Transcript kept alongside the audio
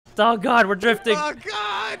Oh God, we're drifting. Oh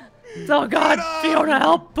God! Oh God, Fiona,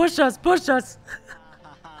 help! Push us, push us!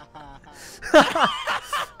 All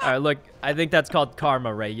right, look, I think that's called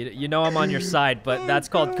karma, Ray. You know I'm on your side, but that's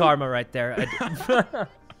called karma right there.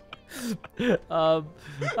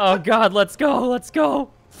 Oh God, let's go, let's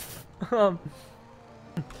go. All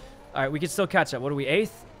right, we can still catch up. What are we,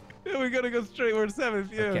 8th? Yeah, we gotta go straight. We're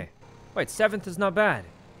 7th. Yeah. Okay. Wait, 7th is not bad.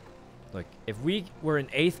 Look, if we were in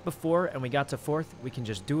 8th before and we got to 4th, we can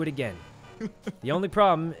just do it again. The only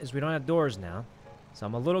problem is we don't have doors now, so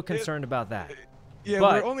I'm a little concerned about that. Yeah,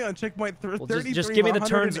 but we're only on checkpoint 33. Just give me the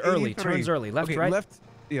turns early. Turns early. Left, okay, right? Left.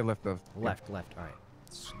 Yeah, left. Left. All right.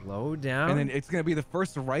 Slow down. And then it's going to be the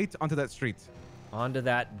first right onto that street. Onto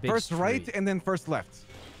that big First street. right and then first left.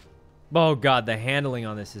 Oh, God. The handling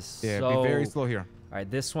on this is so... Yeah, be very slow here. All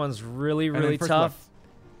right. This one's really tough. Left.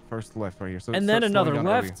 First left right here. So and then another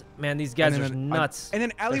left. Man, these guys are nuts. And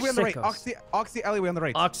then alleyway on the right. Oxy alleyway on the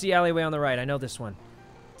right. Oxy alleyway on the right. I know this one.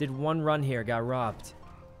 Did one run here. Got robbed.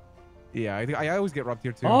 Yeah, I always get robbed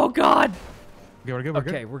here too. Oh God! Okay, we're good.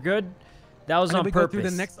 Okay, we're good. That was on we purpose. Go through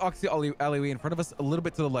the next Oxy alleyway in front of us, a little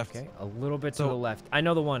bit to the left. Okay, a little bit to the left. I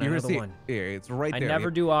know the one. I know the one. Yeah, it's right there. I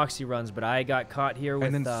never do Oxy runs, but I got caught here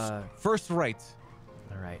with. And then first right.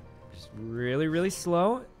 All right, just really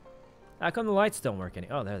slow. How come the lights don't work any?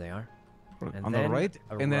 Oh, there they are. And on the right,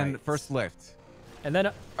 and then first left. And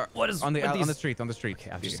then what is on the street? On the street.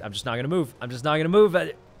 Okay, I'm just not gonna move. I'm just not gonna move.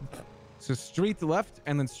 So street left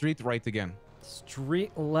and then street right again.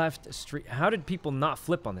 Street left, street. How did people not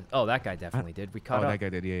flip on this? Oh, that guy definitely did. We caught up. Oh, that guy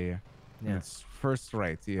did. Yeah. It's first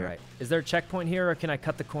right. Yeah. All right. Is there a checkpoint here, or can I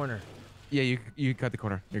cut the corner? Yeah, you cut the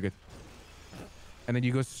corner. You're good. And then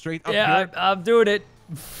you go straight up. Yeah, I'm doing it.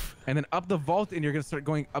 And then up the vault, and you're gonna start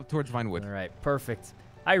going up towards Vinewood. All right, perfect.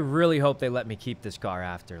 I really hope they let me keep this car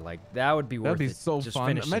after. Like, that would be worth it. That'd be so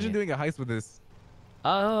fun. Imagine doing a heist with this.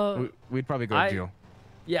 We'd probably go to jail.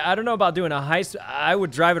 Yeah, I don't know about doing a heist. I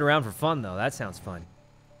would drive it around for fun, though. That sounds fun.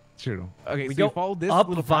 True. Okay, we so go you follow this up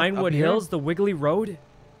little Vinewood Hills, the wiggly road.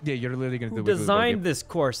 Yeah, you're literally gonna do Who the wiggly road. Who designed this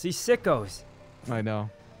course? These sickos. I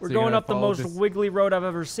know. We're going up the most wiggly road I've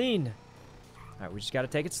ever seen. All right, we just got to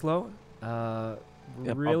take it slow.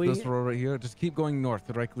 Really? Up this road right here. Just keep going north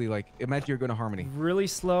directly. Like, imagine you're going to Harmony. Really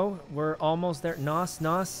slow. We're almost there. Nos.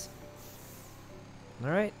 All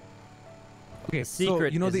right. Okay, the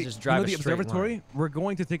secret so is just drive the a straight observatory? line. We're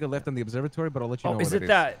going to take a left on the observatory, but I'll let you know is what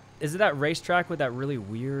it that racetrack with that really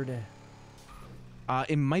weird...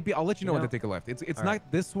 it might be. I'll let you know when to take a left. It's not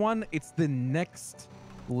this one. It's the next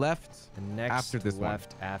left after this one.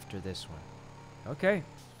 After this one. Okay.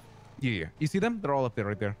 Yeah. You see them? They're all up there,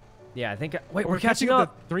 right there. Yeah, I think... Wait, we're catching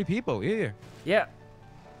up. 3 people. Yeah.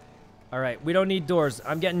 All right, we don't need doors.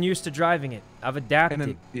 I'm getting used to driving it. I've adapted.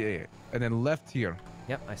 And then, and then left here.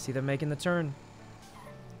 Yep, I see them making the turn.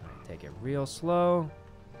 All right, take it real slow.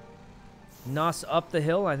 Nos up the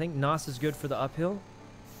hill. I think Nos is good for the uphill.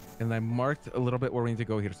 And I marked a little bit where we need to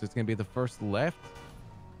go here. So it's going to be the first left.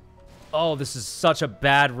 Oh, this is such a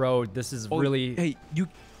bad road. This is really... Hey,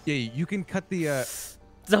 you can cut the...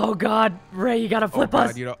 Oh, God. Ray, you got to flip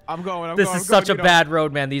us. You know, I'm going. This is such a bad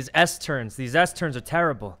road, man. These S-turns are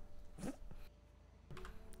terrible.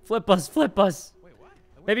 Flip us. Wait, what?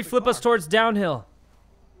 Maybe flip us towards downhill.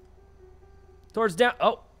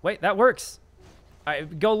 Oh, wait, that works. All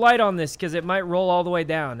right, go light on this because it might roll all the way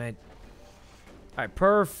down. All right,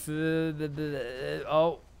 oh.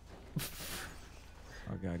 Oh,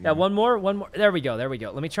 God. Yeah, one more. There we go.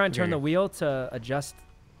 Let me try and turn the wheel to adjust.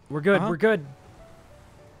 We're good. We're good.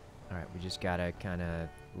 All right, we just gotta kind of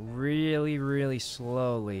really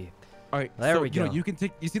slowly. All right, there we go. You can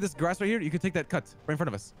take. You see this grass right here? You can take that cut right in front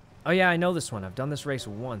of us. Oh yeah, I know this one. I've done this race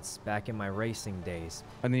once back in my racing days.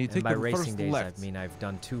 And then you take the racing days, left. I mean I've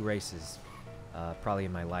done 2 races, probably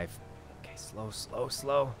in my life. Okay,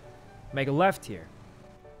 slow. Make a left here.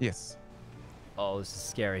 Yes. Oh, this is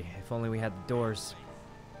scary. If only we had the doors.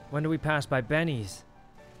 When do we pass by Benny's?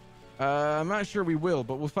 I'm not sure we will,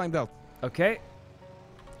 but we'll find out. Okay.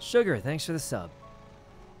 Sugar, thanks for the sub.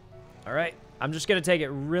 All right, I'm just gonna take it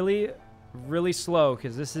really slow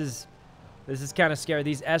because this is kind of scary.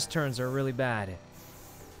 These S-turns are really bad.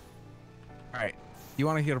 All right, you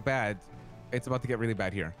want to hear bad? It's about to get really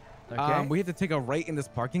bad here. Okay. We have to take a right in this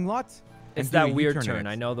parking lot. It's that weird turn.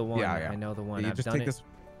 I know the one. Yeah. I know the one. You just take this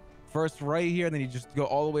first right here, and then you just go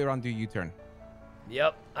all the way around, do a U-turn.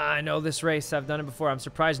 Yep, I know this race. I've done it before. I'm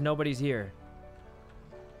surprised nobody's here.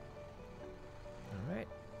 All right.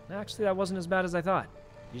 Actually, that wasn't as bad as I thought.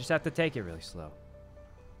 You just have to take it really slow.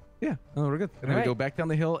 Yeah, no, we're good. And then we go back down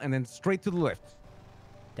the hill and then straight to the left.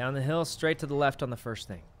 Down the hill, straight to the left on the first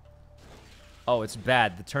thing. Oh, it's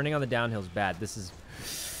bad. The turning on the downhill is bad. This is...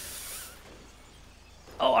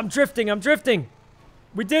 Oh, I'm drifting. I'm drifting.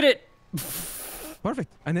 We did it.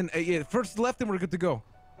 Perfect. And then yeah, first left and we're good to go.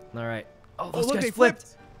 All right. Oh, those look, guys they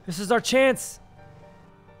flipped. This is our chance.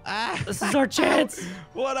 Ah, this is our chance.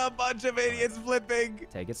 What a bunch of idiots flipping.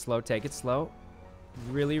 Take it slow. Take it slow.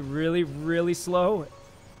 Really, really, really slow.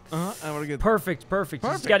 And we're good. Perfect. Perfect. You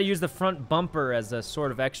just got to use the front bumper as a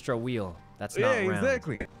sort of extra wheel. That's not round.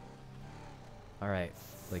 Exactly. All right.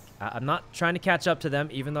 Like, I'm not trying to catch up to them,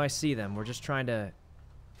 even though I see them. We're just trying to...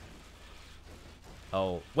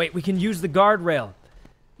 Oh, wait, we can use the guardrail.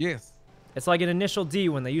 Yes. It's like an initial D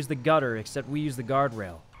when they use the gutter, except we use the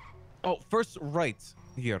guardrail. Oh, first right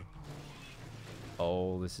here.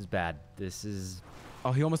 Oh, this is bad. This is...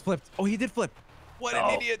 Oh, he almost flipped. Oh, he did flip. What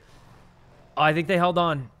an idiot. Oh, I think they held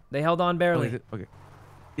on. They held on barely. Oh, okay.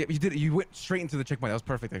 Yeah, you did. You went straight into the checkpoint. That was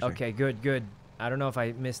perfect, actually. Okay, good, good. I don't know if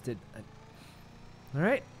I missed it. All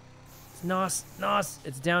right. It's Nos. Nos.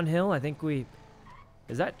 It's downhill. I think we...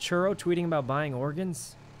 Is that Churro tweeting about buying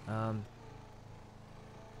organs?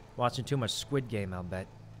 Watching too much Squid Game, I'll bet.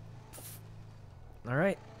 All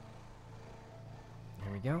right.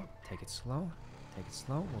 Here we go. Take it slow. Take it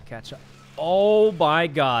slow. We'll catch up. Oh, my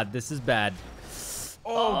God. This is bad.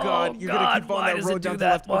 Oh, God. You're going to keep on that road down to the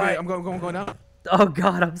left. Okay, I'm going down. Oh,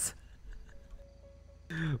 God.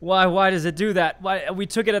 Why does it do that? Why? We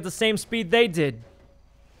took it at the same speed they did.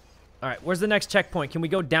 All right. Where's the next checkpoint? Can we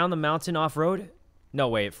go down the mountain off-road? No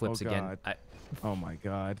way, it flips again. Oh my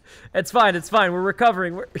God. It's fine. It's fine. We're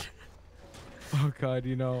recovering. Oh God,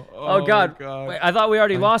 you know. Oh God. Wait, I thought we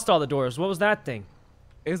already lost all the doors. What was that thing?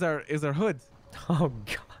 Is our hood. Oh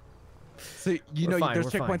God. So you know there's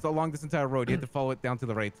checkpoints along this entire road. You have to follow it down to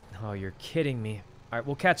the right. Oh, you're kidding me. All right,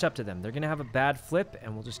 we'll catch up to them. They're gonna have a bad flip,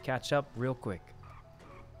 and we'll just catch up real quick.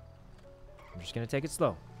 I'm just gonna take it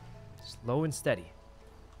slow, slow and steady.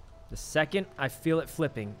 The second I feel it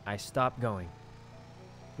flipping, I stop going.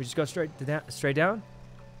 We just go straight down?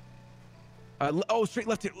 Oh, straight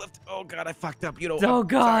left here, left. Oh God, I fucked up. You know. Oh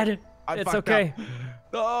God, it's okay.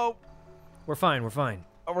 No. We're fine. We're fine.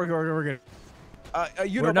 Oh, we're good.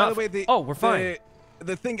 You know, by the way, we're fine.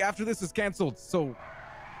 The thing after this is canceled, so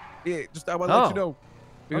yeah, just I want to let you know.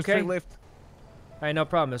 Okay. Straight left. All right, no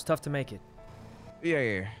problem. It was tough to make it.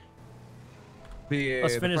 Yeah.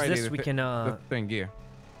 Let's finish this. We can the thing, yeah.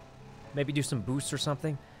 Maybe do some boosts or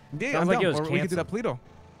something. Yeah, sounds like it was canceled. We can do that Polito.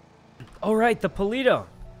 Oh right, the Polito.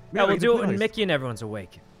 Yeah, we'll do it when Mickey and everyone's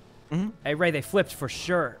awake. Hey Ray, they flipped for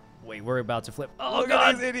sure. Wait, we're about to flip. Oh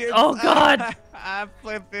God! Oh God! I'm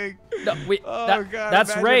flipping. No, God!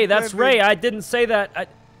 That's Ray. That's Ray. I didn't say that.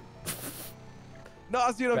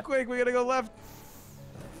 No, quick! We gotta go left.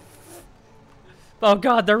 Oh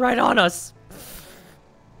God! They're right on us.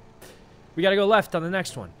 We gotta go left on the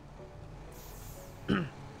next one.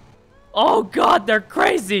 Oh God! They're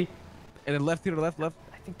crazy. And then left here to left.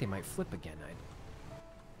 I think they might flip again.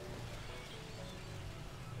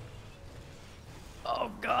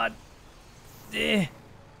 Oh God.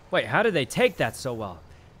 Wait, how did they take that so well?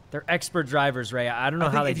 They're expert drivers, Ray. I don't know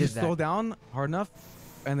how they did that. Slow down hard enough,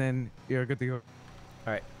 and then you're good to go. All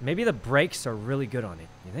right, maybe the brakes are really good on it.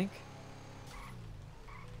 You think?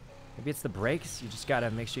 Maybe it's the brakes. You just gotta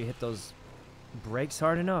make sure you hit those brakes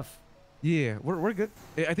hard enough. Yeah, we're good.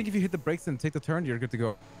 I think if you hit the brakes and take the turn, you're good to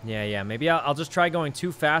go. Yeah. Maybe I'll just try going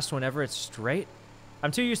too fast whenever it's straight.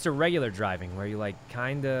 I'm too used to regular driving, where you like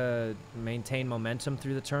kind of maintain momentum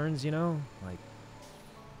through the turns, you know? Like,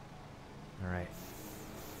 all right.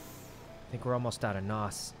 I think we're almost out of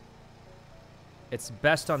NOS. It's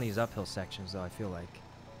best on these uphill sections, though, I feel like.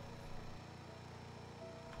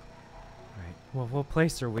 All right. Well, what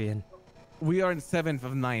place are we in? We are in 7th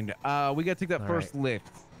of 9. We gotta take that first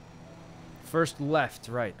lift. First left,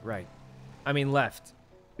 right. I mean left.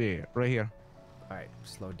 Yeah, right here. All right,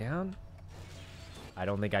 slow down. I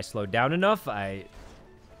don't think I slowed down enough. I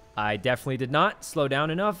definitely did not slow down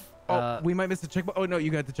enough. Oh, we might miss the checkpoint. Oh no, you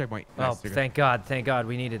got the checkpoint. Nice, oh, thank God,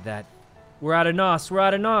 we needed that. We're out of NOS. We're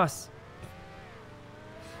out of NOS.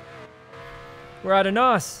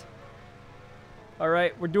 All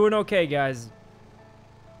right, we're doing okay, guys.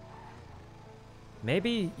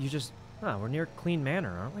 Maybe you just... we're near Clean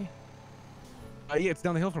Manor, aren't we? Yeah, it's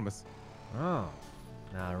down the hill from us. Oh.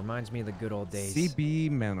 Nah, it reminds me of the good old days.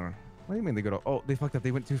 CB Manor. What do you mean they go to... Oh, they fucked up.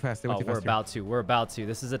 They went too fast. We're about to.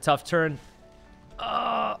 This is a tough turn.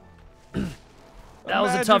 That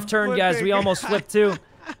was a tough turn, guys. We almost flipped, too.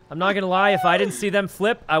 I'm not going to lie. If I didn't see them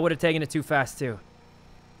flip, I would have taken it too fast, too.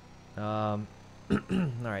 All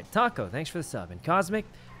right. Taco, thanks for the sub. And Cosmic,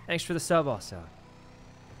 thanks for the sub also.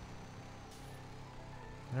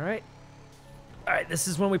 All right. All right, this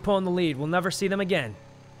is when we pull in the lead. We'll never see them again.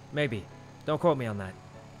 Maybe. Don't quote me on that.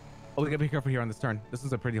 Oh, we gotta be careful here on this turn. This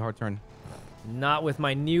is a pretty hard turn. Not with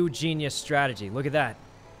my new genius strategy. Look at that.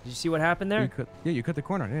 Did you see what happened there? You cut the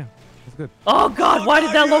corner. Yeah, that's good. Oh God! Why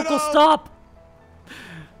did that local stop?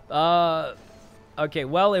 Okay.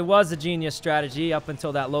 Well, it was a genius strategy up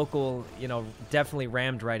until that local, you know, definitely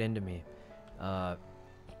rammed right into me.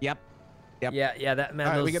 Yep. Yeah. That man.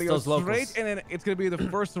 Right, we gotta go locals. straight, and then it's gonna be the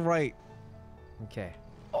first right. Okay.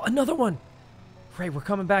 Oh, another one. Ray, we're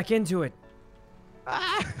coming back into it.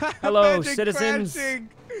 Hello, citizens.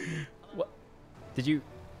 What? Did you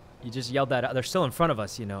just yelled that out? They're still in front of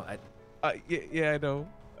us, you know. Yeah, I know.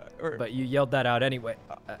 But you yelled that out anyway.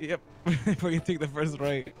 Yep. We can take the first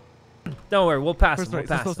right. Don't worry, we'll pass First them. right.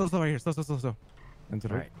 We'll pass Slow right here. Slow. And to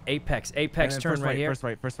the right. Apex turn right here.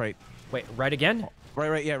 First right. Wait, right again? Oh,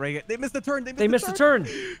 right, yeah, right again. They missed the turn. They missed the turn.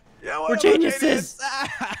 Yeah, we're geniuses.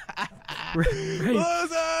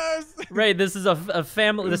 Losers. Ray, this is a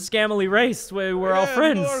family, the scamily race. We're all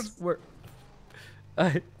friends. We're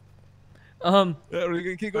yeah, we're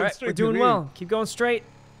gonna keep going right, straight. We're doing well. Keep going straight.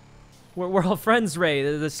 We're all friends, Ray.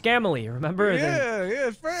 The scamily, remember?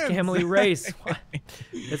 Yeah, friends. Scamily race.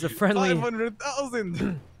 It's a friendly.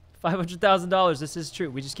 500,000. $500,000. This is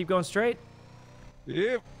true. We just keep going straight.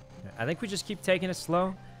 Yep. I think we just keep taking it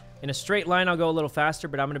slow. In a straight line, I'll go a little faster,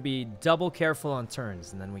 but I'm gonna be double careful on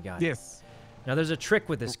turns, and then we got it. Yes. Now there's a trick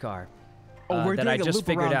with this car. We're that doing I a just loop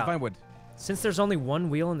figured around out. Vinewood. Since there's only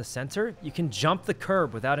one wheel in the center, you can jump the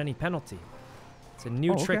curb without any penalty. It's a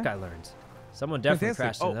new trick I learned. Someone definitely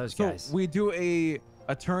crashed into those guys. So we do a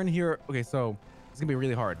turn here. Okay, so it's gonna be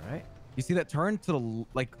really hard. All right. You see that turn to the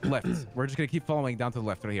left? We're just gonna keep following down to the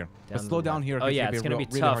left right here. But slow down here. Oh yeah, it's gonna be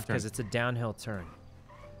tough because it's a downhill turn.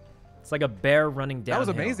 It's like a bear running downhill.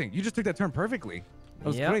 That was amazing. You just took that turn perfectly. That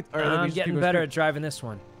was great. All right, I'm getting better at driving this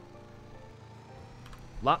one.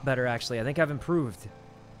 A lot better, actually. I think I've improved.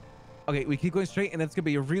 Okay, we keep going straight, and it's gonna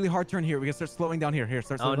be a really hard turn here. We can start slowing down here.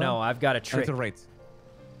 Start slowing down. Oh no, I've got a trick. To the right.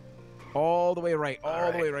 All the way right.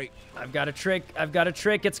 All the way right. I've got a trick.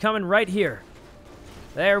 It's coming right here.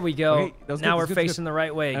 There we go. Okay, now we're facing the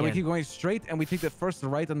right way again. And we keep going straight, and we take the first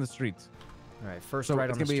right on the street. All right, first right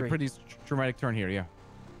on the street. It's gonna be a pretty dramatic turn here, yeah.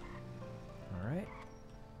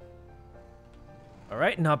 All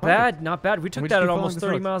right, not bad. We took that at almost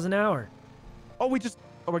 30 miles an hour. Oh, we're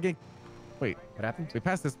getting. Wait, what happened? We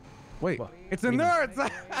passed this. Wait, it's the nerds.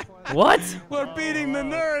 What? We're beating the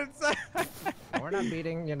nerds. We're not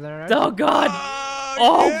beating the nerds. Oh God!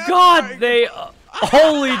 Oh God! They.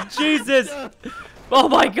 Holy Jesus! Oh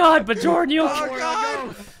my God! But Jordan, you.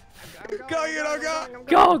 Oh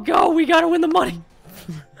God! Go! We gotta win the money.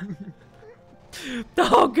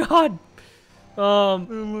 Oh God! Oh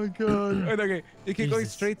my God! Okay, you keep going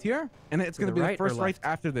straight here, and it's gonna be the first right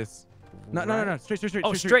after this. No, straight.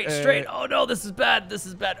 Oh, straight. Oh no, this is bad.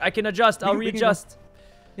 I can adjust. I'll readjust.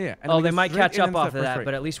 Yeah. Oh, they might catch up off of that,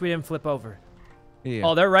 but at least we didn't flip over. Yeah.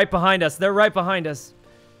 Oh, they're right behind us.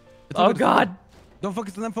 Oh God! Don't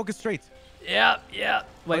focus on them. Focus straight. Yeah.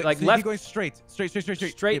 Wait, like so left. Keep going straight.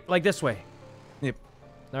 Straight, yep. Like this way. Yep.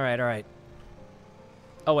 All right.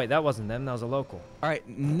 Oh wait, that wasn't them. That was a local. All right,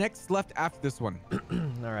 next left after this one.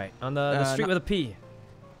 All right, on the street with a P.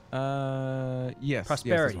 Yes.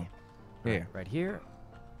 Prosperity. Yeah. Right here.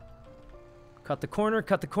 Cut the corner.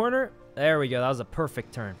 There we go. That was a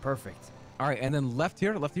perfect turn. Perfect. All right, and then left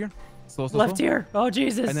here. Slow. Left here. Oh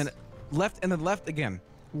Jesus. And then left again.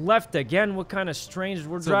 Left again. What kind of strange?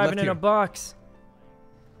 We're driving in a box.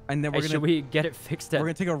 And then should we get it fixed? We're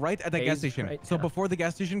gonna take a right at the gas station. Right so before the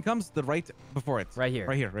gas station comes, the right before it. Right here.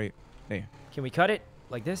 Right. There. Can we cut it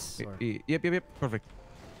like this? Or? Yep. Perfect.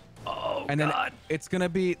 Oh and then God. It's gonna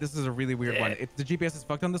be. This is a really weird one. The GPS is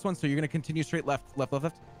fucked on this one, so you're gonna continue straight left.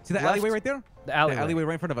 See that alleyway right there? The alleyway. The alleyway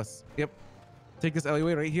right in front of us. Yep. Take this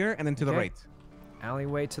alleyway right here, and then to the right.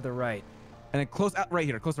 Alleyway to the right. And then close out right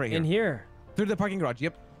here. In here. Through the parking garage.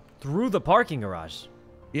 Yep. Through the parking garage.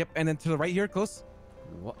 Yep. And then to the right here, close.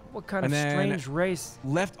 What kind of strange race?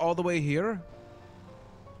 Left all the way here.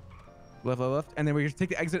 Left. And then we're going to take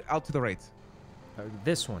the exit out to the right.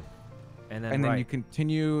 This one. And then you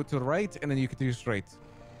continue to the right, and then you continue straight.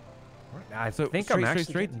 I think I'm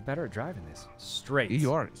actually getting better at driving this. Straight.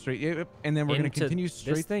 You are. Straight. Yep. And then we're going to continue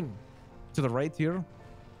straight this thing. To the right here.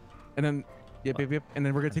 And then, yep. And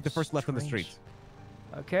then we're going to take the first left on the street.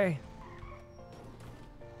 Okay.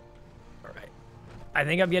 All right. I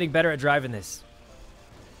think I'm getting better at driving this.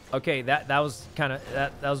 Okay, that was kind of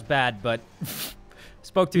that was bad, but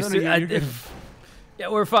spoke too soon. Yeah,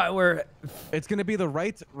 we're fine. It's gonna be the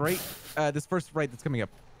right. This first right that's coming up.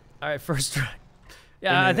 All right, first right.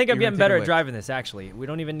 Yeah, I think I'm getting better at driving this. Actually, we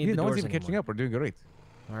don't even need the doors no one's even anymore. catching up. We're doing great.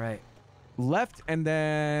 All right. Left, and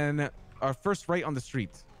then our first right on the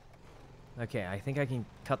street. Okay, I think I can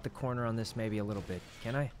cut the corner on this maybe a little bit.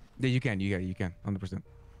 Can I? Yeah, you can. You can. 100%.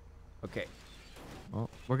 Okay. Oh,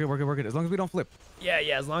 we're good. As long as we don't flip. Yeah,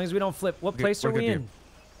 as long as we don't flip. What place are we in?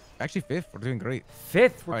 Actually, 5th. We're doing great.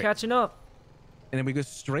 5th. We're catching up. And then we go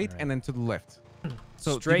straight and then to the left.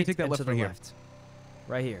 So straight you take that left to the right here. left.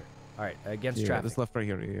 Right here. All right, against Yeah, traffic. this left right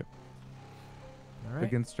here. Yeah. All right.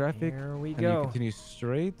 Against traffic. Here we and go. You continue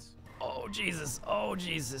straight. Oh, Jesus. Oh,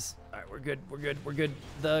 Jesus. All right, we're good.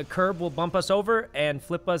 The curb will bump us over and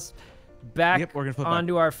flip us back we're gonna flip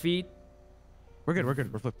onto our feet. We're good.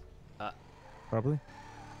 We're flipped. Probably.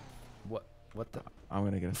 What the? I'm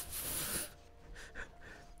gonna get it.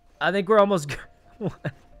 I think we're almost...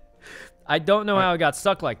 I don't know how it got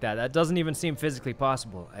stuck like that. That doesn't even seem physically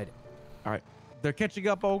possible. All right. They're catching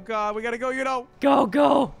up. Oh, God. We got to go,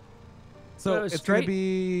 Go. So it's going to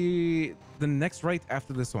be the next right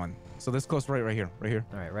after this one. So this goes right here. All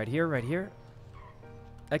right, right here.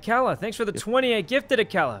 Akala, thanks for the 28 gifted,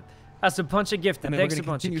 Akala. That's a bunch of gifted. And Thanks a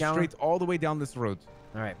bunch, Akala. Continue straight all the way down this road.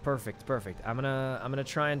 All right, perfect. I'm gonna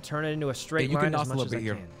try and turn it into a straight line as much as I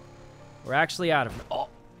can. We're actually out of...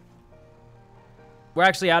 We're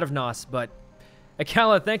actually out of NOS, but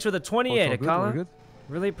Akala, thanks for the 28, Akala. Good.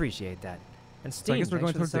 Really appreciate that. And Steam, so I guess we're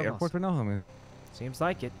going towards the airport right now, homie. Seems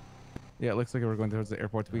like it. Yeah, it looks like we're going towards the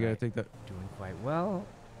airport. We gotta take that. Doing quite well.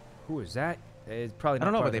 Who is that? It's probably not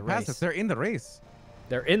I don't know, part but they of the passed us. They're in the race.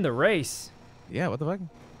 They're in the race? Yeah, what the fuck?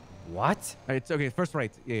 What? It's okay, first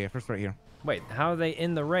right. Yeah, first right here. Wait, how are they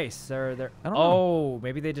in the race? They're I don't know.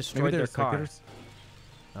 Maybe they destroyed their car.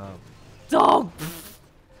 Dog!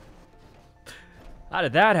 How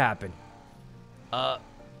did that happen?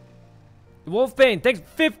 Wolfbane, thanks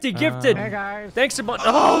 50 gifted. Hey guys. Thanks a bunch.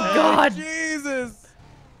 Oh God. Jesus.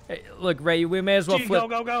 Hey, look, Ray, we may as well flip.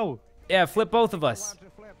 Go. Yeah, flip both of us.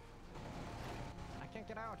 I can't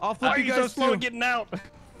get out. I'll flip Why are you you guys so slow too. at getting out?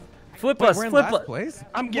 Flip Wait, us. we're in Flip last us. place?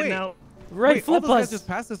 I'm getting out. Ray, Wait, flip all those us. guys just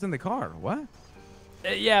passed us in the car. What?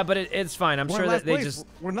 Yeah, but it's fine. I'm sure that they just.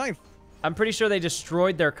 We're 9th. I'm pretty sure they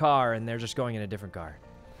destroyed their car and they're just going in a different car.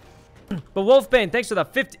 But Wolfbane, thanks for the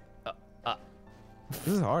 50. This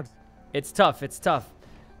is hard. It's tough.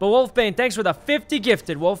 But Wolfbane, thanks for the 50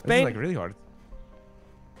 gifted, Wolfbane. This is like really hard.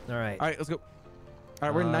 All right. All right, let's go. All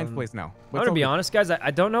right, we're in 9th place now. I'm going to be honest, guys.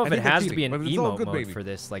 I don't know if it has to be an emo mode for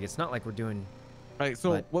this. Like, it's not like we're doing... All right,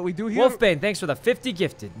 so what we do here... Wolfbane, thanks for the 50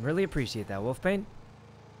 gifted. Really appreciate that, Wolfbane.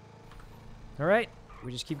 All right.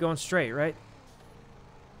 We just keep going straight, right?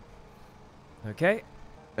 Okay.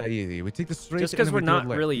 Yeah, we take the straight. Just because we're not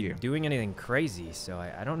really doing anything crazy, so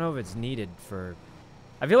I don't know if it's needed for...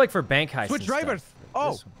 I feel like for bank heists. Switch drivers.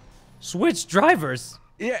 Oh. Switch drivers.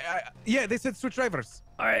 Yeah, they said switch drivers.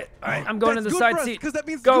 All right. I'm going to the side seat. Because that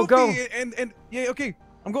means go. And yeah, okay.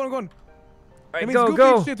 I'm going. All right, that means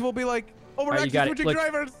go. Shit will be like, oh, we're actually switching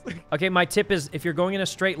drivers. Okay, my tip is if you're going in a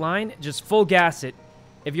straight line, just full gas it.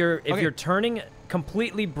 If you're turning,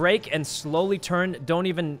 completely brake and slowly turn. Don't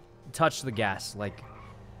even touch the gas. Like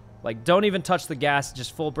don't even touch the gas.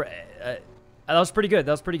 Just full brake. That was pretty good.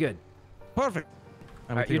 Perfect.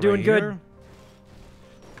 All right, you're doing good.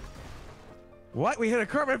 What? We hit a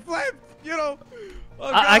curb and flipped. Oh,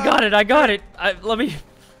 I got it. Let me.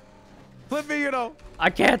 Flip me. I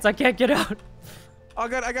can't get out. Oh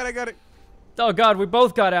God, I got it. Oh God, we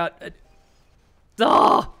both got out.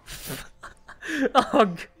 Oh.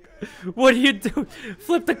 What do you do?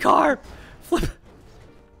 Flip the car. Flip.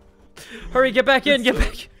 Hurry, get back in. Get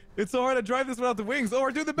back. It's so hard to drive this without the wings. Oh,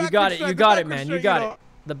 we're doing the backwards. You got it, man. You got it.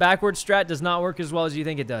 The backward strat does not work as well as you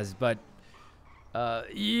think it does, but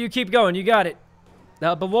you keep going. You got it.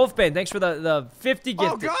 But Wolfbane, thanks for the 50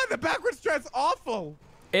 gifted. Oh God, the backward strat's awful.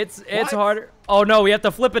 It's harder. Oh no, we have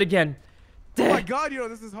to flip it again. Oh my God,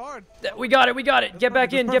 this is hard. We got it. Get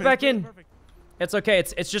back in. Perfect. It's okay.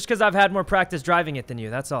 It's just because I've had more practice driving it than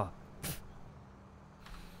you. That's all.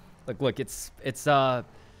 Look. It's God,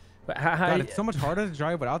 it's so much harder to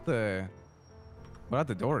drive without the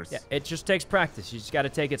doors. Yeah, it just takes practice. You just got to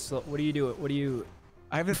take it slow. What do you do?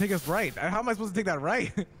 I have to take us right. How am I supposed to take that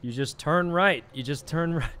right? You just turn right.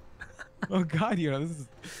 Oh God, this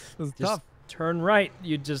is tough. Turn right.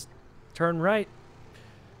 You just turn right.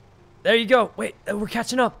 There you go. Wait, we're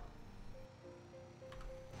catching up.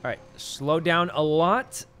 All right, slow down a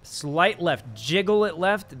lot. Slight left. Jiggle it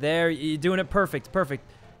left. There, you're doing it perfect.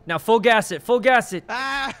 Now full gas it.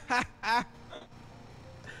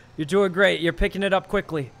 You're doing great. You're picking it up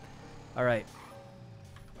quickly. All right.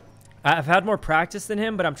 I've had more practice than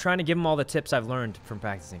him, but I'm trying to give him all the tips I've learned from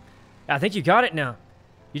practicing. I think you got it now.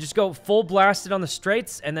 You just go full blasted on the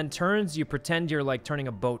straights, and then turns, you pretend you're like turning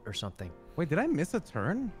a boat or something. Wait, did I miss a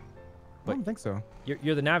turn? I don't think so.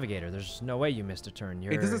 You're the navigator. There's no way you missed a turn.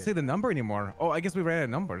 It doesn't say the number anymore. Oh, I guess we ran out of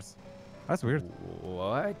numbers. That's weird.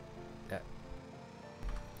 What?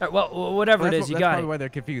 Well, whatever it is, you got it. That's probably why they're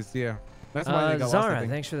confused, yeah. That's why they got Zara, lost,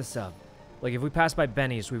 thanks for the sub. Like, if we pass by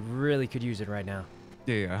Benny's, we really could use it right now.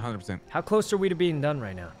 Yeah, 100%. How close are we to being done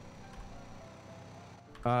right now?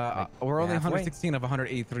 We're only 116 of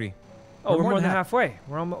 183. Oh, we're more than halfway.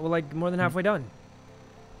 We're like more than halfway done.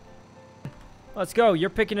 Let's go. You're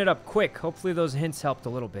picking it up quick. Hopefully those hints helped a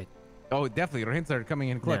little bit. Oh, definitely. Your hints are coming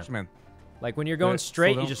in clutch, man. Like when you're going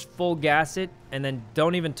straight, you just full gas it, and then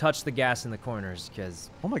don't even touch the gas in the corners, because...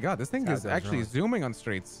 Oh my god, this thing is actually zooming on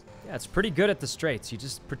straights. Yeah, it's pretty good at the straights. You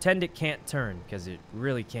just pretend it can't turn, because it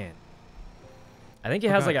really can't. I think it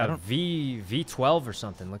has like a V12 or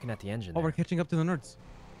something, looking at the engine. Oh, we're catching up to the nerds.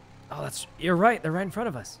 Oh, you're right. They're right in front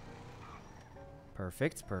of us.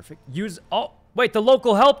 Perfect, perfect. Oh, wait, the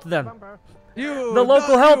local helped them. The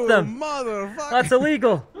local helped them. Motherfucker. That's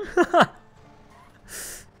illegal.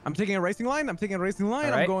 I'm taking a racing line. Right,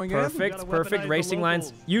 I'm going perfect, perfect. Racing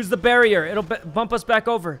lines. Use the barrier. It'll bump us back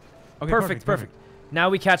over. Okay, perfect. Now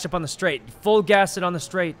we catch up on the straight. Full gas it on the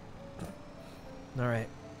straight. All right.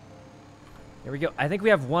 Here we go. I think we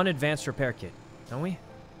have one advanced repair kit, don't we?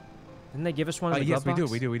 Didn't they give us one in the glove box? Yes,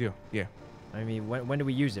 we do. Yeah. I mean, when do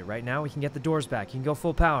we use it? Right now? We can get the doors back. You can go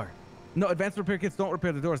full power. No, advanced repair kits don't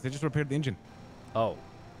repair the doors. They just repair the engine. Oh.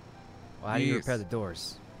 Well, how do you repair the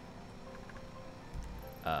doors?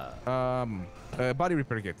 Body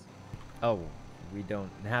repair kit. Oh, we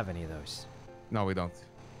don't have any of those. No, we don't.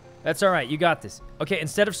 That's all right. You got this. Okay,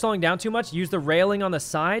 instead of slowing down too much, use the railing on the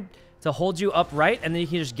side to hold you upright, and then you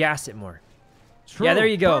can just gas it more. True. Yeah, there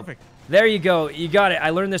you go. Perfect. There you go. You got it. I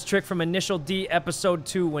learned this trick from Initial D episode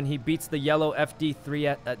 2 when he beats the yellow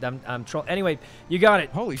FD3 troll. Anyway, you got it.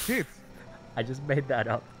 Holy shit. I just made that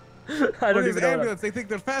up. I don't even know. Ambulance? They think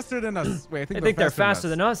they're faster than us. Wait, I think they're faster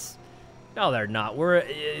than us. No, they're not.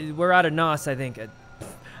 We're out of NOS, I think.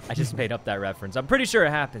 I just made up that reference. I'm pretty sure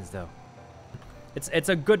it happens, though. It's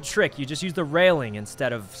a good trick. You just use the railing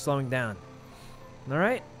instead of slowing down. All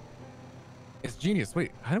right? It's genius.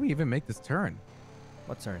 Wait, how do we even make this turn?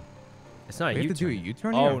 What turn? It's not a U-turn. We have to do a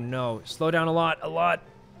U-turn here? Oh, no. Slow down a lot.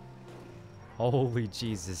 Holy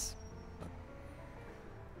Jesus.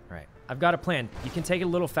 All right. I've got a plan. You can take it a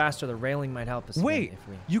little faster. The railing might help us. Wait,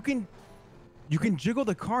 you can jiggle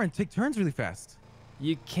the car and take turns really fast.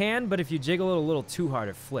 You can, but if you jiggle it a little too hard,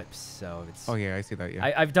 it flips. So it's... Oh, yeah, I see that,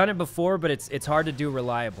 yeah. I've done it before, but it's hard to do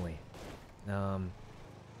reliably. All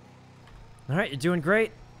right, you're doing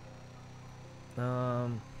great.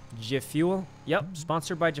 J-Fuel. Yep,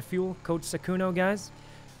 sponsored by J-Fuel. Code Sykkuno, guys.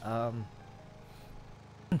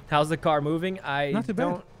 How's the car moving? Not too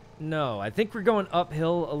bad. No, I think we're going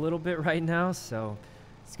uphill a little bit right now, so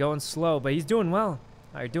it's going slow, but he's doing well. All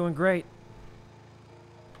right, you're doing great.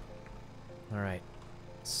 All right.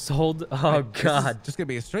 Sold. Oh, God. Just going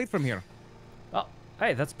to be straight from here. Oh,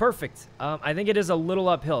 hey, that's perfect. I think it is a little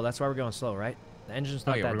uphill. That's why we're going slow, right? The engine's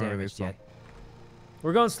not that damaged yet.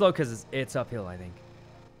 We're going slow because it's uphill, I think.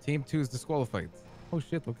 Team 2 is disqualified. Oh,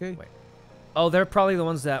 shit. Okay. Wait. Oh, they're probably the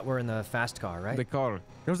ones that were in the fast car, right? The car.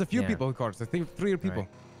 There was a few people in cars. I think 3 people. Right.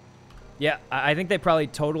 Yeah, I think they probably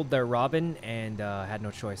totaled their Robin and had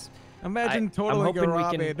no choice. Imagine totaling a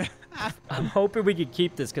Robin. I'm hoping we could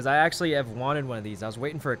keep this because I actually have wanted one of these. I was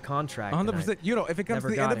waiting for a contract. 100%. You know, if it comes to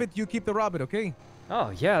the end of it, you keep the Robin, okay? Oh,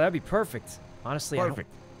 yeah, that'd be perfect. Honestly, perfect.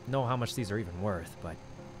 I don't know how much these are even worth, but...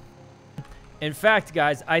 In fact,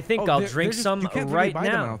 guys, I think I'll drink some right really buy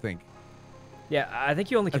now. Them, I don't think. Yeah, I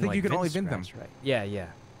think you only can. I think you can only vend them. Right? Yeah.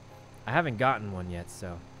 I haven't gotten one yet, so.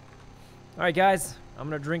 All right, guys, I'm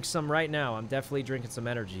gonna drink some right now. I'm definitely drinking some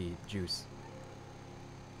energy juice.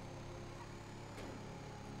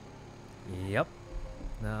 Yep.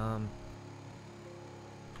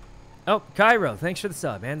 Oh, Cairo, thanks for the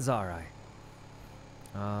sub, and Zarai.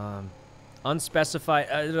 Unspecified.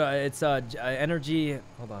 It's energy.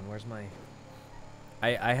 Hold on, where's my?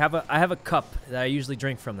 I have a cup that I usually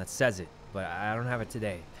drink from that says it, but I don't have it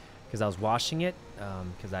today because I was washing it.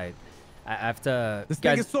 Because I have to. This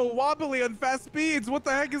thing is so wobbly on fast speeds. What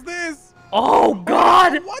the heck is this? Oh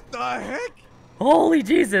God! What the heck? Holy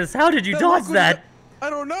Jesus! How did you dodge that? I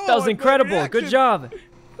don't know. That was incredible. Good job.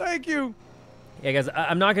 Thank you. Yeah, guys,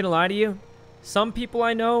 I'm not gonna lie to you. Some people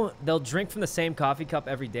I know, they'll drink from the same coffee cup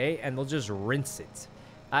every day and they'll just rinse it.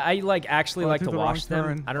 I actually like to wash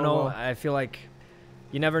them. I don't know. I feel like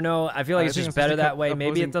you never know. I feel like it's just better that way.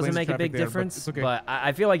 Maybe it doesn't make a big difference, but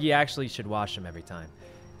I feel like you actually should wash them every time.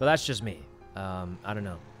 But that's just me. I don't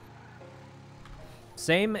know.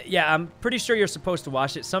 Same. Yeah, I'm pretty sure you're supposed to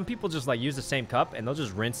wash it. Some people just like use the same cup and they'll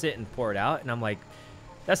just rinse it and pour it out. And I'm like,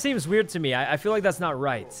 That seems weird to me. I feel like that's not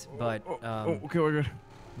right, but okay, we're good.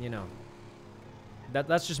 You know,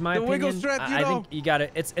 that's just my the opinion. Wiggle strap, I think you got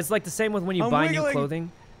it. It's like the same with when you I'm buy wiggling. new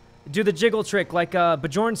clothing. Do the jiggle trick like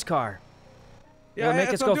Bjorn's car. Yeah, It'll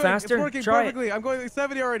make us go faster. It's working Try perfectly. I'm going like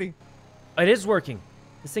 70 already. It is working.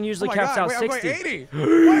 This thing usually caps out 60. I'm going 80.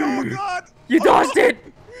 Oh God! You dodged it.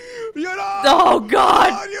 You know. Oh God!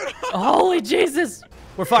 Oh, you know. Holy Jesus!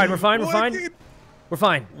 We're fine. We're fine. We're fine. Wicked. We're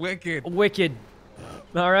fine. Wicked. Wicked.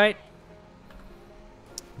 All right.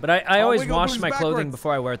 But I always wiggle wash moves my clothing backwards.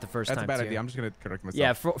 before I wear it the first That's time. a bad too. idea. I'm just gonna correct myself.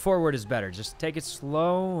 Yeah, forward is better. Just take it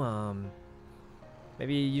slow.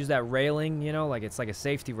 Maybe use that railing. You know, like it's like a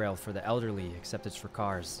safety rail for the elderly, except it's for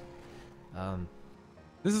cars.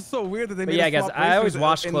 This is so weird that they But made yeah, us guys, swap I always races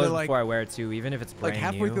wash in clothes the, before I wear it too, even if it's brand like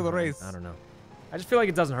halfway new. through the race. I don't know. I just feel like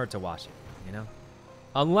it doesn't hurt to wash it, you know?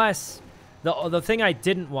 Unless the thing I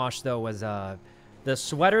didn't wash though was the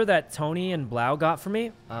sweater that Tony and Blau got for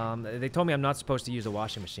me. They told me I'm not supposed to use a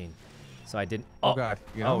washing machine, so I didn't. Oh God!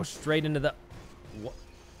 You know? Oh, straight into the.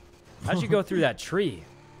 How'd you go through that tree?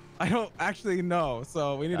 I don't actually know,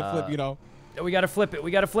 so we need to flip. You know. We gotta flip it.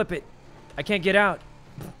 We gotta flip it. I can't get out.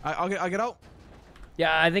 I'll get out.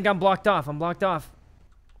 Yeah, I think I'm blocked off. I'm blocked off.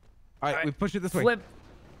 All right, we push it this way. Flip.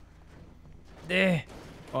 There.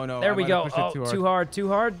 Oh no! There we go. Oh, too hard. Too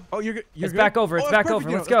hard. Oh, you're good. It's back over. It's back over.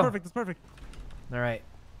 Let's go. Perfect. It's perfect. All right.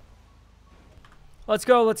 Let's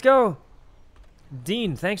go. Let's go.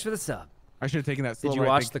 Dean, thanks for the sub. I should have taken that. Did you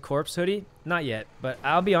watch the corpse hoodie? Not yet, but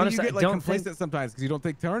I'll be honest. You get, I like, don't complacent think. sometimes because you don't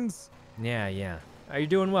take turns. Yeah, yeah. You're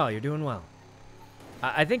doing well. You're doing well.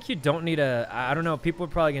 I think you don't need a. I don't know. People are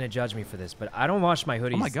probably gonna judge me for this, but I don't wash my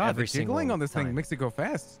hoodies. Oh my God! Every The jiggling on this time. thing makes it go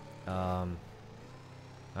fast. I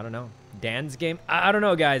don't know. Dan's game. I don't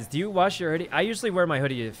know, guys. Do you wash your hoodie? I usually wear my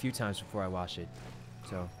hoodie a few times before I wash it.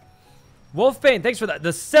 So, Wolfbane, thanks for that.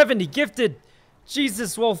 The 70 gifted.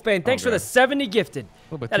 Jesus, Wolfbane, thanks for the 70 gifted.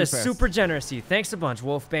 That is super generous of you. Thanks a bunch,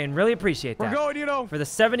 Wolfbane. Really appreciate that. We're going, you know. For the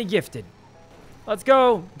 70 gifted. Let's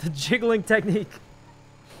go. The jiggling technique.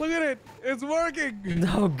 Look at it. It's working.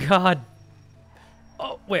 Oh, God.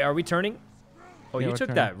 Oh, wait. Are we turning? Oh, Yeah, you we're took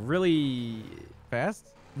turning. that really... Fast?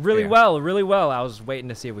 Really Yeah. well. Really well. I was waiting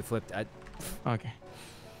to see if we flipped. Okay.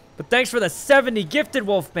 But thanks for the 70 gifted,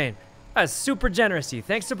 Wolfbane. That's super generous of you.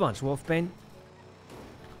 Thanks a bunch, Wolfbane.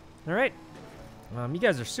 All right. You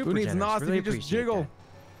guys are super Who needs generous. NOS Really if you just appreciate jiggle?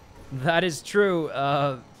 that is true.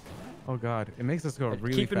 Oh God, it makes us go really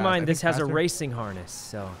fast. Keep in mind, this has a racing harness,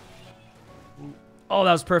 so. Oh,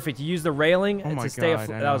 that was perfect. You use the railing to stay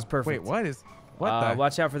afloat. That was perfect. Wait, what is? What the?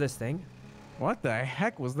 Watch out for this thing. What the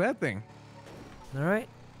heck was that thing? All right.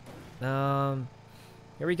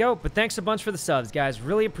 Here we go. But thanks a bunch for the subs, guys.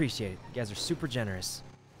 Really appreciate it. You guys are super generous.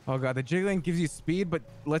 Oh God, the jiggling gives you speed, but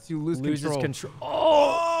lets you lose control.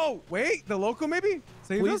 Oh! Wait, the local maybe?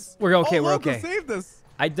 Save us? We're okay. Oh, We're local okay. saved us.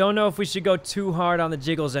 I don't know if we should go too hard on the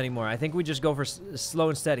jiggles anymore. I think we just go for slow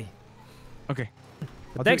and steady. Okay.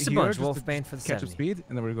 But thanks a bunch, Wolfbane, for the catch 70. up speed,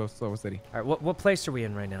 and then we're gonna go slow and steady. All right, what place are we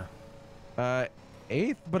in right now?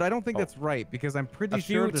 8th, but I don't think that's right because I'm pretty A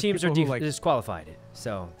sure few teams are like, disqualified.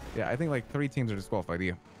 So yeah, I think like 3 teams are disqualified.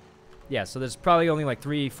 Yeah. yeah, so there's probably only like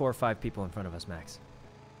 3, 4, 5 people in front of us, max.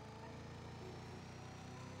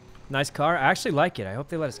 Nice car. I actually like it. I hope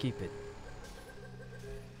they let us keep it.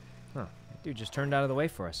 Huh. Dude just turned out of the way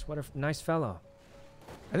for us. What a nice fellow.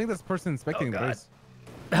 I think that's the person inspecting the race.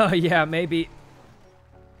 Oh, yeah, maybe.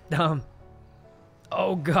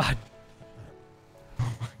 Oh, God.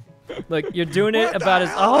 Look, you're doing it about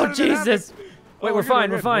as... Oh, Jesus. Wait, we're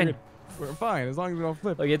fine. We're fine. We're fine as long as we don't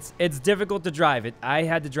flip. Look, it's difficult to drive it. I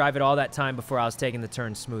had to drive it all that time before I was taking the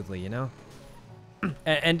turn smoothly, you know?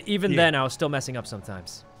 And even then, I was still messing up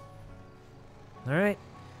sometimes. All right.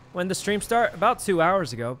 When the stream start? About 2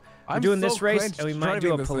 hours ago. We're doing this race, and we might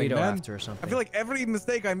do a Polito after or something. I feel like every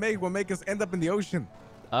mistake I make will make us end up in the ocean.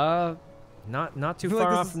 Not too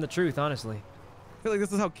far off from the truth, honestly. I feel like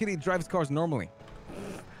this is how Kitty drives cars normally.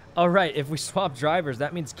 All right, if we swap drivers,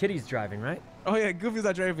 that means Kitty's driving, right? Oh yeah, Goofy's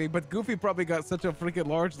not driving, but Goofy probably got such a freaking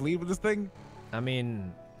large lead with this thing. I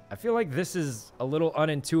mean, I feel like this is a little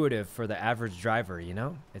unintuitive for the average driver, you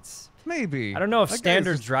know? It's maybe. I don't know if that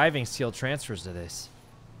standard driving skill transfers to this.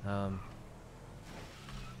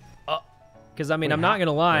 Because I mean, I'm not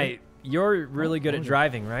gonna lie, you're really good at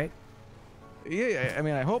driving, right? Yeah, I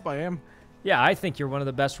mean, I hope I am. Yeah, I think you're one of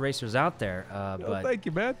the best racers out there. But thank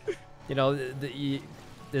you, man. You know,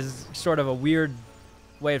 this is sort of a weird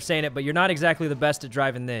way of saying it, but you're not exactly the best at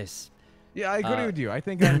driving this. Yeah, I agree with you. I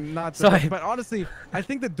think I'm not the best, but honestly, I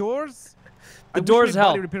think the doors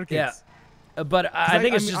help. Repair kits. Yeah. But I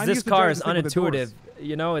think it's just this car is unintuitive.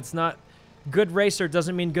 You know, it's not good racer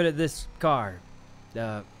doesn't mean good at this car.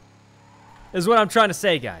 is what I'm trying to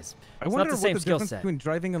say, guys. I It's wonder not the what same the skill difference set. between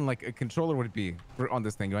driving and like a controller would be on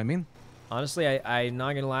this thing. You know what I mean? Honestly, I'm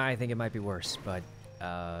not gonna lie. I think it might be worse, but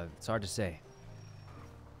it's hard to say.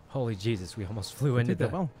 Holy Jesus, we almost flew into the.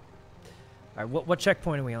 Well. All right, what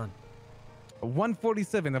checkpoint are we on?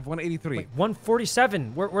 147 of 183. Wait,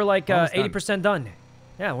 147. We're like 80% done.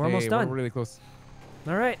 Yeah, we're almost done. We're really close.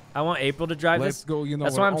 All right, I want April to drive Let's this. go. You know,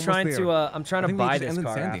 That's we're why I'm almost trying there. to. I'm trying I to think we buy just this end in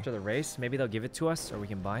car Sandy. after the race. Maybe they'll give it to us, or we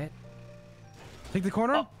can buy it. Take the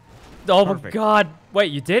corner. Oh my Perfect. God!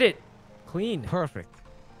 Wait, you did it. Clean. Perfect.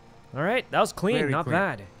 All right, that was clean. Very Not clean.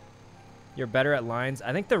 bad. You're better at lines.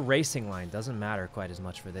 I think the racing line doesn't matter quite as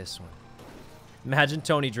much for this one. Imagine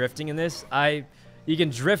Tony drifting in this. You can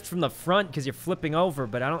drift from the front because you're flipping over,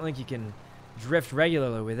 but I don't think you can drift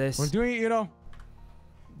regularly with this. We're doing it, you know.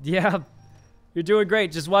 Yeah, you're doing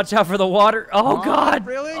great. Just watch out for the water. Oh God!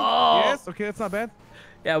 Really? Oh. Yes. Okay, that's not bad.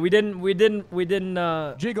 Yeah, we didn't Jiggle we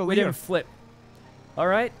here. didn't flip. All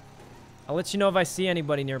right, I'll let you know if I see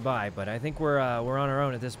anybody nearby, but I think we're on our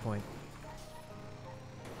own at this point.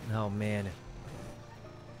 Oh man.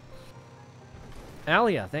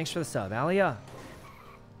 Alia, thanks for the sub. Alia.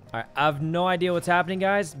 All right, I have no idea what's happening,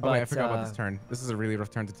 guys. But Oh, wait, I forgot about this turn. This is a really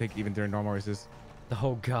rough turn to take even during normal races.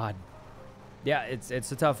 oh God. Yeah, it's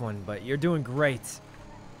a tough one, but you're doing great.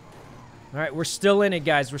 All right, we're still in it,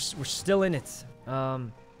 guys. We're still in it.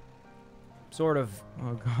 Sort of.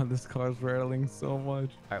 Oh God, this car's rattling so much.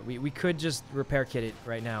 All right, we could just repair kit it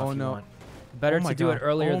right now if you no. want. Better Oh my to do it God.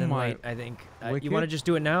 earlier Oh than my late, I think. You wicked. want to just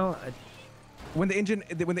do it now? When the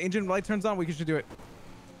engine light turns on, we should do it.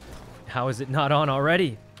 How is it not on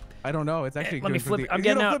already? I don't know. It's actually. Let me doing flip. pretty- I'm You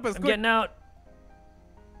getting know, out. flip us, I'm quick. getting out.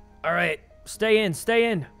 All right, stay in.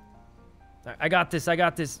 Stay in. All right, I got this. I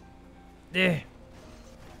got this. Eh.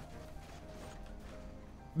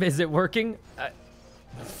 Is it working?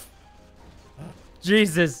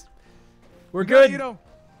 Jesus. We're You got it, good. You know.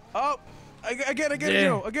 Oh, again, Yeah. you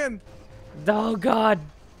know, again. Oh God.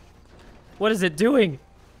 What is it doing?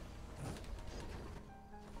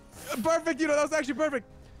 Perfect. You know, that was actually perfect.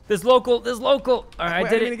 This local. All right, Wait, I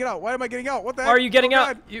did didn't it. get out. Why am I getting out? What the Why heck? are you getting Oh, out?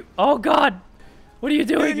 God. You. Oh God. What are you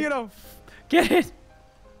doing? You know. Get it.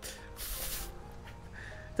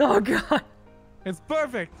 Oh God. It's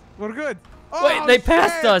perfect. We're good. Oh, Wait, they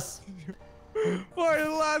passed shit. us. We're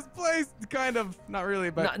in last place. Kind of. Not really,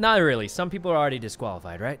 but Not really. Some people are already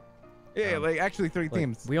disqualified, right? yeah, like actually 3 Like,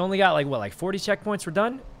 teams. we only got like 40 checkpoints. We're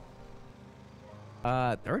done.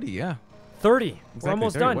 30, yeah. 30. Exactly, We're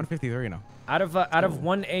almost 30, done. 153, you know. Out of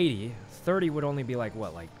 180, 30 would only be like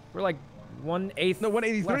what? Like we're like 1/8. No,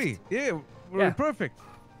 183. left. Yeah, we're Yeah. perfect.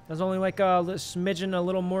 There's only like a smidgen, a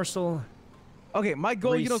little morsel. Okay, my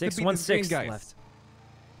goal, you know, is to beat these green guys. left.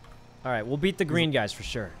 All right, we'll beat the green guys for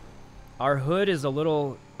sure. Our hood is a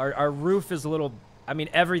little. Our roof is a little. I mean,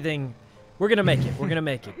 everything. We're gonna make it. We're gonna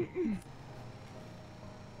make it.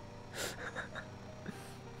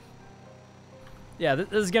 Yeah,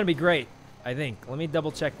 this is gonna be great. I think. Let me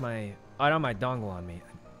double check my. I don't have my dongle on me.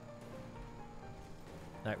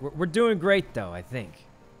 All right, we're doing great though. I think.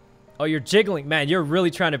 Oh, you're jiggling, man. You're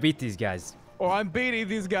really trying to beat these guys. Oh, I'm beating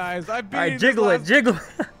these guys. I'm All beating right, jiggle it, jiggle.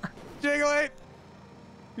 Jiggle it.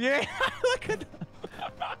 Yeah, look at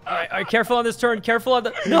All right, careful on this turn. Careful on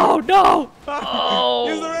the. No, no. Oh.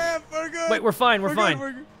 Use the ramp. We're good. Wait, we're fine. We're We're fine.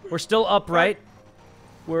 good, We're still upright.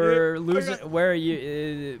 We're Yeah, losing. okay. Where are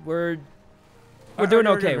you? We're Alright, doing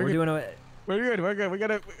we're okay. good, We're we're doing okay. We're good. We're good. We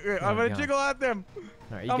gotta. I'm gonna God. jiggle at them.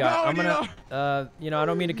 All right, you I'm got. I'm going, gonna. You know, I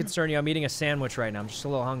don't mean to concern you. I'm eating a sandwich right now. I'm just a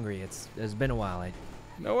little hungry. It's been a while.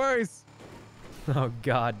 No worries. Oh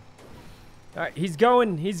God. All right, he's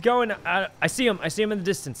going. He's going. I see him. I see him in the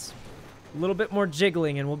distance. A little bit more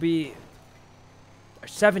jiggling, and we'll be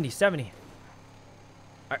 70. All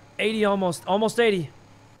right, 80 almost 80.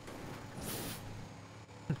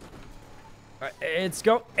 All right, it's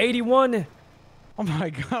go 81. Oh my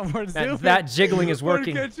God, we're zooming. That jiggling is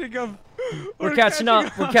working. We're catching up. We're catching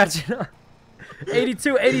up. We're catching up.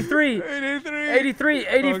 82, 83, 83. 83,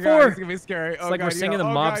 84. Oh God, it's gonna be scary. It's like we're singing the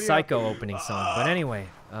Mob Psycho opening song. But anyway,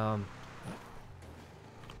 all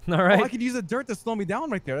right. Oh, I could use the dirt to slow me down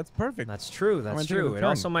right there. That's perfect. That's true. That's went through true. the It turn.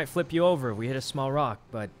 also might flip you over if we hit a small rock,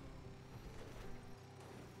 but.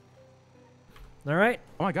 All right.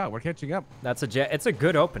 Oh my God, we're catching up. It's a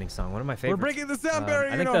good opening song. One of my favorites. We're breaking the sound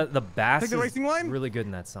barrier. I think the bass Take the is racing line? really good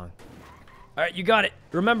in that song. All right, you got it.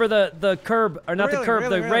 Remember the curb, or not the Railing, curb, the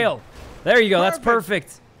railing. rail. There you go. That's Perfect.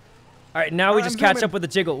 perfect. All right, now we I'm just catch zooming. up with the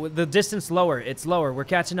jiggle. With the distance lower. It's lower. We're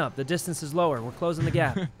catching up. The distance is lower. We're closing the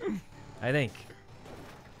gap. I think.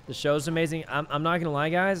 The show's amazing. I'm not gonna lie,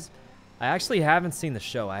 guys. I actually haven't seen the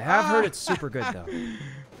show. I have heard it's super good though.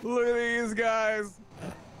 Look at these guys.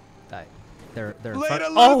 They're in Later,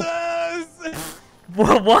 front. losers!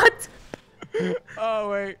 What? Oh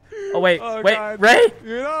wait. Oh wait, Oh, wait, God. Ray?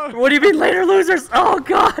 You know? What do you mean later, losers? Oh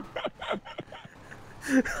God!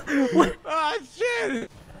 What? Ah,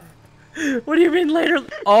 shit! What do you mean later?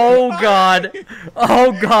 Oh God!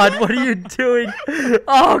 Oh God! What are you doing?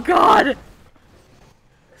 Oh God!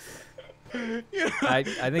 You know, I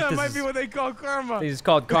think that this might is, be what they call karma. this is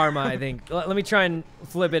called karma. I think. Let me try and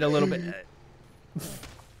flip it a little bit.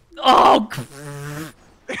 Oh!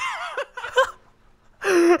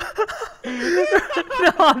 No.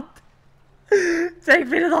 Take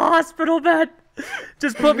me to the hospital, man.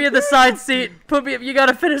 Just put me in the side seat. Put me. You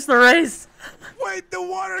gotta finish the race. Wait, the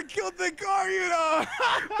water killed the car, you know.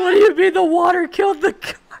 What do you mean the water killed the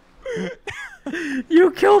car?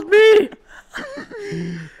 You killed me. Wait,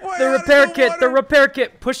 The repair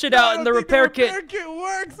kit. Push it out in the repair kit. The repair kit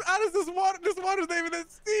works. How does this water's not even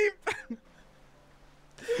that steep?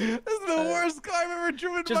 This is the worst car I've ever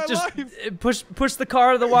driven in my life. Push the car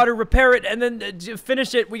out of the water, repair it, and then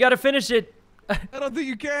finish it. We gotta finish it. I don't think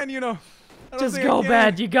you can, you know. Just go,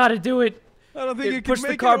 man. You gotta do it. I don't think you can push the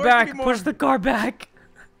make car it work back. anymore. Push the car back.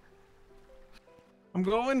 I'm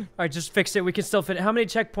going. All right, just fix it. We can still fit it. How many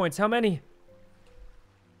checkpoints? How many?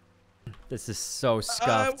 This is so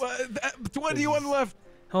scuffed. 21 left.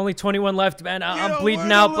 Only 21 left, man. I'm know, bleeding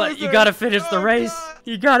we're out, the but you losers. gotta finish the Oh, race. God.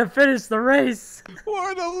 You gotta finish the race.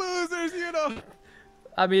 We're the losers, you know.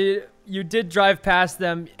 I mean, you did drive past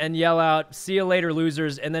them and yell out, "See you later,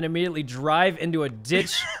 losers," and then immediately drive into a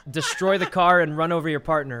ditch, destroy the car, and run over your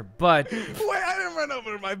partner. But Wait, I didn't run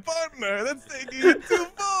over my partner. That's taking it too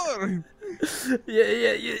far.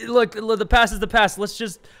 yeah. Look, the past is the past. Let's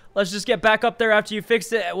just get back up there after you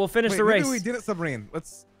fix it. We'll finish the race. Maybe we did it submarine.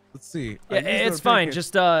 Let's see. Yeah, it's fine.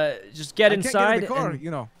 Just get inside. Get in the car, and,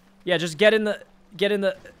 you know. Yeah, just get in the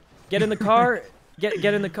car.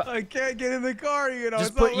 Get in the car. I can't get in the car, you know.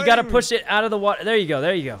 Just you gotta push it out of the water. There you go.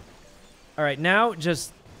 There you go. All right, now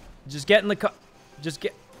just get in the car. Just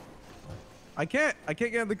get. I can't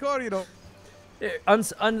get in the car, you know.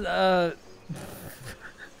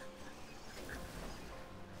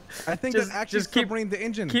 I think that actually just keep submarine the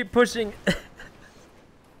engine. Keep pushing.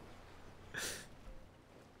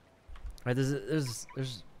 All right, there's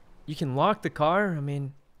you can lock the car. I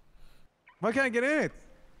mean, why can't I get in it?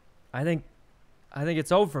 I think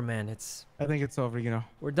it's over, man. I think it's over, you know.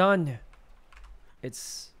 We're done.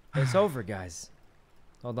 It's over, guys.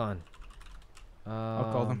 Hold on.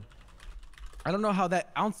 I'll call them. I don't know how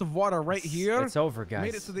that ounce of water right here. It's over, guys.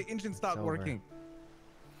 Made it so the engine stopped working.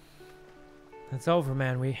 It's over,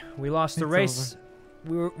 man. We lost the race.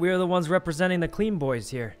 We were the ones representing the clean boys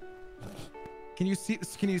here. Can you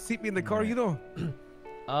seat me in the car, you know?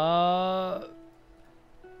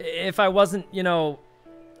 If I wasn't, you know,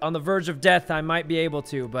 on the verge of death, I might be able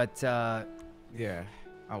to, but yeah,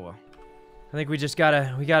 I will. I think we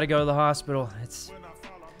gotta go to the hospital.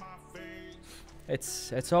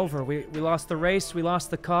 It's over. We lost the race. We lost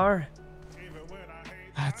the car.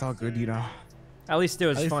 That's all good, you know. At least it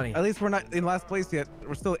was funny. At least we're not in last place yet.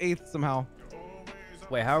 We're still 8th somehow.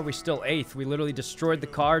 Wait, how are we still 8th? We literally destroyed the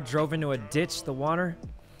car, drove into a ditch, the water.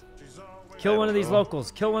 Kill one of these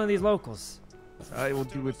locals. Kill one of these locals. I will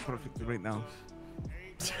do it perfectly right now.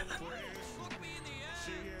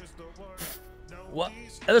 What?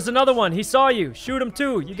 There's another one. He saw you. Shoot him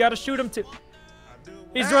too. You gotta shoot him too.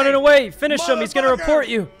 He's running away. Finish him. He's gonna report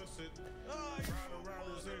you.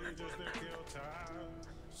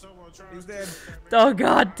 He's dead. Oh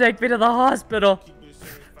God, take me to the hospital.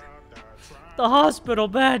 The hospital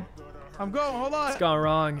bed. I'm going. Hold on. It's gone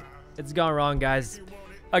wrong. It's gone wrong, guys.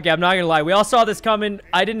 Okay, I'm not gonna lie. We all saw this coming.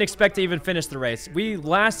 I didn't expect to even finish the race. We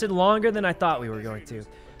lasted longer than I thought we were going to.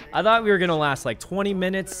 I thought we were gonna last like 20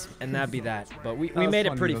 minutes, and that'd be that. But we made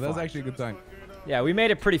it pretty far. That was actually a good time. Yeah, we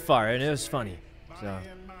made it pretty far, and it was funny. So,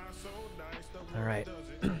 all right.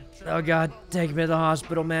 Oh God, take me to the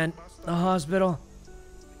hospital, man. The hospital.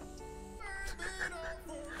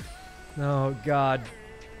 Oh God.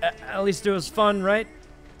 At least it was fun, right?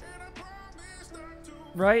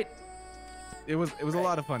 Right? It was a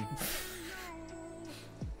lot of fun.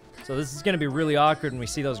 So this is gonna be really awkward when we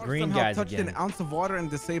see those green guys touched again. an ounce of water and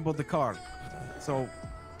disabled the car, so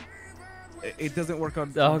it doesn't work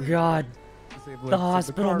on. Oh God! The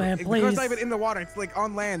hospital, man, please. The car's not even in the water. It's like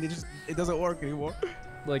on land. It doesn't work anymore.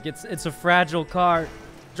 Like it's a fragile car.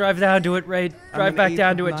 Drive down to it, Ray. Drive back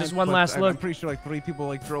down to it. Just one last look. I'm pretty sure like 3 people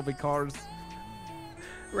like drove in cars.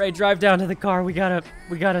 Ray, drive down to the car. We gotta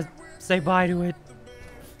say bye to it.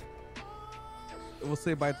 We'll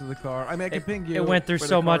say bye to the car. I mean, I can ping you. It went through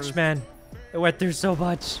so much, man. It went through so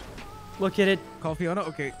much. Look at it. Call Fiona?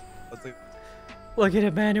 Okay. Let's see. Look at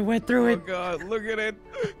it, man. It went through it. Oh, God. Look at it.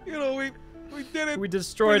 You know, we did it. We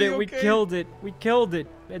destroyed it. We okay? killed it. We killed it.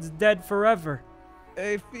 It's dead forever.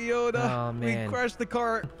 Hey, Fiona. Oh, man. We crashed the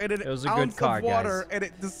car and it was a good car, of water guys. and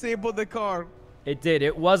it disabled the car. It did.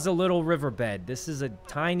 It was a little riverbed. This is a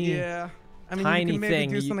tiny, Yeah. I mean, tiny you can maybe thing.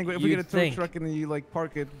 do something if we You'd get a tow think. truck and then you like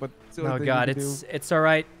park it, but it's the only Oh thing God, you can do. it's all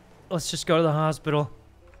right. Let's just go to the hospital.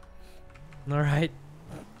 All right.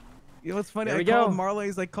 You know what's funny? There we I called go.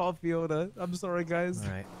 Marley's like, call Fiona. I'm sorry, guys. All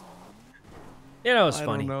right. You know, it's I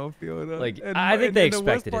funny. don't know, Fiona. Like, And- I think they and the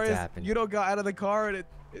worst expected it part to is happen. You know, got out of the car and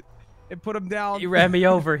it put him down. He ran me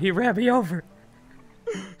over. He ran me over.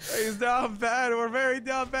 He's down bad. We're very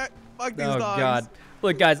down bad. Fuck these Oh dogs. God.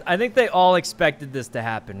 Look, guys, I think they all expected this to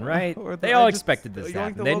happen, right? They all expected this to yoinked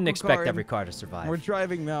happen. the They didn't local expect car every and car to survive. We're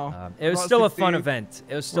driving now. It was Route still a fun 68. event.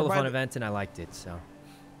 It was still a We're fun by event, and I liked it. So,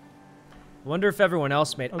 I wonder if everyone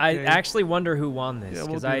else made. I Okay. actually wonder who won this Yeah, we'll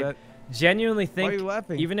because do I that. genuinely Why are think you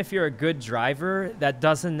laughing? even if you're a good driver, that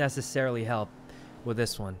doesn't necessarily help with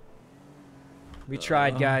this one. We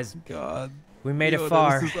tried, guys. God. We made Fiona, it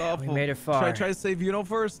far. This is awful. We made it far. Should I try to save Uno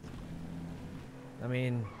first? I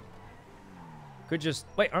mean, could just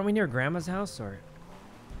wait. Aren't we near Grandma's house or?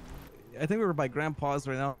 I think we were by Grandpa's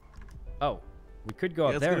right now. Oh, we could go Yeah,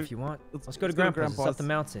 up let's there go to- if you want. Let's go to let's go to Grandpa's. It's up Grandpa's. the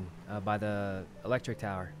mountain by the electric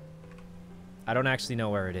tower. I don't actually know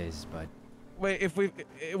where it is, but Wait,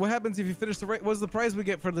 what happens if you finish the race? What's the prize we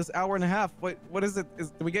get for this hour and a half? What is it?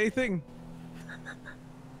 Do we get anything?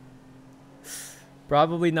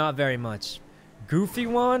 probably not very much. Goofy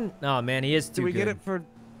one? Oh man, he is too Do we good. get it for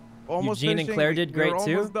almost Eugene and finishing? Claire did great We're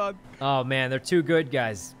too. almost done. Oh man, they're too good,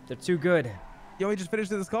 guys. They're too good. You want me to just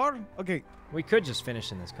finish in this car? Okay. We could just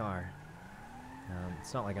finish in this car.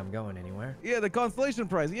 It's not like I'm going anywhere. Yeah, the consolation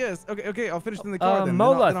prize. Yes. Okay. I'll finish in the car then.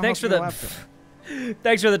 Mola, Then I'll thanks for help you the. after.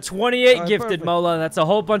 Thanks for the 28 Alright, gifted, perfect. Mola. That's a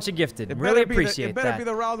whole bunch of gifted. It Really better be the- appreciate it better that. be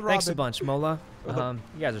the round Thanks a robin. bunch, Mola. You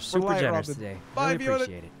guys are super light generous robin. today. Bye, Really Fiona.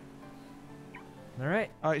 appreciate it. All right.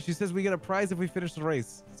 All right. She says we get a prize if we finish the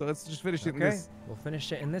race. So let's just finish it in Okay. this. We'll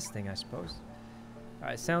finish it in this thing, I suppose. All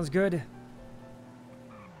right. Sounds good.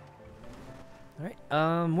 All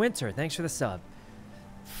right. Winter, thanks for the sub.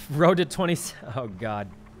 Road to 20. Oh God.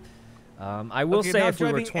 I will Okay, say now if we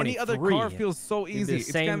were driving 23, any other car feels so it'd be easy. the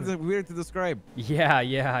It's same- kind of weird to describe.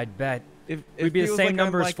 Yeah, I'd bet. It We'd be the feels same like I'm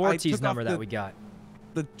number as like, I 4T's took off number that the- we got.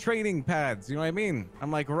 The training pads, you know what I mean?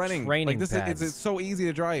 I'm like running. Training like this pads. it's so easy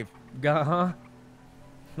to drive. Uh-huh.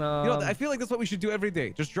 You know, I feel like that's what we should do every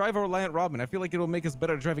day. Just drive our Reliant Robin. I feel like it'll make us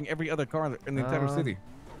better at driving every other car in the entire city.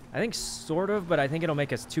 I think sort of, but I think it'll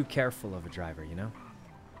make us too careful of a driver, you know?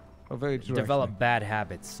 Oh, very true. Develop bad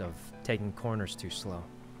habits of taking corners too slow.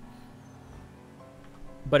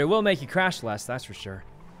 But it will make you crash less, that's for sure.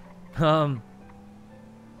 All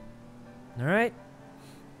right.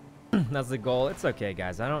 That's the goal. It's okay,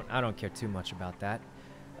 guys. I don't care too much about that.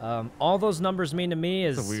 All those numbers mean to me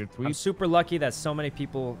is That's a weird tweet. I'm super lucky that so many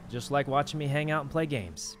people just like watching me hang out and play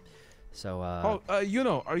games. So you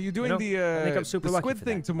know, are you doing I think I'm the super lucky squid for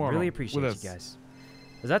thing that. tomorrow? Really appreciate with you us? guys.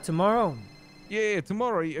 Is that tomorrow? Yeah,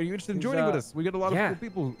 tomorrow. Are you interested in Is, joining with us? We got a lot yeah. of cool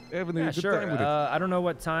people having a Yeah, good sure. time with it. I don't know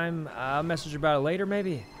what time. I'll message about it later,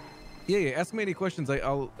 maybe. Yeah. Ask me any questions.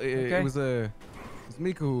 Okay. It was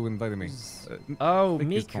Miku who invited me. Oh,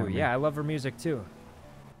 Mickey's Miku. calling me. Yeah, I love her music too.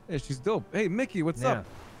 Yeah, she's dope. Hey, Mickey, what's Yeah. up?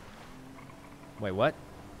 Wait, what?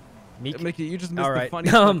 Miku? Mickey, you just missed All the right.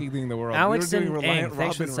 funniest fucking thing in the world. Alex we were and doing Aang, Reliant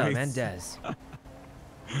thanks for Robin the sub. race. And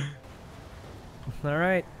Dez. All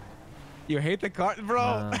right. You hate the carton,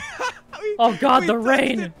 bro? Oh God, we the touched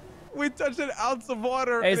rain! it. We touched an ounce of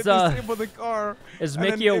water Hey, and it it's, disabled the car. Is and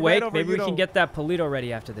then Mickey it ran awake? over, Maybe you we can know. get that Polito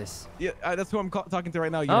ready after this. Yeah, that's who I'm talking to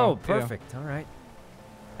right now. You Oh, know. Yeah. perfect. All right.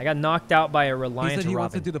 I got knocked out by a He Reliant said he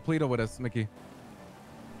wants to Robin. do the Play-Doh with us, Mickey.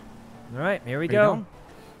 All right, here we Are you go.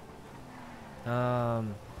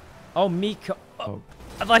 Oh, Miku. Oh.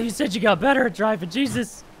 I thought you said you got better at driving.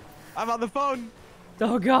 Jesus. I'm on the phone.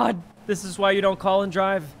 Oh God. This is why you don't call and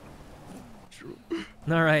drive. True.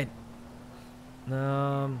 All right.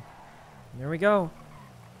 There we go.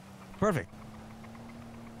 Perfect.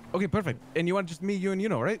 Okay, perfect. And you want just me, you, and you,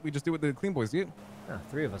 right? We just do it with the Clean Boys, yeah? Oh,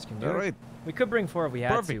 3 of us can do All it. right. We could bring 4 if we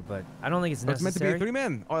had Perfect. to, but I don't think it's It's meant to be necessary. a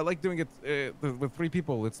 3-man. Oh, I like doing it with 3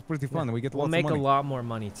 people. It's pretty fun, and we get We'll lots make of money. a lot more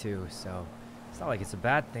money too, so it's not like it's a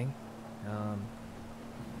bad thing.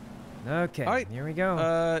 Okay, All right. here we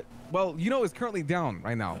go. Well, you know, it's currently down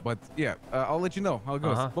right now, but yeah, I'll let you know how it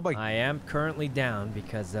goes. Bye-bye. I am currently down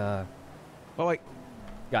because Bye-bye.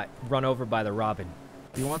 got run over by the Robin.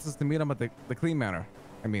 He wants us to meet him at the Clean Manor.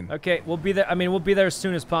 I mean. Okay, we'll be there. I mean, we'll be there as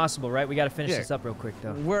soon as possible, right? We got to finish this up real quick,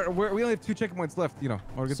 though. We only have 2 checkpoints left, you know.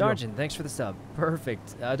 Sergeant, thanks for the sub.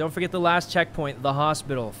 Perfect. Don't forget the last checkpoint, the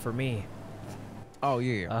hospital, for me. Oh,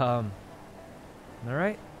 yeah. All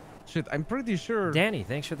right. Shit, I'm pretty sure. Danny,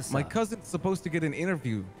 thanks for the sub. My cousin's supposed to get an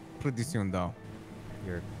interview pretty soon, though.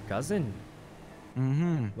 Your cousin?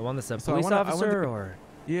 Mm-hmm. The one that's a police officer, or?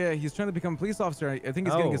 Yeah, he's trying to become a police officer. I think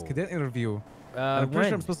he's getting his cadet interview. I'm pretty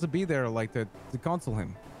sure I'm supposed to be there, like, to console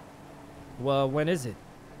him. Well, when is it?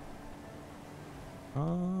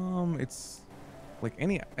 It's like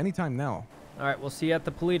any time now. All right, we'll see you at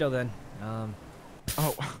the Polito then.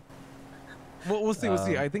 Oh. Well, we'll see. We'll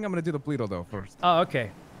see. I think I'm gonna do the Polito though first. Oh,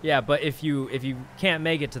 okay. Yeah, but if you can't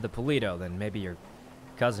make it to the Polito, then maybe your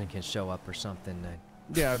cousin can show up or something.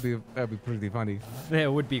 Yeah, that'd be pretty funny.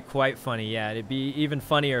 It would be quite funny. Yeah, it'd be even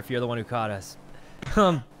funnier if you're the one who caught us.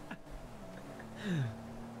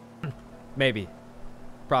 Maybe.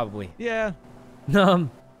 Probably. Yeah.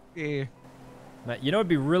 Yeah. But you know, it'd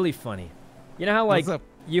be really funny. You know how like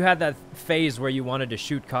you had that phase where you wanted to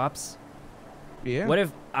shoot cops? Yeah. What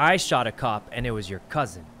if I shot a cop and it was your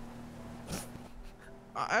cousin?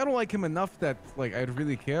 I don't like him enough that like I'd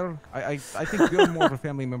really care. I think you're more of a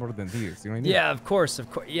family member than he is. You know what I mean? Yeah, of course.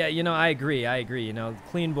 Yeah, you know, I agree. You know,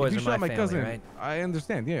 clean boys are my family, cousin, right? I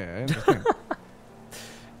understand. Yeah, I understand.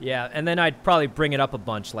 Yeah, and then I'd probably bring it up a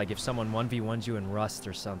bunch, like if someone 1v1'd you in Rust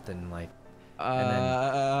or something, like. And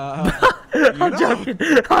then... I'm joking.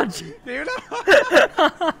 You know?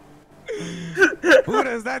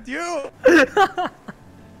 Buddha, is that you?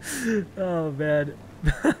 Oh man.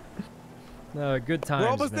 No, good times. We're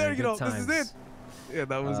almost man. there, you know. Times. This is it. Yeah,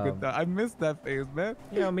 that was good. I missed that phase, man.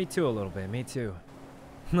 Yeah, me too a little bit. Me too.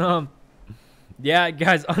 Yeah,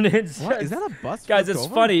 guys, unhinged. What? Is that a bus? Guys, it's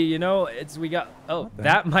funny, you know.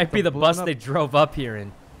 That might be the bus they drove up here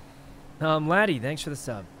in. Laddie, thanks for the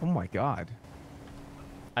sub. Oh my god.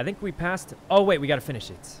 I think we passed. Oh wait, we gotta finish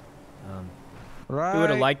it. Right. We would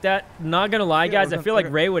have liked that. Not gonna lie, guys. I feel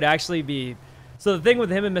like Ray would actually be. So the thing with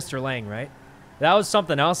him and Mr. Lang, right? That was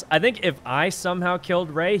something else. I think if I somehow killed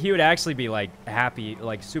Ray, he would actually be like happy,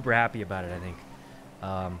 like super happy about it. I think.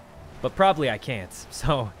 But probably I can't.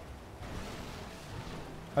 So.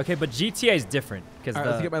 Okay, but GTA is different because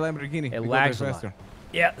let's get my Lamborghini. It lags a lot.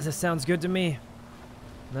 Yeah, this sounds good to me.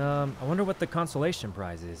 I wonder what the consolation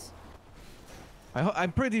prize is.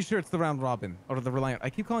 I'm pretty sure it's the round robin or the Reliant. I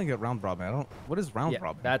keep calling it round robin. I don't. What is round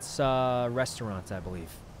robin? That's restaurants, I believe.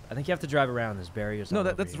 I think you have to drive around. There's barriers. No,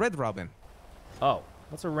 that's red robin. Oh,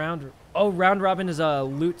 what's a round? Oh, round robin is a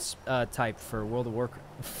loot type for World of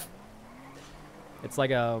Warcraft. It's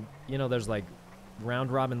like a, you know, there's like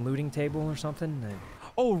round robin looting table or something.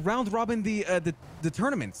 Oh, round robin, the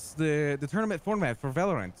tournaments, the tournament format for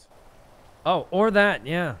Valorant. Oh, or that,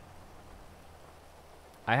 yeah.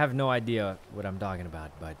 I have no idea what I'm talking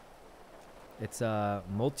about, but it's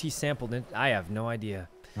multi-sampled. I have no idea.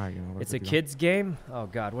 Right, you know, it's a kids game. Oh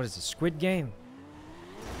God, what is it? Squid Game.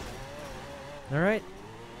 All right.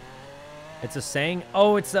 It's a saying.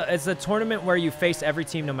 Oh, it's a tournament where you face every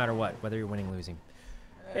team no matter what, whether you're winning or losing.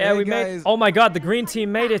 Yeah, we made. Oh my God, the green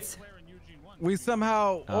team made it. We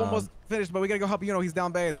somehow almost finished, but we gotta go help. You know, he's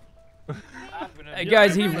down bad. Hey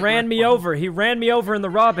guys, he ran me over. He ran me over in the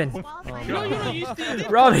Robin.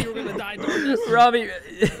 Robbie,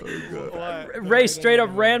 Ray straight up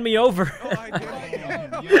ran me over.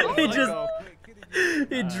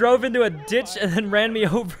 He drove into a ditch and then ran me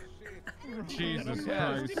over. Jesus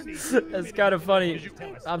Christ. That's kind of funny.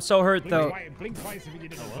 I'm so hurt though.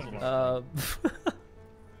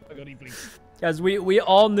 Guys, we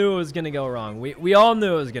all knew it was gonna go wrong. We all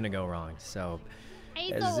knew it was gonna go wrong. So.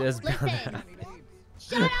 Hey, listen.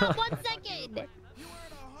 Shut up 1 second.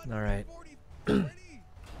 All right. I'm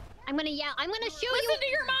gonna yell. I'm gonna shoot you. Listen to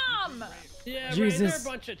your mom. Yeah, Jesus. Ray, they're a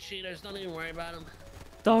bunch of cheaters. Don't even worry about them.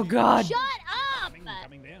 Oh God. Shut up.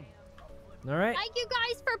 All right. Thank you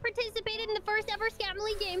guys for participating in the first ever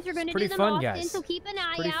Scamly Games. We're gonna do them fun, often, guys. so keep an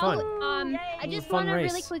eye Pretty out. Fun. I just want to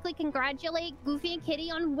really quickly congratulate Goofy and Kitty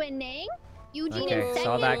on winning. Eugene in second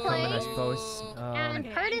saw that place, coming, I suppose.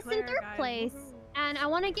 and Curtis in third place. And I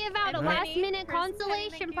want to give out a last-minute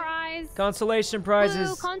consolation prize. Consolation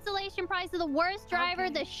prizes. Ooh, consolation prize to the worst driver,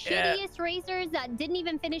 the shittiest racers that didn't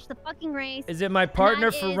even finish the fucking race. Is it my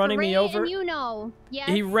partner for running me over? And you know, yes.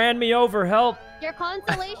 He ran me over. Help. Your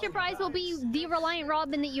consolation prize will be the Reliant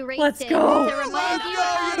Robin that you raced Let's in. go.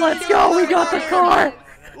 Let's go. We got the car.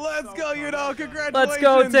 Let's go, you know. Congratulations. Let's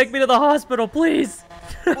go. Take me to the hospital, please.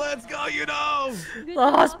 Let's go, you know. The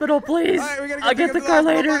hospital, please. All right, we gotta I'll get the car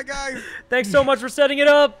later. Bye, guys. Thanks so much for setting it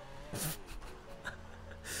up.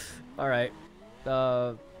 All right.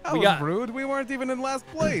 That was rude. We weren't even in last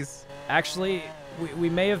place. Actually, we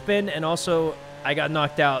may have been, and also I got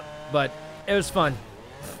knocked out, but it was fun.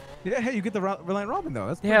 Yeah, hey, you get the Reliant Robin though.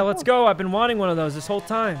 That's yeah, let's go. I've been wanting one of those this whole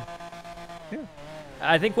time. Yeah.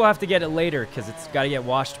 I think we'll have to get it later because it's got to get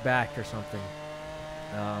washed back or something.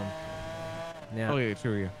 Yeah. Oh yeah,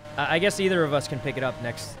 true. Yeah. I guess either of us can pick it up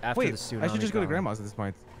after the tsunami. I should just go to Grandma's at this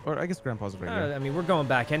point, or I guess Grandpa's right here. I mean, we're going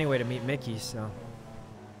back anyway to meet Mickey, so.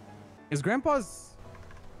 Is Grandpa's?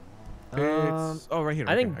 It's right here.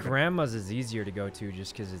 I think Grandma's is easier to go to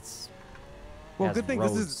just because it's. Well, good thing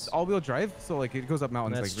this is all-wheel drive, so like it goes up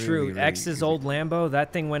mountains. That's like, true. really, really X's easy. old Lambo,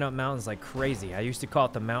 that thing went up mountains like crazy. I used to call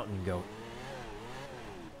it the mountain goat.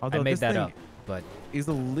 Although I made this that thing up, but is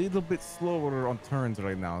a little bit slower on turns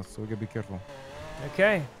right now, so we gotta be careful.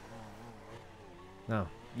 okay. No,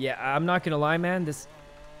 yeah, I'm not gonna lie, man. This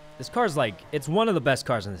car's like it's one of the best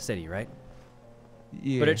cars in the city, right?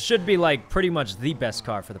 Yeah. But it should be like pretty much the best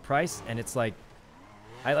car for the price, and it's like,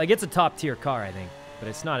 it's a top tier car, I think, but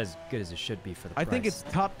it's not as good as it should be for the price. I think it's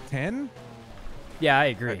top 10. Yeah, I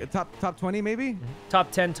agree. Top 20 maybe. Top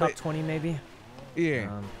 10, top 20 maybe.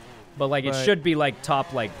 Yeah. But like it should be like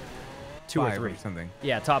top like 2 or 3 or something.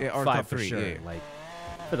 Yeah, top 5 top for 3, sure. yeah. Like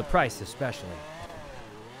for the price especially.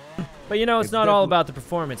 But you know, it's not all about the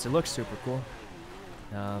performance. It looks super cool.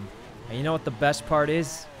 And you know what the best part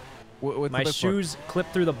is? What's my the best shoes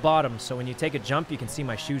clip through the bottom, so when you take a jump, you can see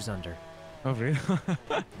my shoes under. Oh really?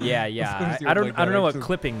 Yeah, yeah. I don't know what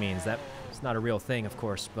clipping means. It's not a real thing, of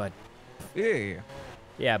course, but. Yeah.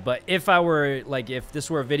 Yeah, but if I were if this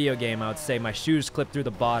were a video game, I would say my shoes clip through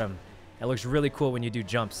the bottom. It looks really cool when you do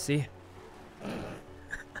jumps. See?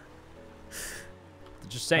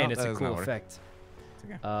 Just saying, it's a cool effect.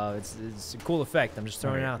 It's a cool effect. I'm just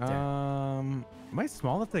throwing it out there. Am I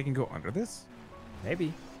small enough that I can go under this?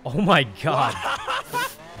 Maybe. Oh my god.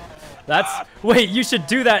 Wait, you should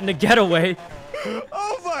do that in a getaway.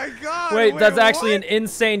 Oh my god. Wait, that's actually an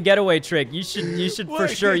insane getaway trick. You should for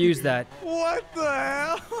sure use that. What the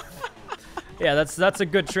hell? Yeah, that's a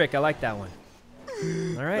good trick. I like that one.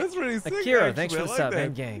 All right. That's pretty sick. Akira, actually. thanks for the sub,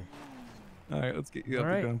 man, gang. All right, let's get you up All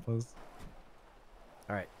right. the ground post.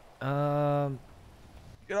 All right.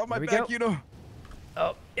 Get off my back, you know.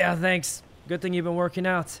 Oh, yeah, thanks. Good thing you've been working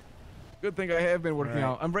out. Good thing I have been working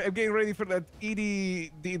out. I'm getting ready for that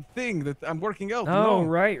ED thing that I'm working out. Oh,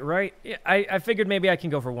 right. Yeah, I figured maybe I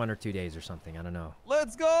can go for 1 or 2 days or something. I don't know.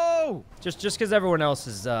 Let's go. Just because everyone else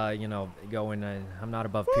is, going. I'm not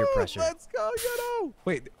above peer pressure. Let's go,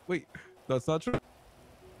 Wait. That's not true.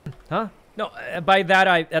 Huh? No, by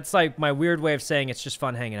that that's like my weird way of saying it's just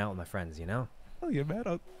fun hanging out with my friends, you know? Oh yeah, man.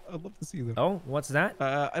 I'd love to see them. Oh, what's that?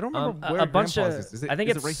 I don't remember where a bunch of. is. I think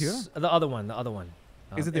it's right here. The other one.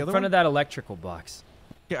 Is it the in other front one? of that electrical box?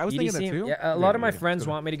 Yeah, I was thinking that too. Yeah, a lot of my friends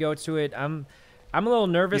want me to go to it. I'm a little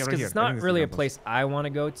nervous because it's not really a place I want to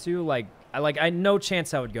go to. Like I no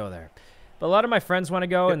chance I would go there. But a lot of my friends want to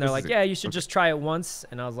go, and they're like, "Yeah, you should just try it once."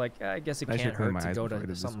 And I was like, I guess it can't hurt to go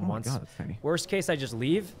to something once. Worst case, I just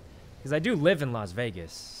leave, because I do live in Las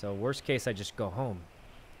Vegas. So worst case, I just go home.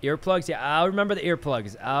 Earplugs, yeah, I'll remember the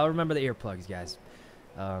earplugs. Guys.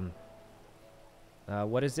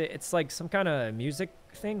 What is it? It's like some kind of music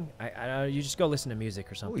thing. You just go listen to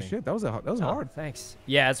music or something. Holy shit, that was hard. Thanks.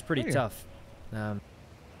 Yeah, it's pretty tough.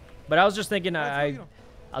 But I was just thinking,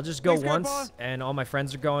 I'll just go once, Grandpa. And all my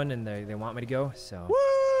friends are going, and they want me to go. So.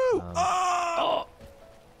 Woo! I'm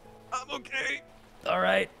okay. All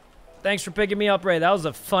right. Thanks for picking me up, Ray. That was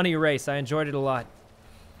a funny race. I enjoyed it a lot.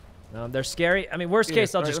 They're scary. I mean, worst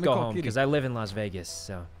case, I'll just go home because I live in Las Vegas.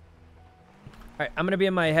 So. All right, I'm gonna be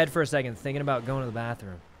in my head for a second, thinking about going to the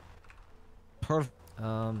bathroom. Perfect.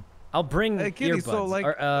 I'll bring Kitty, earbuds. so like,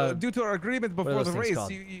 or, due to our agreement before the race,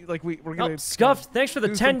 we're gonna. Scuffed. Thanks for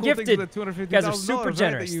the 10 gifted. You guys are super right,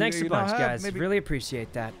 generous. Thanks a bunch, guys. Maybe, really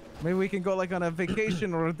appreciate that. Maybe we can go like on a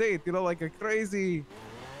vacation or a date, like a crazy.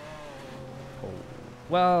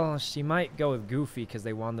 Well, she might go with Goofy because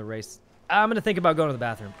they won the race. I'm gonna think about going to the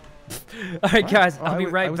bathroom. All right, guys. I'll be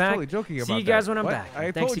right back. Totally joking about See you guys when I'm back.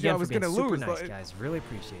 I Thanks told again you I was for being gonna super lose. nice, guys. Really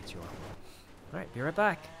appreciate you all. All right, be right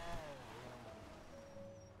back.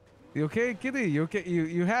 You okay, Kitty? You okay?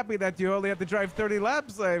 You happy that you only have to drive 30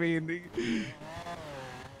 laps? I mean.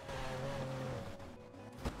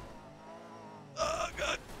 Oh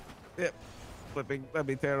god. Yep. Flipping. That'd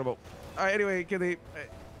be terrible. All right. Anyway, Kitty.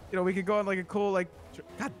 We could go on like a cool like.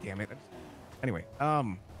 God damn it. Anyway.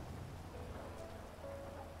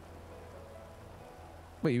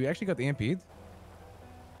 Wait, you actually got the MP'd?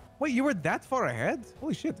 Wait, you were that far ahead?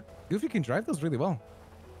 Holy shit. Goofy can drive those really well.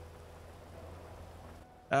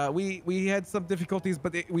 We had some difficulties,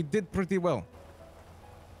 but we did pretty well.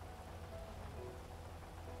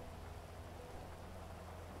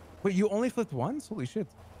 Wait, you only flipped once? Holy shit.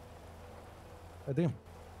 God damn.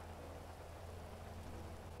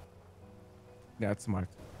 Yeah, that's smart.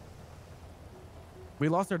 We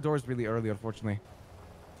lost our doors really early, unfortunately.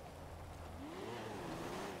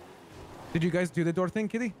 Did you guys do the door thing,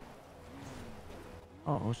 Kitty?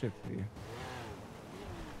 Oh shit.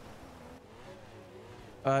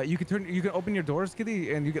 Yeah. You can open your doors,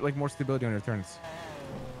 Kitty, and you get like more stability on your turns.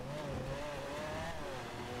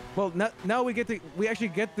 Well, now we actually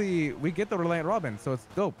get the Reliant Robin, so it's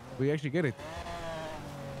dope. We actually get it.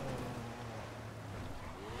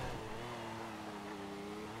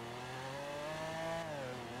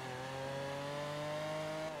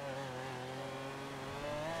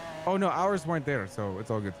 Oh no, ours weren't there, so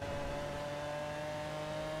it's all good.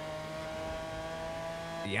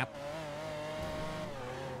 Yep.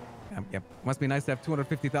 Yep. Must be nice to have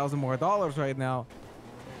 $250,000 more right now.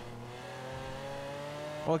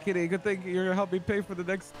 Well, Kitty, good thing you're gonna help me pay for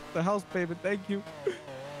the house payment. Thank you.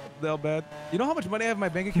 No bad. You know how much money I have in my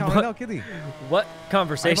bank account right now, Kitty? What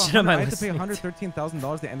conversation am I listening to? I have to pay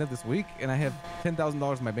 $113,000 at the end of this week, and I have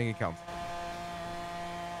 $10,000 in my bank account.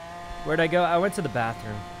 Where'd I go? I went to the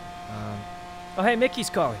bathroom. Oh, hey, Mickey's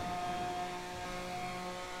calling.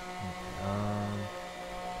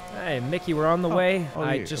 Hey, Mickey, we're on the way.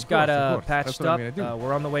 I just got patched up.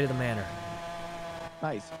 We're on the way to the manor.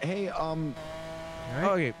 Nice. Hey, right.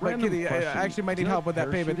 Okay, right, Kitty, I actually might need help with that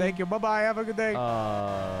payment. Thank you. Bye-bye. Have a good day.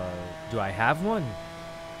 Do I have one?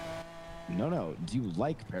 No. Do you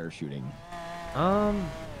like parachuting?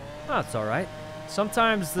 That's all right.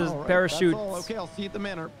 Sometimes the parachute. Okay, I'll see you at the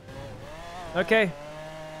manor. Okay.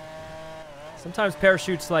 Sometimes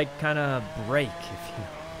parachutes like kind of break, if you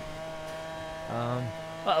know.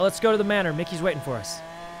 Let's go to the manor. Mickey's waiting for us.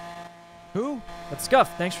 Who? Let's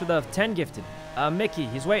Scuff. Thanks for the 10 gifted. Mickey,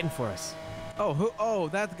 he's waiting for us. Oh, who? Oh,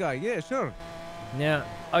 that guy. Yeah, sure. Yeah.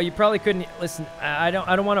 Oh, you probably couldn't listen. I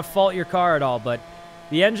don't want to fault your car at all, but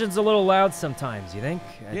the engine's a little loud sometimes. You think?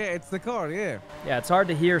 Yeah, it's the car. Yeah. Yeah, it's hard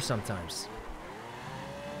to hear sometimes.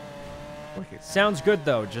 Okay. Sounds good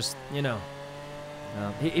though. Just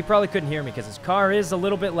he probably couldn't hear me because his car is a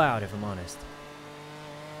little bit loud, if I'm honest.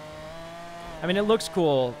 I mean, it looks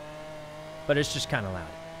cool, but it's just kind of loud.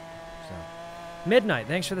 So, Midnight,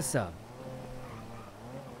 thanks for the sub.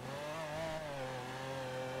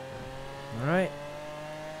 All right.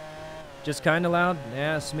 Just kind of loud?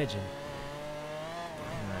 Yeah, smidgen.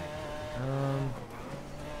 All right.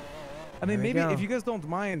 I mean, maybe if you guys don't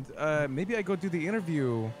mind, maybe I go do the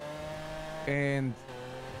interview, and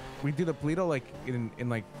we do the Polito like in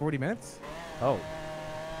like 40 minutes. Oh.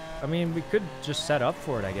 I mean, we could just set up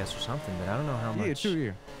for it, I guess, or something, but I don't know how much. Yeah, true.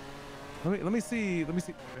 Yeah. Let me see. How much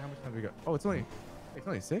time do we got? Oh, it's only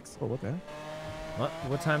 6. Oh, what the hell?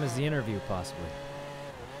 What time is the interview possibly?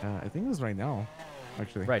 I think it was right now,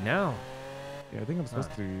 actually. Right now? Yeah, I think I'm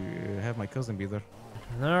supposed to have my cousin be there.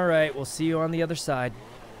 All right, we'll see you on the other side.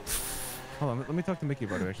 Hold on, let me talk to Mickey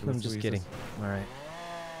about it, actually. I'm just kidding. All right.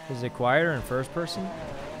 Is it quieter in first person?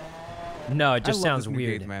 No, it just sounds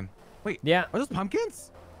weird. Gate, man. Wait, yeah. Are those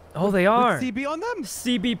pumpkins? Oh, they are. With CB on them?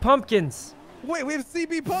 CB pumpkins. Wait, we have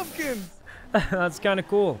CB pumpkins. That's kind of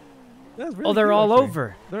cool. That's really they're cool, all actually.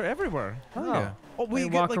 over. They're everywhere. Oh, yeah. Oh, we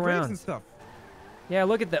get walk like around and stuff. Yeah,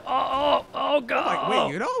 look at that. Oh, God. Like,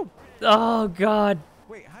 wait, you know? Oh, God.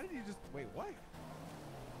 Wait, how did you just... Wait, what?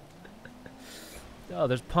 Oh,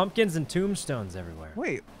 there's pumpkins and tombstones everywhere.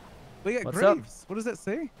 Wait, we got What's graves. up? What does that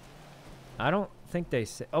say? I don't think they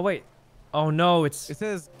say... Oh, wait. Oh, no, It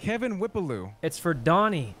says Kevin Whippaloo. It's for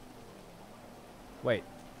Donnie. Wait.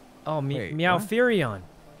 Oh, Meowfurion.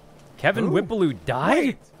 Kevin Whippaloo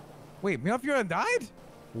died? Wait, Meowfurion died?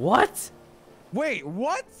 What? Wait,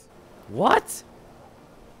 what? What?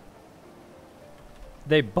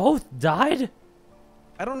 They both died?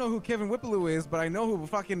 I don't know who Kevin Whippaloo is, but I know who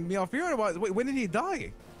fucking Meowfurion was. Wait, when did he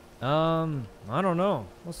die? I don't know.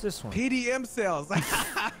 What's this one? PDM cells.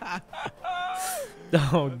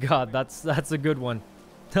 Oh God, that's a good one.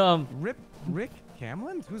 Rick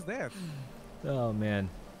Camlin? Who's that? Oh man.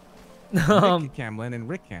 Rick Camlin and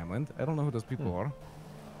Rick Camlin. I don't know who those people are.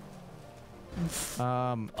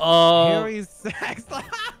 Harry Sachs.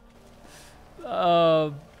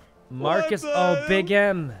 Marcus. Oh, Big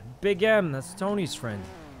M. Big M. That's Tony's friend.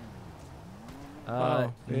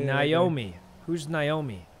 Naomi. Who's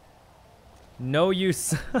Naomi? No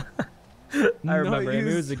use. I remember him.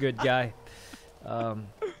 He was a good guy. I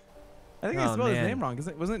think I spelled his name wrong.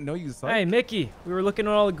 Wasn't it No Use? Hey, Mickey. We were looking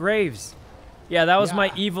at all the graves. Yeah, that was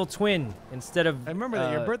my evil twin. Instead of I remember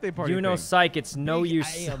that your birthday party. Psych, it's No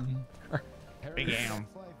Use. Big Am.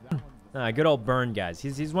 Good old Burn, guys.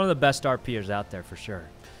 He's one of the best RPers out there for sure.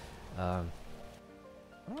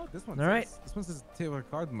 Oh, this one. All right. This one says Taylor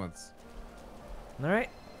Card Months. All right.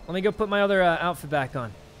 Let me go put my other outfit back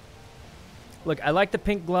on. Look, I like the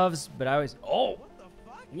pink gloves, but I always... Oh!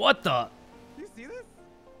 What the? You see this?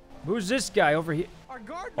 Who's this guy over here? Our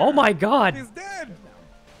gardener. Oh my God! He's dead.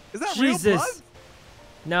 Is that Jesus. real blood?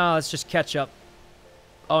 No, let's just catch up.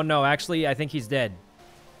 Oh no, actually, I think he's dead.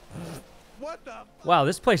 What the? Wow,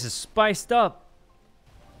 this place is spiced up.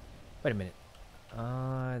 Wait a minute.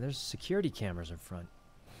 There's security cameras in front.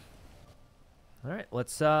 All right,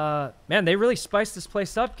 let's, man, they really spiced this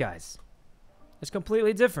place up, guys. It's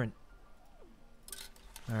completely different.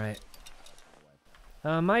 All right.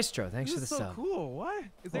 Maestro, thanks for the This is so sub. cool. What?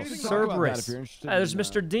 Is there anything Cerberus. if you're interested There's in,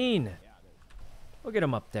 Mr. Dean. We'll get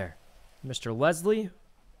him up there. Mr. Leslie.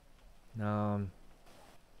 Oh,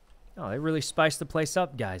 they really spiced the place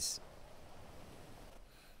up, guys.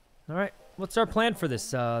 All right, what's our plan for this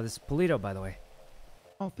this Polito, by the way?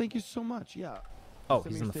 Oh, thank you so much. Yeah. Oh,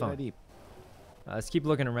 Send he's me on the your state phone. ID. Let's keep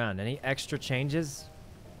looking around. Any extra changes?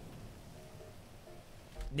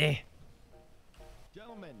 Yeah.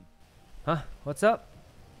 Gentlemen, Huh? What's up?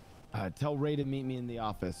 tell Ray to meet me in the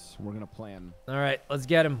office. We're gonna plan. All right, let's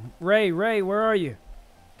get him. Ray, where are you?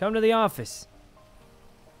 Come to the office.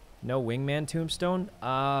 No Wingman tombstone?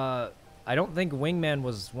 I don't think Wingman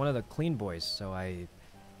was one of the clean boys, so I...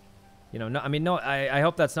 You know, no, I mean, no, I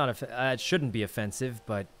hope that's not... it shouldn't be offensive,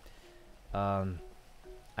 but...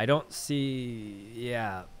 I don't see...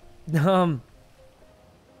 Yeah. All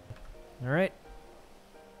right.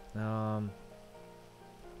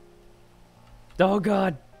 Oh,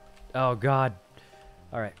 God. Oh, God.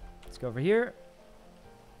 All right. Let's go over here.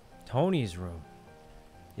 Tony's room.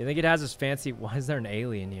 You think it has this fancy... Why is there an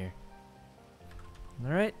alien here?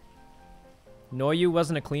 All right. Noyu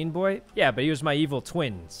wasn't a clean boy? Yeah, but he was my evil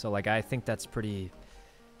twin. So, like, I think that's pretty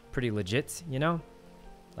legit, you know?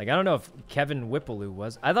 Like, I don't know if Kevin Whippaloo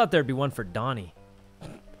was. I thought there'd be one for Donnie.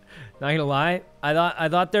 Not gonna lie. I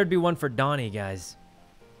thought there'd be one for Donnie, guys.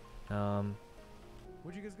 Where'd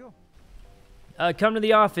you guys go? Come to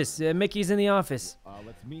the office. Mickey's in the office.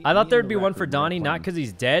 Let's meet. I thought meet in there'd the be one rec for room. We're Donnie, not planning. because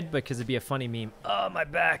he's dead, but because it'd be a funny meme. Oh, my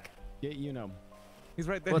back. Yeah, you know. He's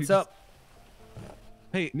right there. What's He just- up?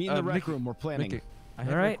 Hey, Meet in the rec Mickey, room. We're planning. Mickey, I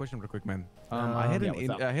have All right. a question real quick, man. yeah, what's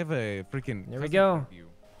up? I have a freaking... There we cousin go. interview,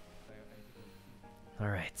 All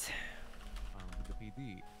right. with the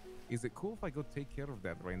PD. Is it cool if I go take care of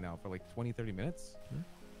that right now for like 20-30 minutes?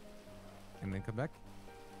 And then come back?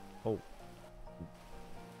 Oh.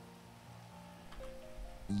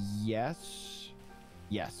 Yes.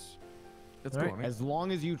 Yes. Let's All go, right. man. As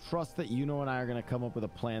long as you trust that Yuno and I are going to come up with a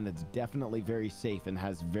plan that's definitely very safe and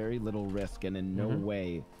has very little risk and in no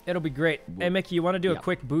way... It'll be great. Hey, Mickey, you want to do a Yeah.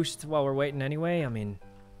 quick boost while we're waiting anyway? I mean...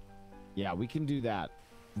 Yeah, we can do that.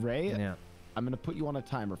 Ray, Yeah. I'm going to put you on a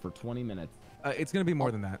timer for 20 minutes. It's going to be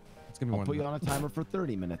more than that. It's going to be I'll more put than you that. on a timer for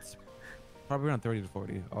 30 minutes. Probably around 30 to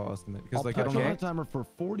 40, I'll estimate. Because I'll like, I put don't you on know. a timer for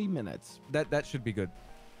 40 minutes. That should be good.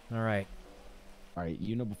 All right. All right,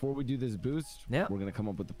 you know, before we do this boost, Yeah. we're going to come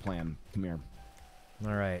up with the plan. Come here.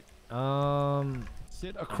 All right.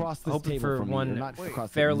 Sit across this hoping table for from me. one Or not across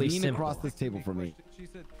fairly lean simple. across this table from me. She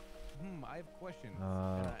said, I have questions. And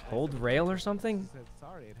I hold said, rail or "Okay." something? She said,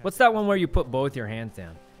 "Sorry, it has What's to that be one where you simple." put both your hands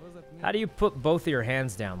down? What does that mean? How do you put both of your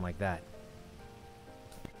hands down like that?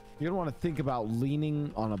 You're going to want to think about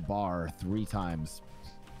leaning on a bar 3 times.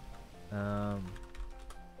 So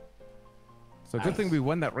good thing we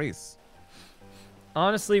won that race.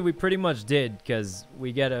 Honestly, we pretty much did because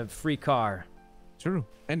we get a free car. True.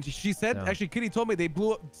 And she said, No. actually, Kitty told me they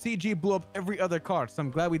blew up, CG blew up every other car. So I'm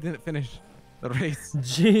glad we didn't finish the race.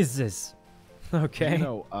 Jesus. Okay. You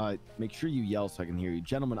know, make sure you yell so I can hear you.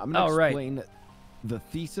 Gentlemen, I'm going Oh, to right. explain the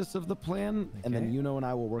thesis of the plan, and then Okay. Yuno and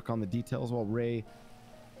I will work on the details while Ray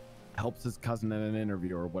helps his cousin in an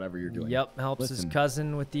interview or whatever you're doing. Yep, helps Listen, his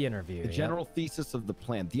cousin with the interview. The yep. general thesis of the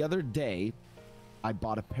plan. The other day, I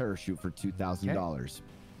bought a parachute for $2,000.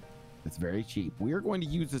 It's very cheap. We are going to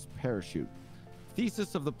use this parachute.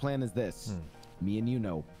 Thesis of the plan is this. Me and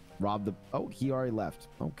Yuno rob the... Oh, he already left.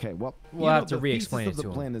 Okay, well... We'll have to re-explain it The thesis to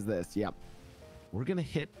of the plan is this. Yep. We're going to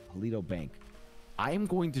hit Polito Bank. I am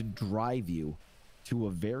going to drive you to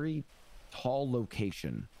a very tall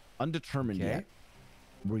location, undetermined yet,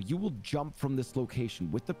 where you will jump from this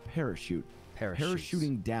location with the parachute,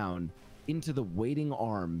 parachuting down into the waiting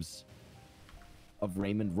arms of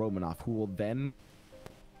Raymond Romanoff, who will then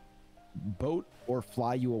boat or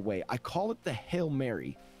fly you away. I call it the Hail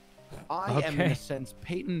Mary. I am, in Okay. a sense,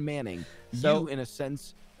 Peyton Manning. So- You, in a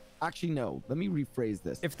sense... Actually, no. Let me rephrase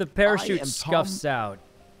this. If the I parachute am scuffs out,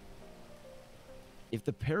 If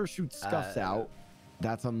the parachute scuffs out,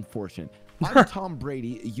 that's unfortunate. I'm Tom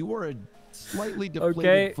Brady. You are a slightly deflated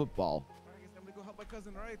Okay. football. I'm gonna go help my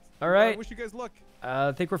cousin, all right? All right. I wish you guys luck.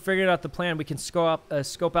 I think we're figuring out the plan. We can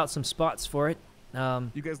scope out some spots for it.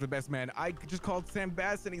 You guys are the best, man. I just called Sam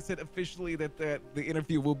Bass, and he said officially that the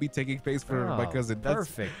interview will be taking place for my cousin. That's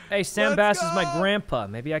Perfect. Hey, Sam Bass is my grandpa.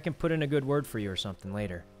 Maybe I can put in a good word for you or something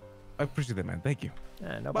later. I appreciate that, man. Thank you.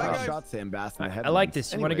 No Bye, problem. guys. Shot Sam Bass in the head. I like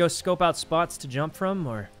this. You want to go scope out spots to jump from,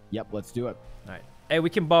 or? Yep, let's do it. All right. Hey, we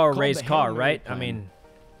can borrow Call Ray's the car, Hail Mary right? plan. I mean,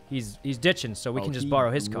 he's ditching, so we can just borrow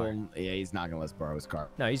his car. Yeah, he's not gonna let us borrow his car.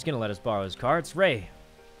 No, he's gonna let us borrow his car. It's Ray.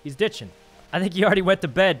 He's ditching. I think he already went to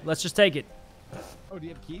bed. Let's just take it. Oh, do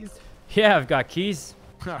you have keys? Yeah, I've got keys.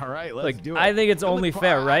 All right, let's do it. I think it's only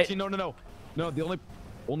fair, right? Actually, no. No, the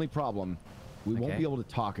only problem, we won't be able to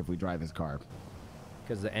talk if we drive his car.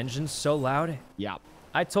 Because the engine's so loud? Yeah.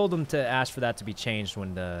 I told him to ask for that to be changed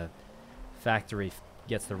when the factory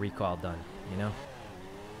gets the recall done, you know?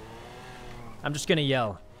 I'm just gonna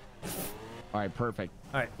yell. All right, perfect.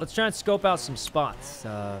 All right, let's try and scope out some spots.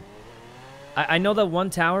 I know the one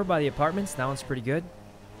tower by the apartments. That one's pretty good.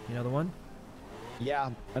 You know the one?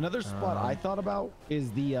 Yeah. Another spot I thought about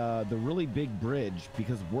is the really big bridge,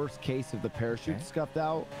 because worst case, if the parachute's scuffed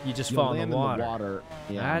out, you just fall in the water.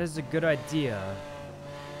 Yeah. That is a good idea.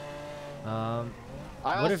 I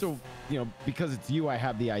also, because it's you, I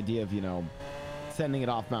have the idea of, sending it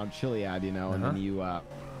off Mount Chiliad, and then you.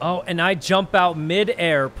 Oh, and I jump out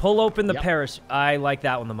mid-air, pull open the parachute. I like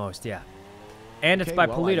that one the most, yeah. And it's by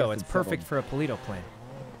Polito. It's perfect for a Polito plane.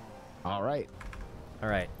 All right. All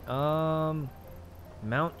right.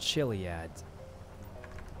 Mount Chiliad.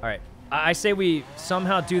 All right. I say we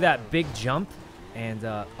somehow do that big jump, and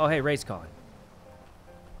oh, hey, Ray's calling.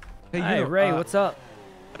 Hey, Hi, Ray. What's up?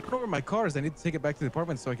 I don't know where my car is. I need to take it back to the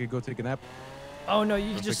apartment so I could go take a nap. Oh no,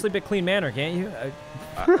 you can just sleep at Clean Manor, can't you?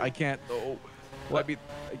 I can't. Oh, well, I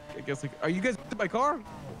guess. Are you guys in my car?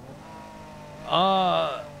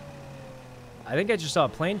 I think I just saw a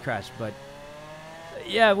plane crash, but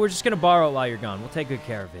yeah, we're just gonna borrow it while you're gone. We'll take good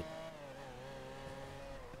care of it.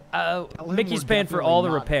 Mickey's paying for all the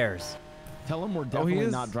repairs. Tell him we're definitely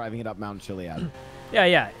not driving it up Mount Chiliad.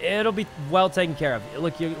 Yeah, it'll be well taken care of.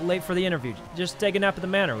 Look, you're late for the interview. Just take a nap at the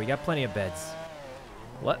manor. We got plenty of beds.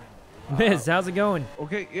 What? Miz, how's it going?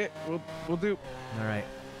 Okay, yeah, we'll do. All right.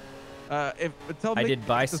 Tell I did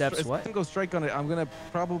biceps. What? Single strike on it. I'm gonna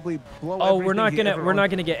probably blow. Oh, we're not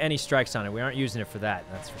gonna get any strikes on it. We aren't using it for that.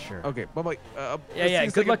 That's for sure. Okay, bye bye. Yeah.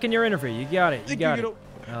 Good luck in your interview. You got it. You got it.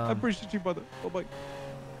 I appreciate you, brother. Bye bye.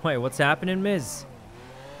 Wait, what's happening, Miz?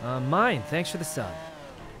 Mine. Thanks for the sub.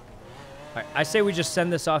 All right, I say we just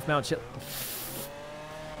send this off Mount Chill.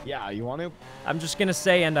 Yeah, you want to? I'm just gonna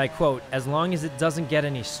say, and I quote, as long as it doesn't get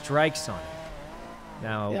any strikes on it.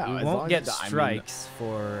 Now we won't get strikes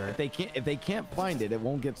for. If they can't find it, it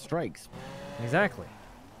won't get strikes. Exactly.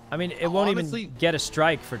 I mean, it won't even get a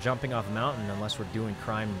strike for jumping off a mountain unless we're doing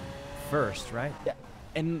crime first, right? Yeah.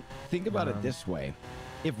 And think about it this way.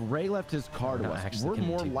 If Ray left his car to us, we're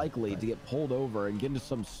more likely to get pulled over and get into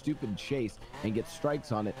some stupid chase and get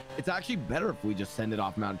strikes on it. It's actually better if we just send it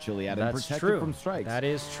off Mount Chiliad and protect it from strikes. That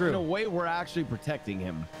is true. In a way, we're actually protecting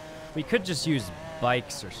him. We could just use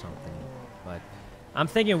bikes or something, but I'm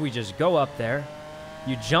thinking we just go up there,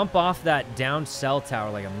 you jump off that down cell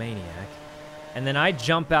tower like a maniac, and then I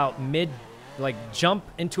jump out jump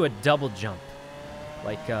into a double jump.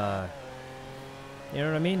 Like, you know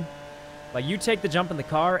what I mean? Like, you take the jump in the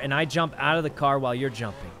car, and I jump out of the car while you're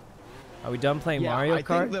jumping. Are we done playing Mario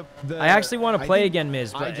Kart? I actually want to play again,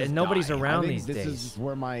 Miz, but nobody's around these days. This is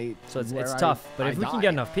where so it's tough. But if we can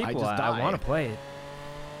get enough people, I want to play it.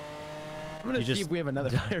 I'm going to see if we have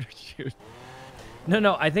another parachute.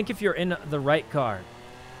 No. I think if you're in the right car,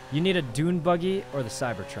 you need a dune buggy or the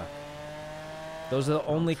Cybertruck. Those are the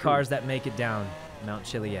only cars that make it down Mount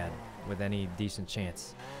Chiliad with any decent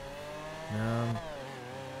chance.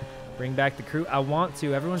 Bring back the crew. I want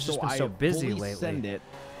to. Everyone's just been so busy lately. Send it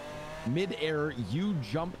mid-air. You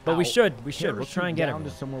jump. But we should. We'll try and get him down to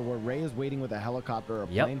somewhere where Ray is waiting with a helicopter or a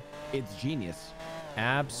plane. It's genius.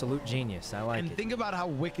 Absolute genius. I like it. And think about how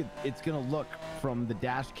wicked it's gonna look from the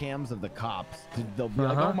dash cams of the cops. They'll be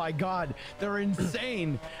like, "Oh my God, they're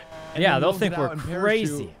insane." And yeah, they'll think we're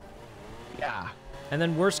crazy. Yeah. And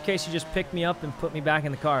then worst case, you just pick me up and put me back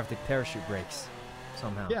in the car if the parachute breaks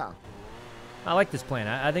somehow. Yeah. I like this plan.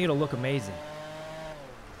 I think it'll look amazing.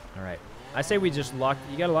 All right. I say we just lock.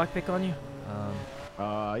 You got a lockpick on you?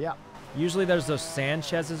 Yeah. Usually there's those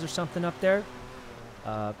Sanchez's or something up there.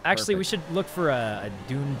 Actually, we should look for a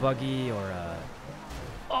dune buggy or a...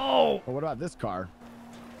 Oh! Well, what about this car?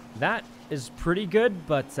 That is pretty good,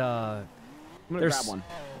 but I'm gonna grab one.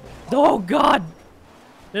 Oh, God!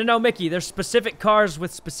 No, Mickey. There's specific cars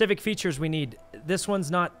with specific features we need. This one's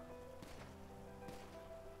not.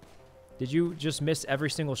 Did you just miss every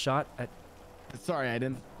single shot? Sorry, I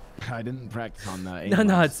didn't practice on the.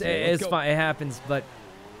 No, it's fine. It happens. But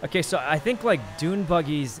okay, so I think like dune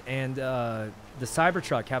buggies and the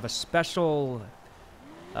Cybertruck have a special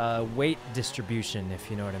weight distribution, if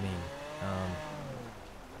you know what I mean.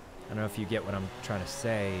 I don't know if you get what I'm trying to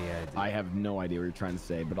say. I have no idea what you're trying to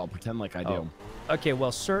say, but I'll pretend like I do. Okay,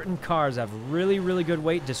 well, certain cars have really, really good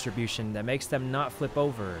weight distribution that makes them not flip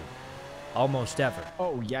over almost ever.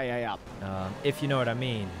 Oh, yeah. If you know what I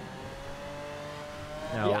mean.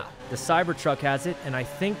 Now, yeah. The Cybertruck has it, and I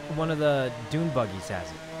think one of the dune buggies has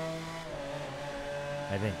it.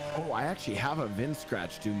 I think. Oh, I actually have a Vin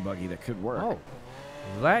Scratch dune buggy that could work. Oh,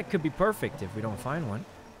 that could be perfect if we don't find one.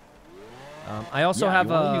 I also have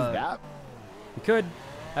you wanna use that? We could.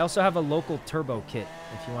 I also have a local turbo kit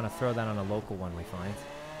if you want to throw that on a local one we find.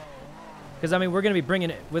 Because I mean, we're gonna be bringing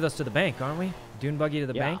it with us to the bank, aren't we? Dune buggy to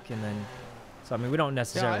the bank, and then. So I mean, we don't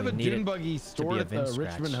necessarily need it. I have a dune buggy stored at the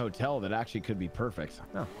Richmond Hotel that actually could be perfect.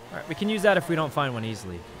 Oh, all right. We can use that if we don't find one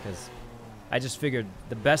easily, because I just figured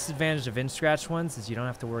the best advantage of in-scratch ones is you don't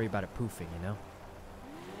have to worry about it poofing, you know.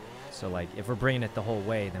 So like, if we're bringing it the whole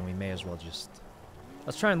way, then we may as well just.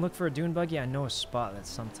 Let's try and look for a dune buggy. I know a spot that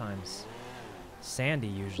sometimes Sandy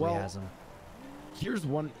usually has them. Here's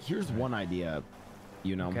one idea,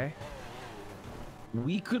 you know. Okay.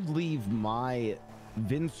 We could leave my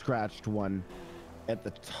Vin Scratched one at the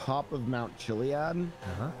top of Mount Chiliad.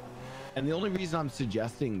 And the only reason I'm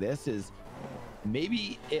suggesting this is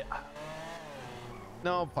maybe it.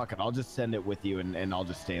 No, fuck it. I'll just send it with you and I'll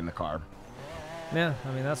just stay in the car. Yeah,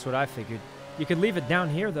 I mean, that's what I figured. You could leave it down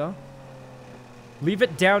here, though. Leave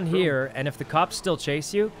it down here, and if the cops still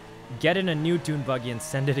chase you, get in a new dune buggy and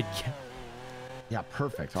send it again. Yeah,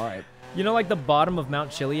 perfect. All right. You know, like the bottom of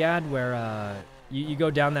Mount Chiliad, where you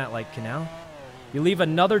go down that like canal. You leave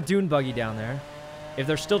another dune buggy down there. If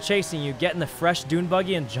they're still chasing you, get in the fresh dune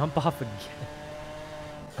buggy and jump off again.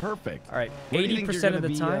 Perfect. All right. 80% of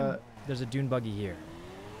the time, there's a dune buggy here.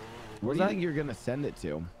 Where do you think you're gonna send it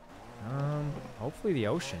to? Hopefully the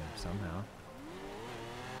ocean somehow.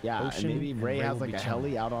 Yeah, Ocean, and maybe Ray has like a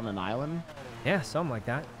chilling. heli out on an island. Yeah, something like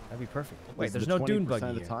that. That'd be perfect. Wait, there's the no dune 20% buggy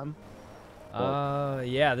of the here. time?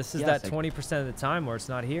 Yeah, this is yes, that 20% of the time where it's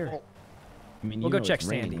not here. Well, I mean, we'll you go know check it's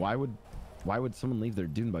raining. Sandy. Why would someone leave their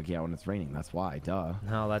dune buggy out when it's raining? That's why, duh.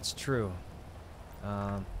 No, that's true.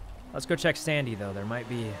 Let's go check Sandy though. There might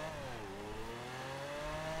be.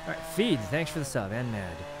 All right, Feed. Thanks for the sub and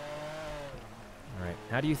Mad. All right,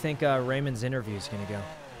 how do you think Raymond's interview is gonna go?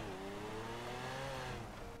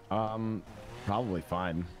 Probably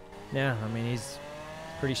fine. Yeah, I mean he's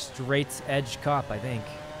a pretty straight edge cop, I think.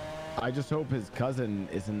 I just hope his cousin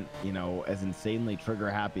isn't, you know, as insanely trigger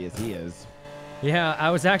happy as he is. Yeah, I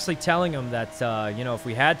was actually telling him that, you know, if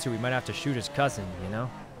we had to, we might have to shoot his cousin, you know?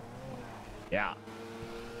 Yeah.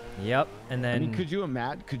 Yep, and then... I mean, could you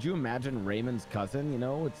imagine Raymond's cousin, you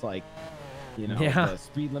know? It's like, you know, the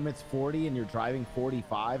speed limit's 40 and you're driving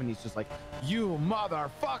 45 and he's just like, you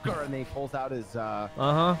motherfucker! And then he pulls out his,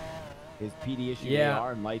 his PD issue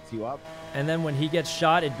AR and lights you up. And then when he gets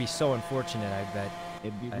shot, it'd be so unfortunate, I bet.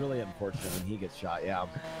 It'd be really unfortunate when he gets shot, yeah.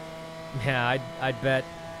 Yeah, I'd bet.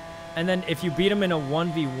 And then if you beat him in a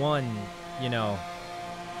 1v1, you know,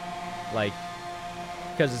 like,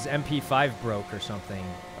 because his MP5 broke or something,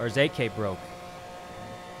 or his AK broke.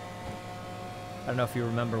 I don't know if you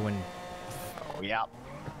remember when... Oh, yeah.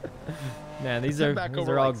 Man, these are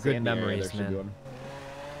all good memories, man. Doing.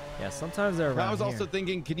 Yeah, sometimes they're around I was here. also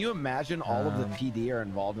thinking, can you imagine all of the PD are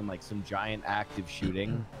involved in, like, some giant active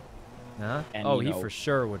shooting? Huh? And, oh, you he know, for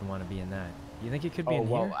sure would want to be in that. You think it could be in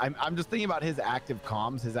here? I'm just thinking about his active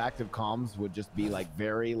comms. His active comms would just be like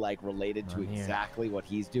very like related to exactly what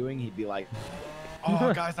he's doing. He'd be like,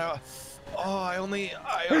 "Oh, guys, I only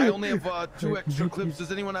have 2 extra clips.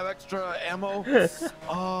 Does anyone have extra ammo?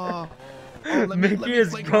 Mickey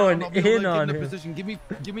is going in on him. Position.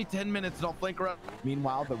 Give me 10 minutes and I'll flank around."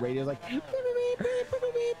 Meanwhile, the radio's like, beep, beep, beep,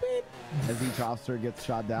 beep, beep, beep, as each officer gets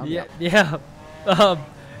shot down. Yeah.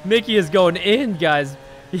 Mickey is going in, guys.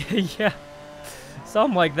 Yeah.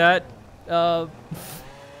 Something like that. I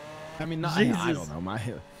mean, I don't know.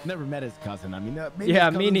 Never met his cousin. I mean,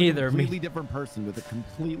 maybe me neither. A completely different person with a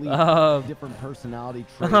completely different personality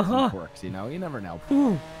traits and quirks. You know, you never know.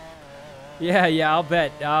 Yeah. I'll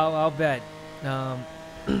bet. I'll bet. Well,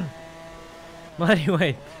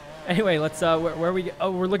 anyway, let's. Where we?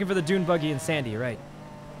 Oh, we're looking for the dune buggy and Sandy, right?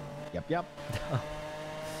 Yep.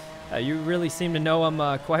 You really seem to know him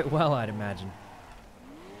quite well, I'd imagine.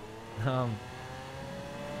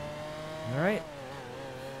 All right.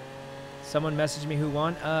 Someone messaged me who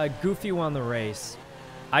won. Goofy won the race.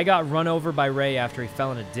 I got run over by Ray after he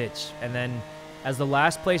fell in a ditch, and then as the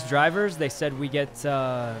last place drivers, they said we get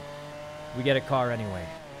a car anyway.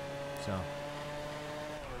 So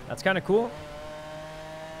that's kind of cool.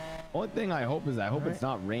 Only thing I hope is it's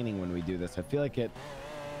not raining when we do this. I feel like it.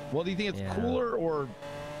 Well, do you think it's cooler or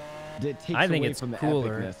did it take away from the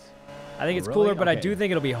epicness? I think it's cooler, but I do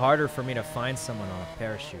think it'll be harder for me to find someone on a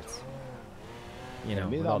parachute. You know,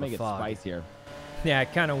 maybe that'll make it spicier. Yeah,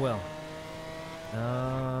 it kind of will.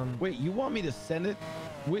 Wait, you want me to send it?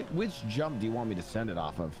 Which jump do you want me to send it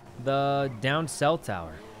off of? The down cell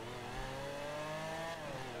tower.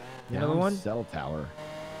 You know the one? Cell tower.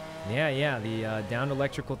 Yeah, the down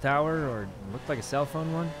electrical tower, or looked like a cell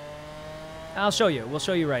phone one. I'll show you. We'll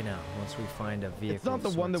show you right now once we find a vehicle. It's not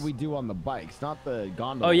the one that we do on the bikes, not the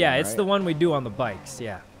gondola. Oh yeah, one, it's right? the one we do on the bikes.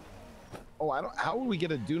 Yeah. Oh, how would we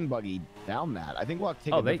get a dune buggy down that? I think we'll have to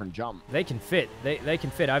take a different jump. They can fit. They can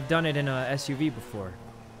fit. I've done it in a SUV before.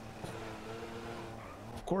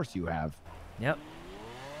 Of course you have. Yep.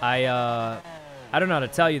 I don't know how to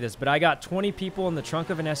tell you this, but I got 20 people in the trunk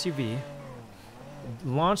of an SUV,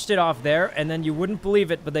 launched it off there, and then you wouldn't believe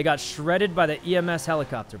it, but they got shredded by the EMS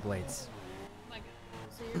helicopter blades.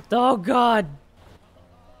 Oh God.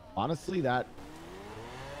 Honestly, that.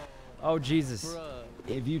 Oh Jesus.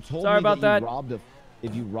 If you told Sorry me about that that.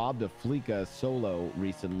 if you robbed a Fleeka solo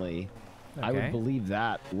recently, I would believe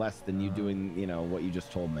that less than you doing, you know, what you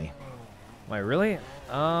just told me. Wait, really?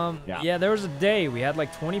 Yeah, there was a day we had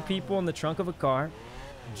like 20 people in the trunk of a car,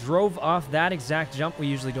 drove off that exact jump we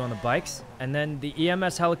usually do on the bikes, and then the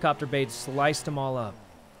EMS helicopter blades sliced them all up.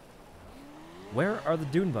 Where are the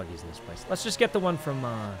dune buggies in this place? Let's just get the one from,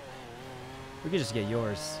 we could just get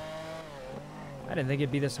yours. I didn't think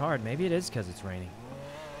it'd be this hard. Maybe it is because it's raining.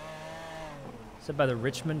 Is it by the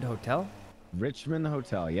Richmond Hotel? Richmond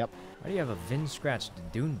Hotel, yep. Why do you have a VIN scratched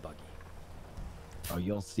dune buggy? Oh,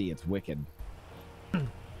 you'll see. It's wicked. All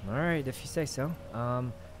right, if you say so.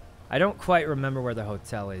 I don't quite remember where the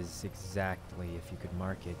hotel is exactly, if you could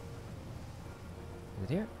mark it. Is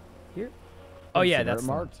it here? Here? Oh, yeah, that's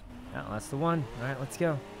marked. Oh, that's the one. All right, let's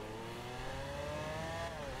go.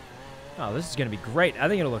 Oh, this is going to be great. I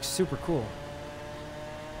think it'll look super cool.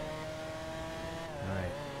 All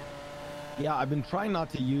right. Yeah, I've been trying not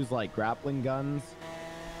to use, like, grappling guns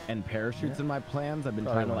and parachutes in my plans. I've been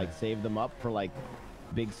trying to, like, save them up for, like,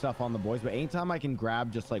 big stuff on the boys. But anytime I can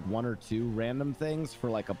grab just, like, 1 or 2 random things for,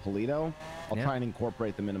 like, a Polito, I'll try and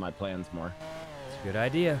incorporate them into my plans more. It's a good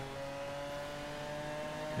idea.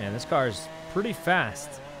 Man, this car is pretty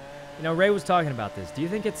fast. You know, Ray was talking about this. Do you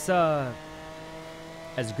think it's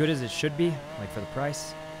as good as it should be, like, for the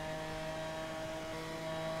price?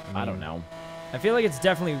 I don't know. I feel like it's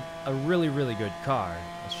definitely a really, really good car.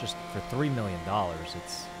 It's just for $3 million.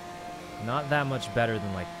 It's not that much better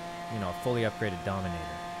than, like, you know, a fully upgraded Dominator.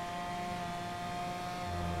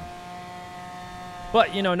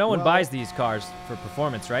 But, you know, no one buys these cars for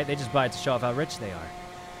performance, right? They just buy it to show off how rich they are.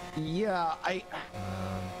 Yeah,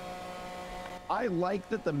 I like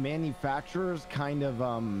that the manufacturers kind of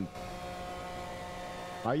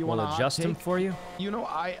will adjust them for you. You know,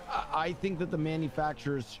 I think that the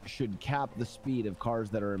manufacturers should cap the speed of cars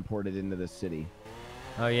that are imported into the city.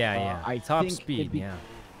 Oh yeah, yeah. Top speed, yeah.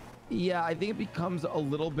 Yeah, I think it becomes a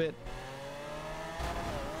little bit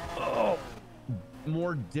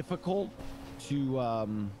more difficult to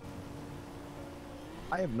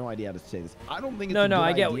I have no idea how to say this. I don't think it's a good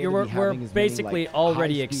I get idea we're to be basically like,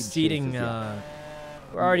 already high-speed exceeding chases,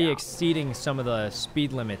 we're already exceeding some of the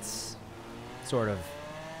speed limits, sort of.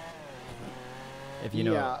 If you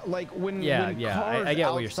know. Yeah, like when cars I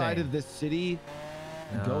get what you're outside saying. of this city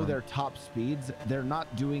go their top speeds, they're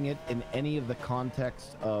not doing it in any of the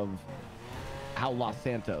context of how Los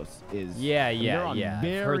Santos is. Yeah, I mean, they're on yeah.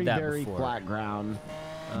 very, I've heard that very before. flat ground.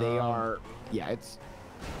 They are, it's.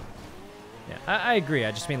 Yeah, I agree.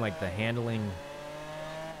 I just mean like the handling.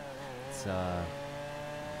 It's yeah.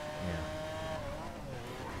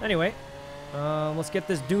 Anyway, let's get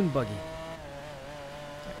this dune buggy.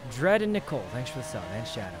 Dread and Nicole, thanks for the sub, and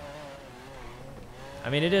Shadow. I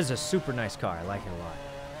mean, it is a super nice car. I like it a lot.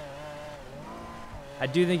 I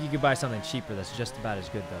do think you could buy something cheaper that's just about as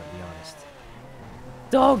good, though, to be honest.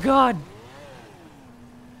 Oh, God!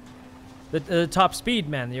 The top speed,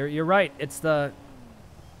 man. You're right. It's the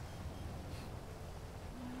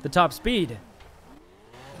top speed.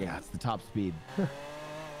 Yeah, it's the top speed.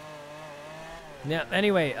 Yeah,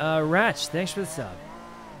 anyway, Ratch, thanks for the sub.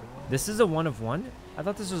 This is a 1 of 1? I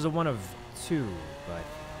thought this was a 1 of 2, but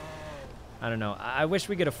I don't know. I wish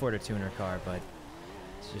we could afford a tuner car, but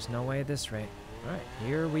it's just no way at this rate. All right,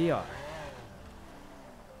 here we are.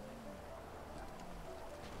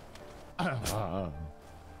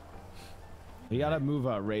 You gotta move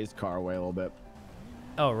Ray's car away a little bit.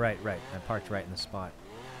 Oh, right. I parked right in the spot.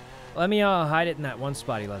 Let me hide it in that one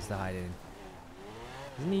spot he loves to hide it in.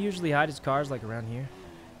 Doesn't he usually hide his cars like around here?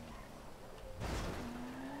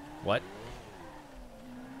 What?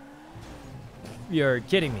 You're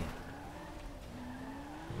kidding me.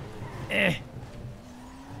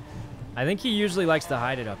 I think he usually likes to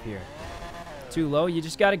hide it up here. Too low? You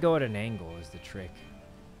just gotta go at an angle is the trick.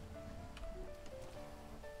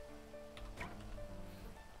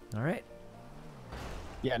 Alright.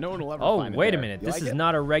 Yeah, no one will ever find it. Oh, wait a there. minute. You This like is it?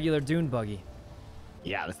 not a regular dune buggy.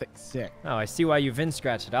 Yeah, this thing's sick. Oh, I see why you VIN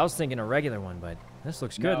scratched it. I was thinking a regular one, but this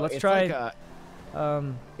looks good. No, Let's it's try.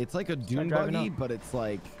 Like it's like a dune driving buggy, up. but it's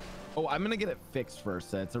like. Oh, I'm gonna get it fixed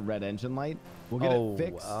first. It's a red engine light. We'll get it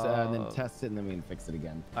fixed and then test it, and then we can fix it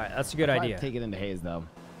again. All right, that's a good I'll probably idea. Take it into Hayes though.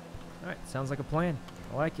 All right, sounds like a plan.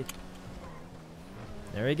 I like it.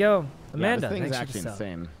 There we go, Amanda. Yeah, this thing's thanks for actually the sub.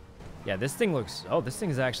 insane. Yeah, this thing looks. Oh, this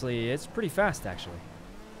thing's actually. It's pretty fast, actually.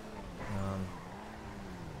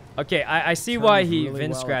 Okay, I see why he Turns really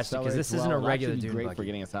VIN well, scratched it because this isn't a It'll regular actually be dune great buggy. for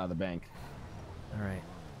getting us out of the bank. All right.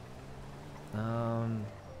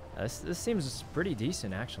 This seems pretty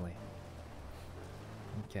decent, actually.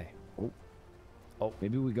 Okay. Oh,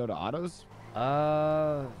 maybe we go to autos.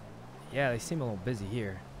 Yeah, they seem a little busy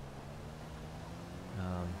here.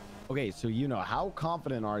 Okay, so how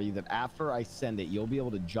confident are you that after I send it, you'll be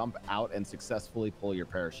able to jump out and successfully pull your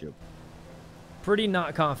parachute? Pretty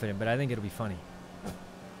not confident, but I think it'll be funny.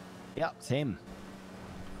 Yeah, same.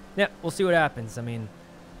 Yeah, we'll see what happens. I mean,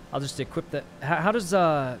 I'll just equip the. How does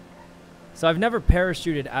So I've never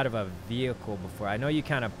parachuted out of a vehicle before. I know you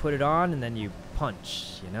kind of put it on and then you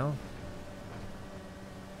punch. You know.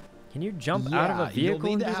 Can you jump out of a vehicle? You'll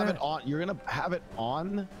need and to do have that? it on. You're gonna have it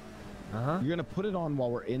on. Uh-huh. You're gonna put it on while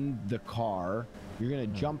we're in the car. You're gonna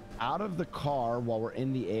jump out of the car while we're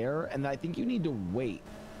in the air, and I think you need to wait,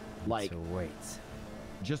 like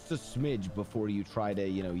just a smidge before you try to,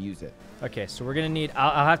 use it. Okay, so we're gonna need.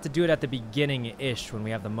 I'll have to do it at the beginning-ish when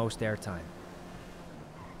we have the most airtime.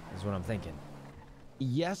 Is what I'm thinking.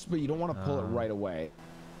 Yes, but you don't want to pull it right away.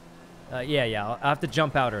 Yeah. I'll have to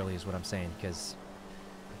jump out early, is what I'm saying, because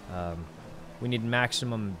we need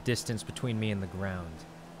maximum distance between me and the ground.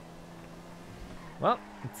 Well,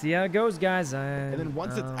 let's see how it goes, guys. And then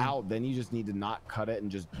once it's out, then you just need to not cut it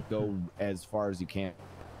and just go as far as you can.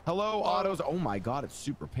 Hello, autos. Oh my God, it's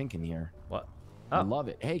super pink in here. What? I love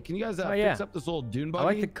it. Hey, can you guys fix up this little dune buggy? I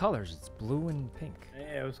like the colors. It's blue and pink.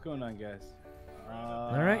 Hey, what's going on, guys?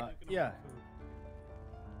 All right. Yeah.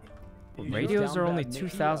 Well, radios are only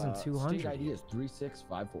 2,200. State ID is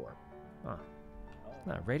 3654. Huh.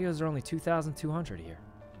 No, radios are only 2,200 here.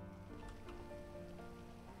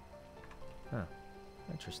 Huh.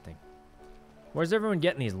 Interesting. Where's everyone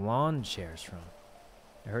getting these lawn chairs from?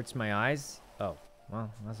 It hurts my eyes. Oh,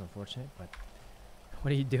 well, that's unfortunate, but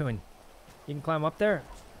what are you doing? You can climb up there?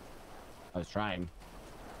 I was trying.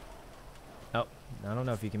 Oh, I don't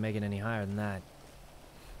know if you can make it any higher than that.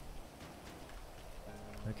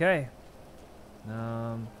 Okay.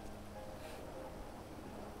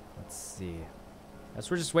 Let's see.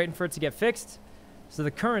 Guess we're just waiting for it to get fixed. So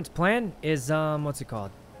the current plan is, what's it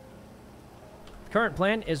called? The current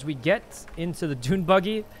plan is we get into the dune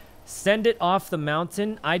buggy, send it off the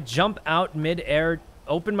mountain. I jump out mid-air,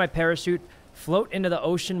 open my parachute, float into the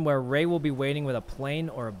ocean where Ray will be waiting with a plane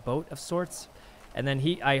or a boat of sorts. And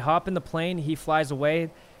then I hop in the plane, he flies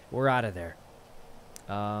away, we're out of there.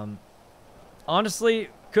 Honestly,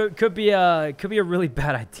 could be a really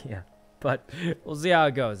bad idea, but we'll see how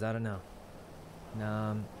it goes. I don't know.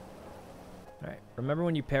 All right. Remember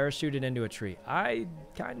when you parachuted into a tree? I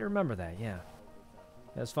kind of remember that. Yeah,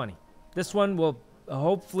 that's funny. This one will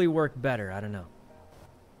hopefully work better. I don't know.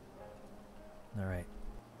 All right.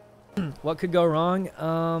 What could go wrong?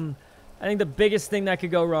 I think the biggest thing that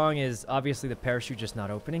could go wrong is obviously the parachute just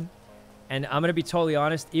not opening. And I'm going to be totally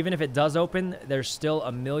honest, even if it does open, there's still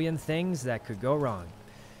a million things that could go wrong.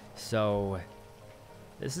 So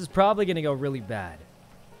this is probably going to go really bad.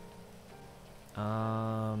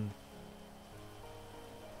 I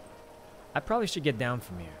probably should get down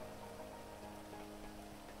from here.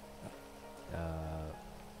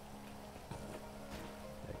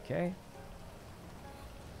 Okay.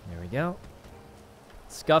 There we go.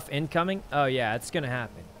 Scuff incoming. Oh, yeah, it's going to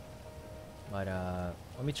happen. But,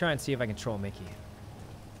 let me try and see if I can troll Mickey.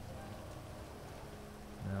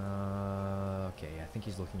 Okay, I think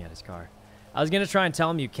he's looking at his car. I was going to try and tell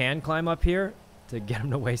him you can climb up here to get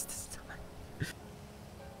him to waste his time.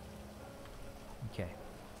 Okay.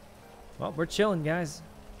 Well, we're chilling, guys.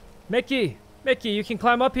 Mickey, you can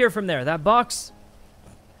climb up here from there. That box.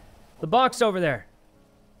 The box over there.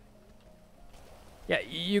 Yeah,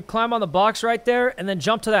 you climb on the box right there and then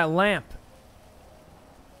jump to that lamp.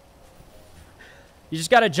 You just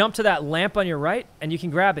gotta jump to that lamp on your right and you can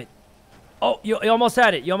grab it. Oh, you almost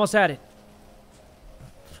had it. You almost had it.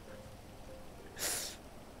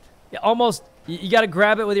 Yeah, almost. You gotta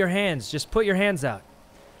grab it with your hands. Just put your hands out.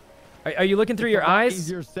 Are you looking through your eyes?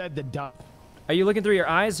 Easier said than done. Are you looking through your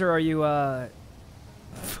eyes or are you,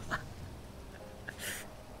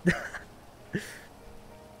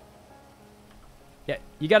 Yeah,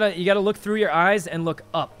 you gotta look through your eyes and look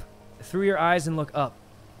up. Through your eyes and look up.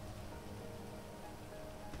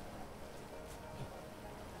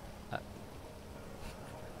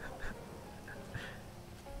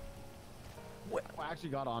 I actually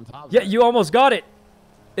got on top of Yeah, it. you almost got it.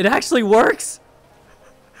 It actually works.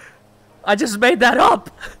 I just made that up.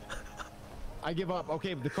 I give up.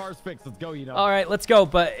 Okay, the car's fixed. Let's go, you know. All right, let's go.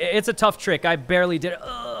 But it's a tough trick. I barely did it.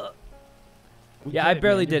 Yeah, I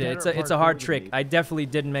barely did it. It's a hard trick. I definitely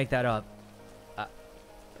didn't make that up.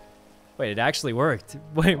 Wait, it actually worked.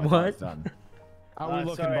 Wait, what? How are we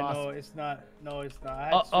looking, sorry, boss? no, it's not. No, it's not. I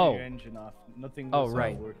had to turn your engine off. Nothing was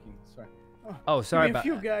right. working. Sorry. Oh, sorry Give me about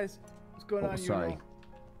a few guys. What's going on? Sorry. You know?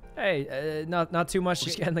 Hey, not too much.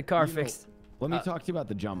 Just getting the car fixed. Let me talk to you about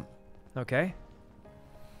the jump. Okay.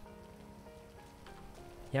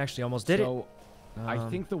 He actually almost did it. I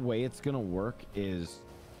think the way it's gonna work is.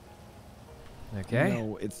 Okay. You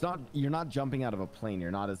know, it's not. You're not jumping out of a plane.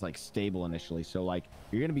 You're not as like stable initially. So like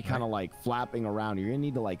you're gonna be kind of like flapping around. You're gonna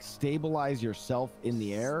need to like stabilize yourself in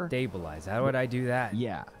the air. Stabilize. How would I do that?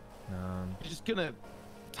 Yeah. You're just gonna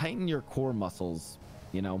tighten your core muscles.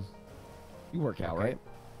 You know. You work out, right?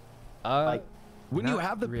 Like when you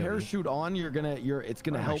have the parachute on, it's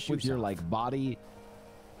gonna help with your like body.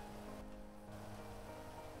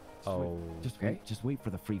 Just wait for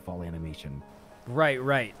the free fall animation.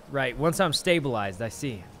 Right. Once I'm stabilized, I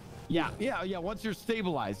see. Yeah. Once you're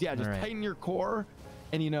stabilized, just tighten your core,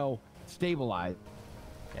 and you know, stabilize.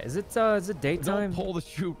 Is it daytime? Don't pull the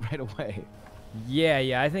chute right away.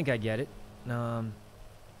 Yeah, I think I get it.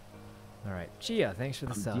 All right, Chia, thanks for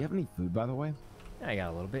the sub. Do you have any food, by the way? I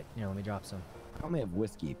got a little bit. Let me drop some. I only have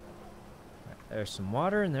whiskey. Right, there's some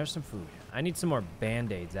water and there's some food. I need some more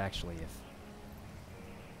band-aids, actually.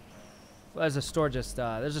 Well, there's a store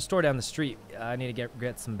there's a store down the street. I need to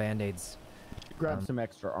get some band-aids. Grab some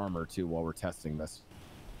extra armor too while we're testing this.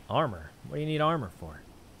 Armor? What do you need armor for?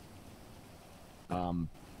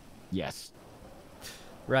 Yes.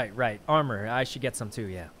 Right. Armor. I should get some too.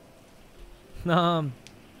 Yeah. All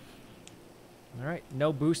right.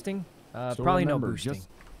 No boosting. So probably remember, no boosting. Just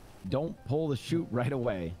don't pull the chute right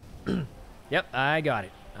away. Yep, I got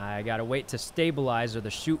it. I gotta wait to stabilize, or the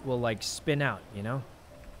chute will like spin out. You know.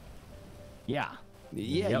 Yeah.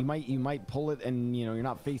 Yep. You might pull it, and you know you're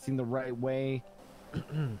not facing the right way,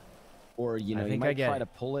 or you know you might try to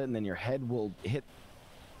pull it, and then your head will hit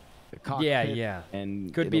the cockpit. Yeah.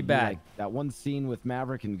 And could be bad. Like that one scene with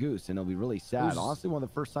Maverick and Goose, and it'll be really sad. Honestly, one of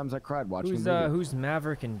the first times I cried watching. Who's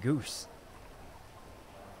Maverick and Goose?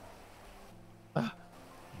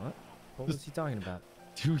 What was he talking about?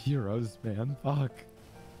 2 heroes, man. Fuck.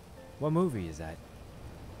 What movie is that?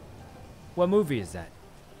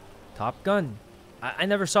 Top Gun. I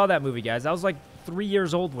never saw that movie, guys. I was like 3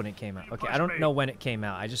 years old when it came out. Okay, I don't know when it came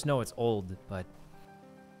out. I just know it's old, but...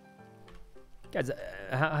 Guys,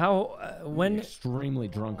 when... Extremely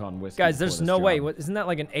drunk on whiskey. Guys, there's no way. Isn't that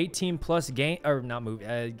like an 18-plus game... Or not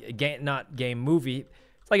movie. Not game, movie.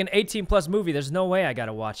 It's like an 18-plus movie. There's no way I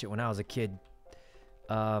gotta watch it when I was a kid.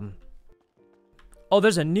 Oh,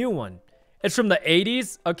 there's a new one. It's from the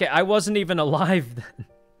 80s? Okay, I wasn't even alive then.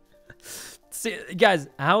 See, guys,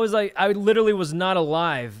 I literally was not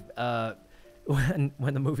alive when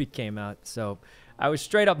the movie came out. So I was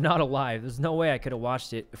straight up not alive. There's no way I could have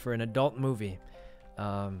watched it for an adult movie.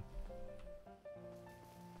 All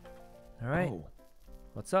right. Oh.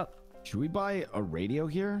 What's up? Should we buy a radio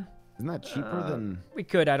here? Isn't that cheaper than... We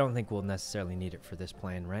could. I don't think we'll necessarily need it for this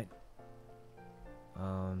plan, right?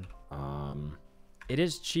 It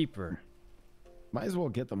is cheaper. Might as well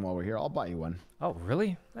get them while we're here. I'll buy you one. Oh,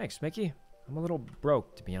 really? Thanks, Mickey. I'm a little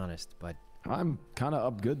broke, to be honest, but... I'm kind of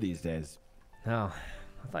up good these days. No,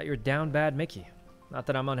 I thought you were down bad, Mickey. Not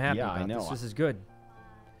that I'm unhappy about I know. this. This is good.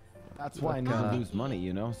 That's why I need to lose money,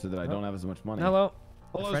 you know, so that I don't have as much money. Hello.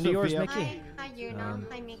 Hello, a friend of yours, Sophia. Mickey? Hi,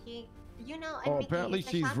 hi, Mickey. You know, Mickey, apparently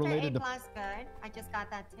she's related A+ to... good. I just got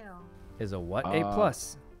that too. Is a what? A+.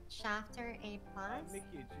 Shafter A+.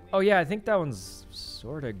 Oh, yeah, I think that one's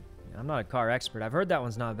sort of I'm not a car expert. I've heard that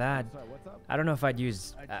one's not bad. Sorry, what's up? I don't know if I'd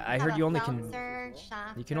use. I heard you only can.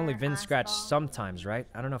 You can only VIN scratch sometimes, right?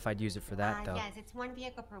 I don't know if I'd use it for that though. Yes, it's 1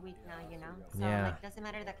 vehicle per week now, you know. So Yeah. like, doesn't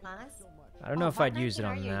matter the class. I don't know if I'd use it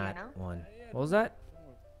on that one. What was that?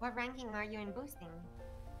 What ranking are you in boosting?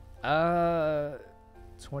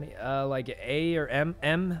 20. Like A or M.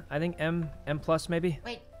 I think M plus maybe.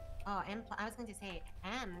 Wait. Oh, M. I was going to say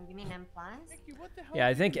M. You mean M plus? Yeah,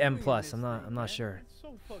 I think M plus. I'm not sure.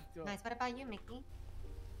 Nice. What about you, Mickey?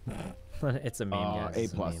 It's a meme, guys. A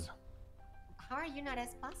It's plus. meme. How are you not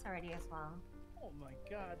S plus already as well? Oh my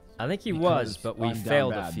god. I think he Because was, but we I'm down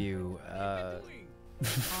failed a bad. few.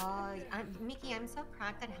 Mickey, I'm so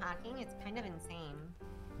cracked at hacking. It's kind of insane.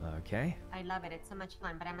 Okay. I love it. It's so much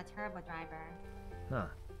fun, but I'm a terrible driver. Huh.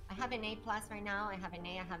 I have an A plus right now. I have an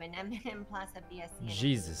A. I have an M, M plus, a BSc. and a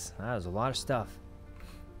Jesus, that was a lot of stuff.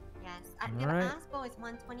 Yes. All The right. ASPO is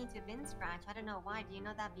 120 to VIN scratch. I don't know why. Do you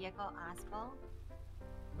know that vehicle ASPO?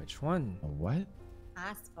 Which one? A what?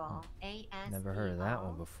 ASPO. A-S-P-O. Never heard of that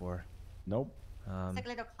one before. Nope. It's like a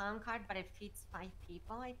little clown card, but it feeds 5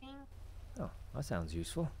 people, I think. Oh, that sounds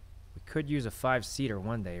useful. We could use a 5-seater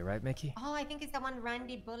one day, right, Mickey? Oh, I think it's the one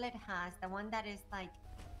Randy Bullet has. The one that is like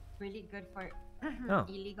really good for Oh.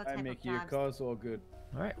 illegal I type make of your jobs. car's all good.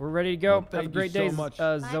 All right, we're ready to go. Well, Have a thank you great so day, much.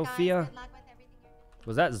 Bye, guys. Zofia. Good luck with everything you're doing.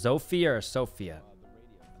 Was that Zofia or Sophia?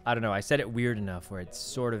 I don't know. I said it weird enough where it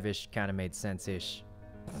sort of ish kind of made sense ish.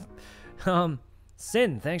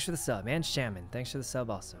 Sin, thanks for the sub. And Shaman, thanks for the sub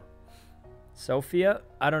also. Sophia,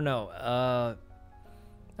 I don't know.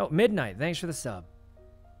 Oh, Midnight, thanks for the sub.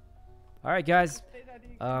 All right, guys.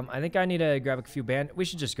 I think I need to grab a few band. We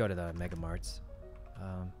should just go to the Mega Marts.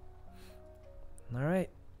 All right.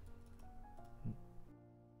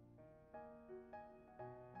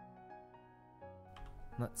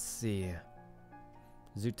 Let's see.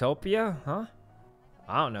 Zootopia, huh?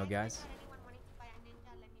 I don't know, guys. Anyone wanting to buy a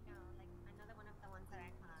ninja, let me know. Like another one of the ones that I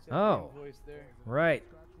have. Send me Oh. your voice there. Right.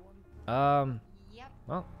 Yep.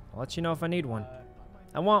 Well, I'll let you know if I need one.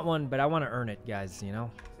 I want one, but I want to earn it, guys, you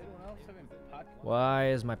know? Is anyone else having podcast? Why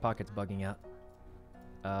is my pockets bugging out?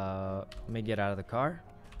 Let me get out of the car.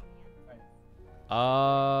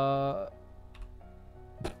 Oh,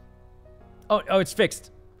 it's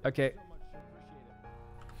fixed. Okay.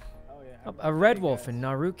 Oh, yeah. Oh, a Red Wolf guys. and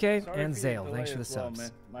Naruke Sorry and for your Zale. Thanks delay for the as well, subs.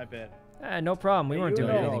 man. My bad. No problem. We Hey, weren't you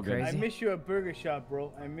doing know, anything crazy. I miss you at Burger Shop,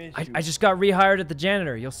 bro. I miss you. I just got rehired at the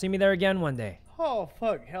janitor. You'll see me there again one day. Oh,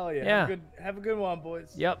 fuck. Hell yeah. Yeah. Have a good one,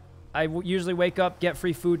 boys. Yep. I usually wake up, get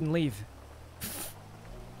free food, and leave.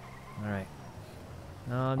 All right.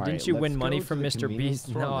 All Didn't right, you let's win go money to from the Mr. convenience Beast?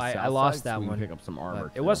 store on No, the I south lost side that so we can one. pick up some armor,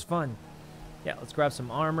 But it too. was fun. Yeah, let's grab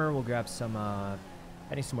some armor. We'll grab some. I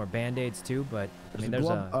need some more band-aids too. But I mean, there's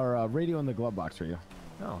a radio in the glove box for you.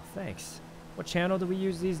 Oh, thanks. What channel do we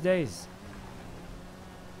use these days?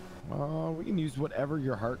 We can use whatever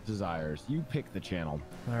your heart desires. You pick the channel.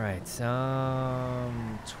 All right.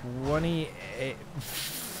 28.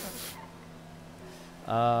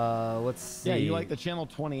 Let's see. Yeah, you like the channel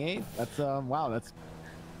 28? That's wow. That's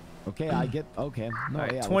okay. I get okay. No, All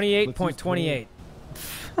right, yeah, 28.28.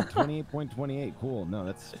 28.28. Cool. No,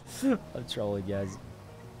 that's. I'm trolling, guys.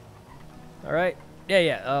 All right.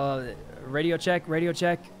 Yeah. Radio check. Radio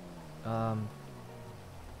check.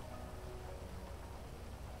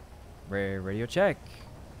 Radio check.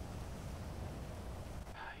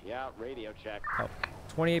 Yeah, radio check. Oh,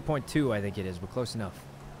 28.2, I think it is, but close enough.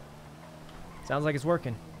 Sounds like it's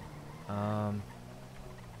working. All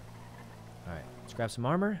right, let's grab some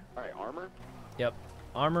armor. All right, armor. Yep,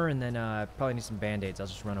 armor, and then probably need some band-aids. I'll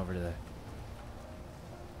just run over to the.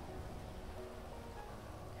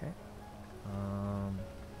 Okay.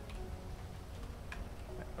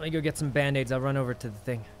 Let me go get some band-aids. I'll run over to the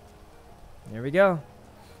thing. There we go.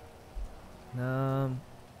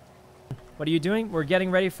 What are you doing? We're getting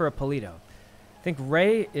ready for a Polito. I think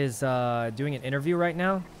Ray is doing an interview right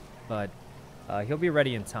now, but he'll be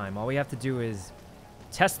ready in time. All we have to do is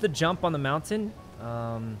test the jump on the mountain,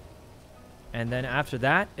 and then after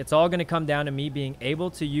that, it's all going to come down to me being able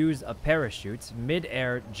to use a parachute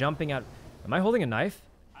mid-air, jumping out. Am I holding a knife?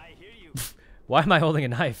 I hear you. Why am I holding a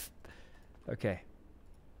knife? Okay.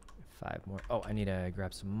 5 more. Oh, I need to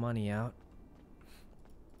grab some money out.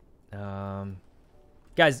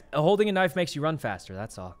 Guys, holding a knife makes you run faster.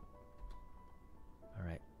 That's all. All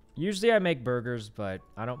right. Usually I make burgers, but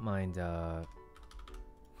I don't mind. I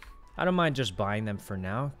don't mind just buying them for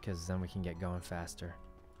now, because then we can get going faster.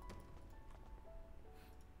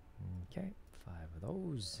 Okay, 5 of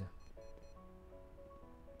those.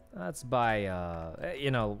 Let's buy.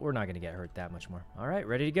 You know, we're not gonna get hurt that much more. All right,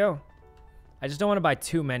 ready to go. I just don't want to buy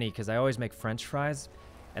too many because I always make French fries,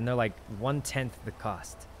 and they're like 1/10 the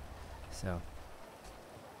cost. So,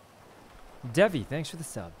 Devi, thanks for the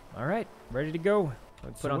sub. All right, ready to go.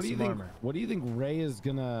 Put on some armor. What do you think Ray is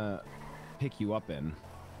gonna pick you up in?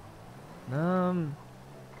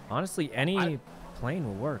 Honestly, any plane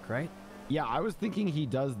will work, right? Yeah, I was thinking he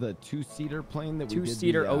does the 2-seater plane that we did.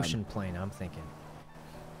 2-seater ocean plane, I'm thinking.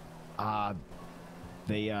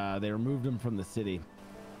 They removed him from the city.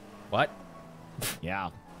 What? Yeah.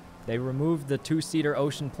 They removed the 2-seater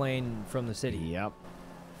ocean plane from the city. Yep.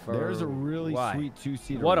 There's a really sweet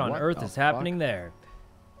 2-seater. What on earth is happening there?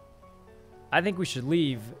 I think we should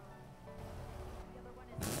leave.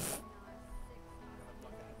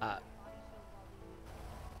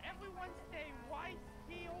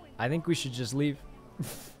 I think we should just leave.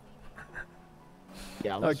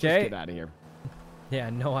 Yeah, let's just get out of here.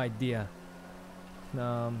 Yeah, no idea.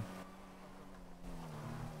 All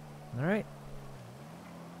right.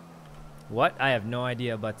 What? I have no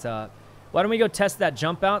idea, but why don't we go test that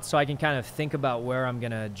jump out so I can kind of think about where I'm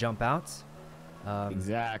gonna jump out?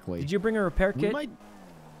 Exactly. Did you bring a repair kit?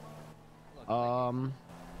 No,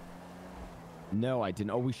 I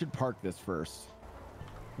didn't. Oh, we should park this first.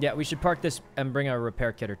 Yeah, we should park this and bring a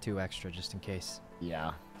repair kit or 2 extra just in case.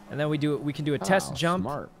 Yeah. And then we can do a test jump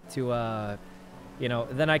to you know,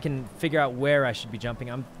 then I can figure out where I should be jumping.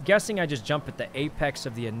 I'm guessing I just jump at the apex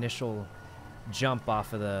of the initial jump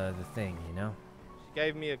off of the thing, you know? She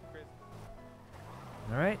gave me a crystal.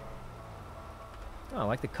 All right. Oh, I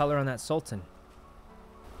like the color on that Sultan.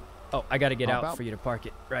 Oh, I got to get out for you to park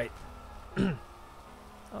it. Right.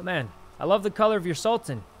 Oh, man. I love the color of your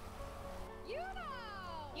Sultan.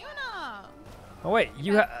 Oh, wait.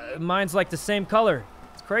 Mine's like the same color.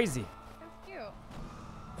 It's crazy. That's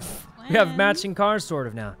cute. We have matching cars sort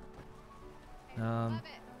of now.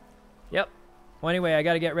 Yep. Well, anyway, I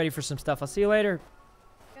got to get ready for some stuff. I'll see you later.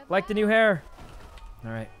 Like the new hair. All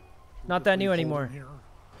right. Not that new anymore.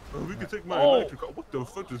 We can take my electric car. What the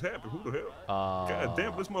fuck just happened? Who the hell? God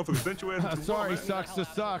damn, this motherfucker sent your ass. Sorry, sucks to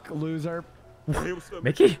suck, loser. Hey, what's up,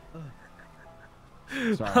 Mickey?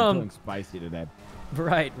 Sorry, I'm feeling spicy today.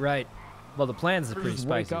 Right. Well, the plans are pretty just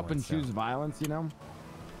spicy. Wake up and choose violence, you know?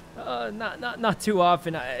 Not too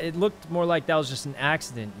often. It looked more like that was just an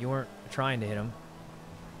accident. You weren't trying to hit him.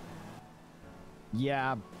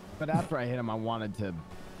 Yeah, but after I hit him, I wanted to,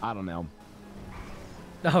 I don't know.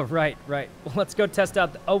 Oh, right. Well, let's go test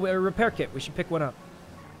out a repair kit. We should pick one up.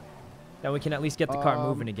 Then we can at least get the car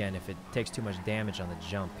moving again if it takes too much damage on the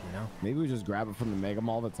jump, you know? Maybe we just grab it from the Mega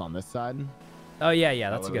Mall that's on this side. Oh, yeah,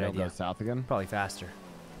 that's a good idea. Go south again? Probably faster.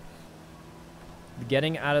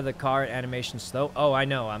 Getting out of the car animation slow. Oh, I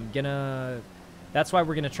know. That's why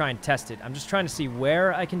we're gonna try and test it. I'm just trying to see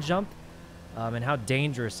where I can jump and how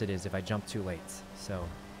dangerous it is if I jump too late. So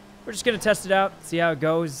we're just gonna test it out, see how it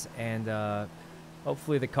goes, and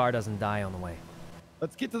hopefully the car doesn't die on the way.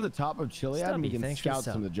 Let's get to the top of Chiliad and we can scout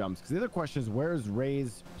some of the jumps. Because the other question is, where's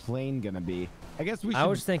Ray's plane gonna be? I guess we should... I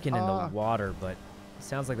was thinking in the water, but it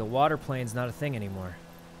sounds like the water plane's not a thing anymore.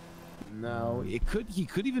 No, he could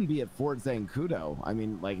even be at Fort Zancudo. I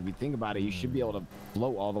mean, like, if you think about it, you should be able to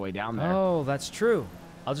float all the way down there. Oh, that's true.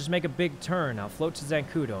 I'll just make a big turn. I'll float to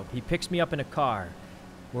Zancudo. He picks me up in a car.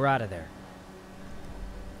 We're out of there.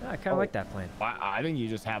 I kind of like that plan. I think you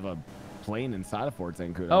just have a plane inside of Fort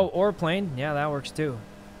Zancudo. Oh, or a plane. Yeah, that works too.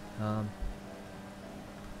 You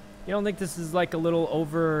don't think this is like a little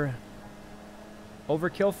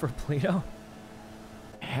overkill for Pluto?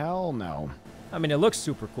 Hell no. I mean, it looks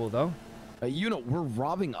super cool, though. You know, we're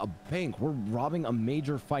robbing a bank. We're robbing a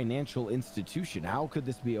major financial institution. How could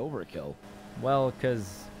this be overkill? Well,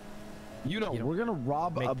 because... You know, we're going to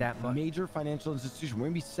rob a major financial institution. We're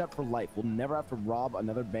going to be set for life. We'll never have to rob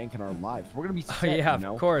another bank in our lives. We're going to be set, yeah, you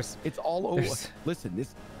know? Of course. It's all over. Listen,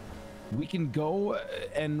 we can go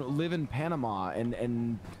and live in Panama, and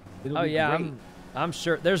it'll be great. I'm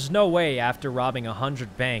sure. There's no way after robbing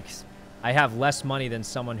 100 banks, I have less money than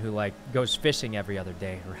someone who, like, goes fishing every other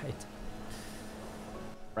day, right?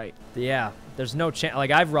 Right. Yeah, there's no chance.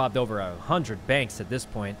 Like, I've robbed over 100 banks at this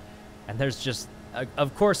point, and there's just...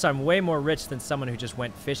 of course, I'm way more rich than someone who just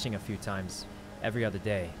went fishing a few times every other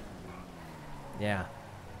day. Yeah.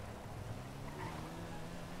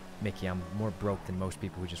 Mickey, I'm more broke than most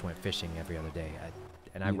people who just went fishing every other day.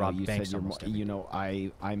 And I robbed banks almost every day. You know,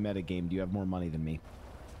 I met a game. Do you have more money than me?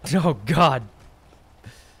 Oh, God.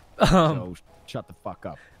 So shut the fuck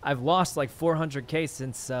up. I've lost like 400K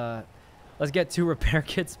since, let's get 2 repair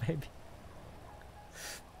kits, maybe.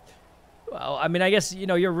 Well, I mean, I guess, you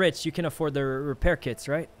know, you're rich. You can afford the repair kits,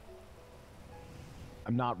 right?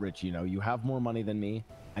 I'm not rich, you know. You have more money than me.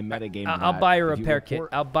 I met a game. I'll buy a repair kit.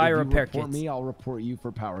 I'll buy a repair kit. Report me, I'll report you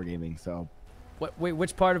for power gaming, so. Wait,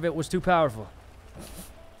 which part of it was too powerful?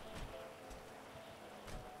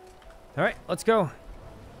 All right, let's go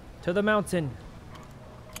to the mountain.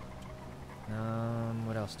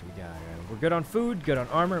 What else do we got? We're good on food, good on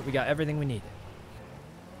armor. We got everything we need.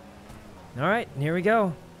 All right, here we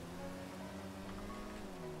go.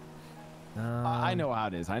 I know how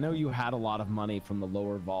it is. I know you had a lot of money from the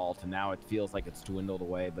lower vault, and now it feels like it's dwindled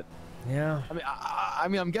away. But yeah, I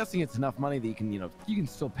mean, I'm guessing it's enough money that you can, you can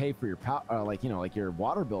still pay for your like your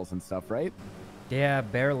water bills and stuff, right? Yeah,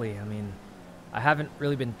 barely. I mean, I haven't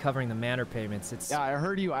really been covering the manor payments. Yeah, I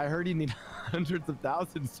heard you need hundreds of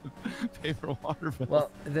thousands to pay for water bills.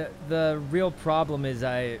 Well, the real problem is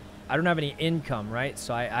I don't have any income, right?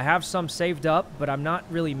 So I have some saved up, but I'm not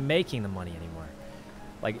really making the money anymore.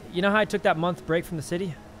 Like, you know how I took that month break from the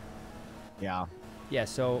city? Yeah. Yeah,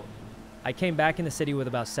 so I came back in the city with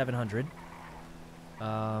about 700.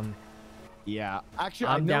 Yeah, actually,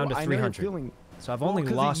 I'm down to 300. So I've only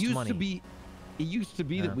lost money. It used to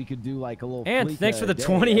be that we could do like a little. And thanks for the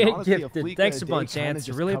 28 gifted. Thanks a bunch, Ants.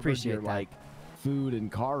 Really appreciate that. Like food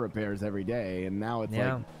and car repairs every day, and now it's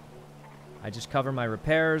like. I just cover my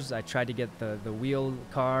repairs. I tried to get the wheel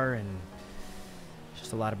car, and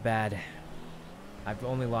just a lot of bad. I've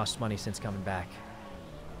only lost money since coming back.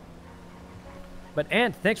 But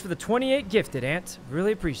Ant, thanks for the 28 gifted, Ant.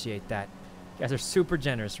 Really appreciate that. You guys are super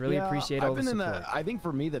generous. Really appreciate all the support. I think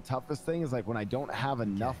for me, the toughest thing is like when I don't have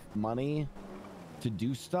enough money to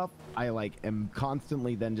do stuff, I like am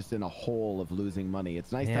constantly then just in a hole of losing money.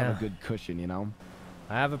 It's nice to have a good cushion, you know?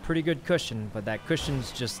 I have a pretty good cushion, but that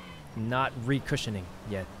cushion's just not re-cushioning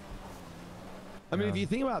yet. I mean, if you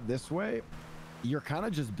think about it this way, you're kind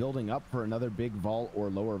of just building up for another big vault or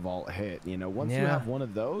lower vault hit. You know, once you have one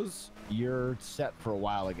of those, you're set for a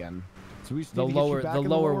while again. So we still the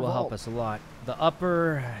lower will help us a lot. The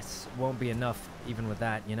upper won't be enough even with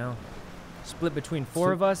that, you know? Split between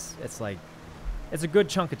four of us, it's like, it's a good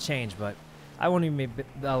chunk of change, but I won't even be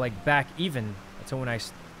like back even until when I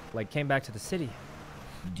like came back to the city.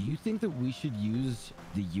 Do you think that we should use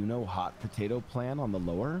the hot potato plan on the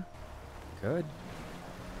lower? Good.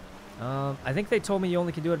 I think they told me you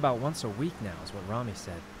only can do it about once a week now, is what Rami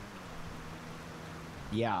said.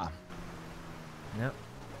 Yeah. Yep.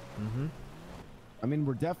 Mm-hmm. I mean,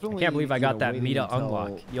 we're definitely. I can't believe I got that Meta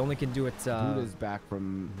unlock. You only can do it Buddha's back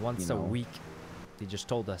from once a week. They just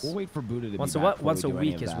told us. We'll wait for Buddha to once be back. Once a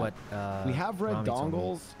week is what. We have red Rami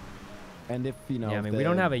dongles, and if you know. Yeah, I mean, we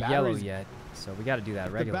don't have a yellow yet, so we got to do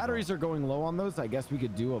that regular. If the batteries are going low on those, I guess we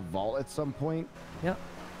could do a vault at some point. Yep.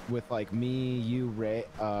 With like me, you, Ray,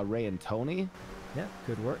 and Tony. Yeah,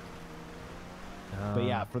 could work. But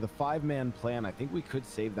yeah, for the 5-man plan, I think we could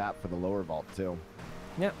save that for the lower vault too.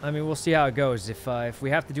 Yeah, I mean, we'll see how it goes. If we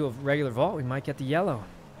have to do a regular vault, we might get the yellow.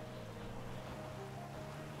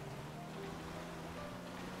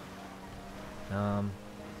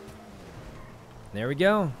 There we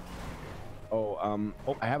go. Oh,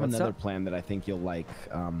 I have another plan that I think you'll like.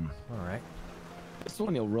 All right. This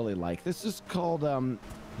one you'll really like. This is called,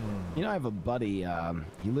 you know, I have a buddy,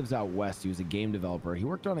 he lives out west. He was a game developer. He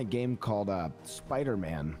worked on a game called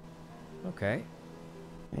Spider-Man. Okay.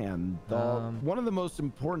 And one of the most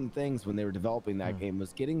important things when they were developing that game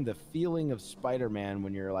was getting the feeling of Spider-Man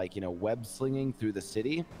when you're like, you know, web slinging through the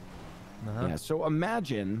city. Yeah, so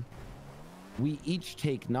imagine we each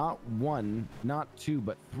take not 1, not 2,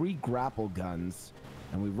 but 3 grapple guns,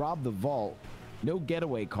 and we rob the vault. No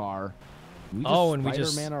getaway car. We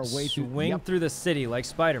just Spider-Man our way swing through the city like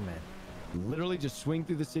Spider-Man. Literally just swing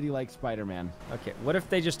through the city like Spider-Man. Okay, what if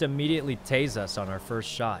they just immediately tase us on our first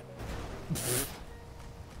shot?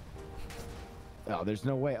 Oh, there's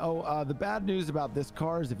no way. Oh, the bad news about this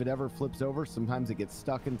car is if it ever flips over, sometimes it gets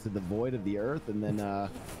stuck into the void of the earth, and then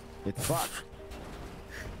it's fucked.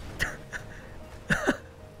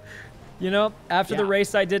 You know, after the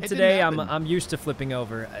race I did today, I'm used to flipping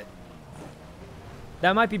over.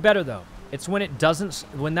 That might be better though. It's when it doesn't,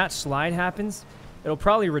 when that slide happens, it'll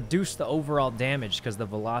probably reduce the overall damage because the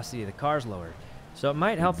velocity of the car's lower. So it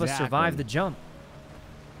might help us survive the jump.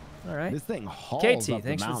 All right. This thing hauls KT, up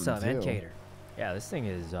thanks the for the sub, mountain, and too. Cater. Yeah, this thing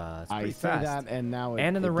is it's pretty I say fast. that, and now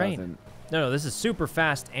and in the rain. doesn't. No, this is super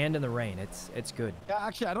fast and in the rain. It's good. Yeah,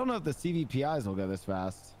 actually, I don't know if the CVPIs will go this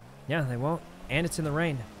fast. Yeah, they won't. And it's in the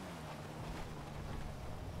rain.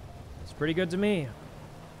 It's pretty good to me.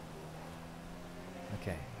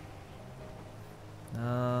 Okay.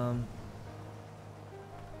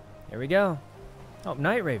 Here we go. Oh,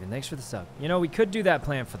 Night Raven, thanks for the sub. You know, we could do that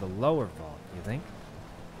plan for the lower vault, you think?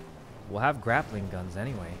 We'll have grappling guns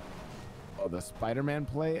anyway. Oh, the Spider-Man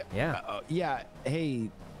play? Yeah. Yeah, hey,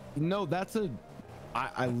 no, that's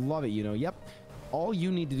I love it, you know, yep. all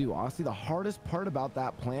you need to do, honestly, the hardest part about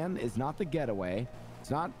that plan is not the getaway. It's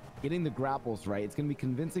not getting the grapples right. It's going to be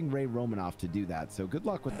convincing Ray Romanoff to do that. So good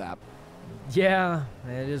luck with that. Yeah,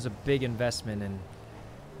 it is a big investment, and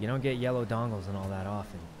you don't get yellow dongles and all that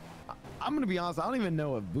often. I'm going to be honest. I don't even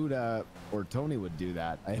know if Buddha or Tony would do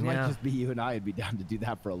that. It might just be you and I would be down to do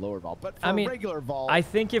that for a lower vault. But for a regular vault, I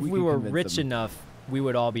think if we were rich enough, we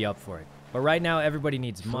would all be up for it. But right now, everybody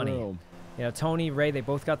needs money. You know, Tony, Ray, they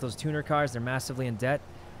both got those tuner cars. They're massively in debt.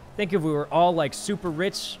 I think if we were all like super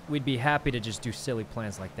rich, we'd be happy to just do silly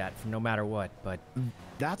plans like that for no matter what. But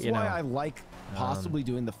that's why I like possibly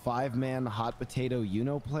doing the 5-man hot potato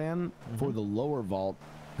plan for the lower vault,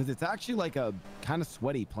 because it's actually like a kind of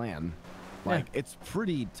sweaty plan. Like it's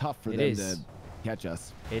pretty tough for them to catch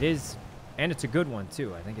us. It is, and it's a good one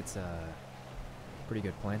too. I think it's a pretty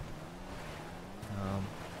good plan.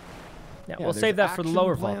 Yeah, we'll save that for the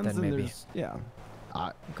lower vault then, maybe. Yeah.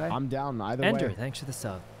 Okay. I'm down either Ender, way. thanks for the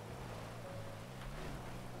sub.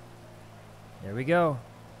 There we go.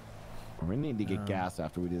 We need to get gas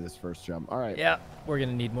after we do this first jump. All right. Yeah, we're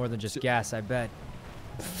gonna need more than just gas, I bet.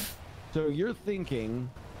 So you're thinking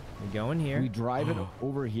we go in here. We drive it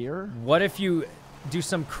over here. What if you do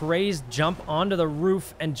some crazed jump onto the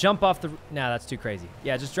roof and jump off the? Nah, that's too crazy.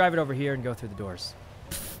 Yeah, just drive it over here and go through the doors.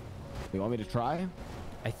 You want me to try?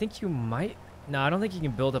 I think you might. No, I don't think you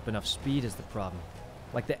can build up enough speed is the problem.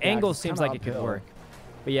 Like the angle seems like it could work.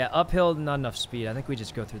 But yeah, uphill, not enough speed. I think we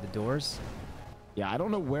just go through the doors. Yeah, I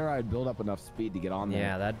don't know where I'd build up enough speed to get on there.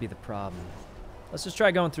 Yeah, that'd be the problem. Let's just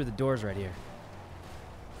try going through the doors right here.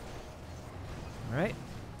 All right,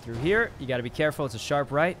 through here. You got to be careful. It's a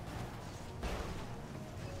sharp right.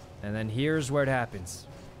 And then here's where it happens.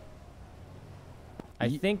 I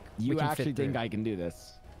think you actually think I can do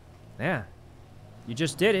this. Yeah. You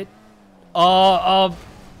just did it.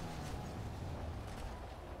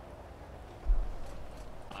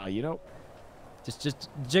 You know, just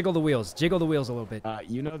jiggle the wheels. Jiggle the wheels a little bit.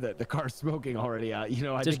 You know that the car's smoking already. You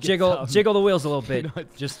know, I just jiggle the wheels a little bit.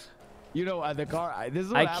 You know, the car. This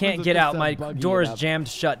is I can't get out. My door is jammed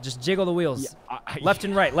shut. Just jiggle the wheels. Yeah, left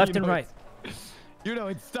and right. Left and right. You know,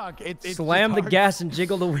 it's stuck. It's slam the gas and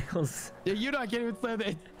jiggle the wheels. Yeah, you know, I can't even slam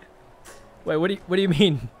it. Wait, what do you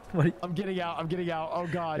mean? I'm getting out. I'm getting out. Oh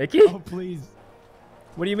God. Mickey? Oh please.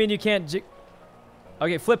 What do you mean you can't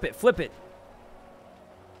Okay, flip it. Flip it.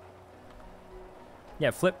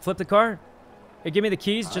 Yeah, flip the car. Hey, give me the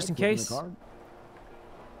keys just in case.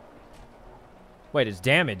 Wait, it's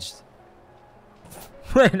damaged.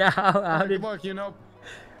 Wait, now how did? Mark, you know.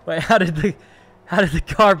 Wait, how did the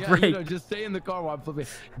car break? You know, just stay in the car while I'm flipping.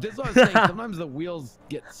 This is what I was saying. Sometimes the wheels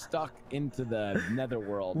get stuck into the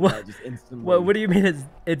netherworld. What? Just instantly. What do you mean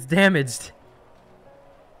it's damaged?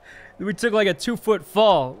 We took like a 2-foot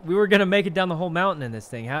fall. We were gonna make it down the whole mountain in this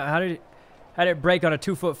thing. How did it break on a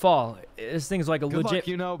 2-foot fall? This thing's like a legit,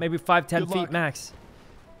 you know. maybe 5-10 feet max.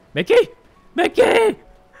 Mickey! Mickey!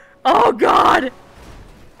 Oh God!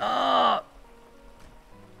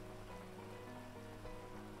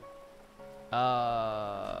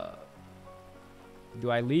 Do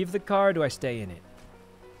I leave the car or do I stay in it?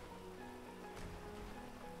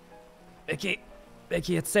 Mickey,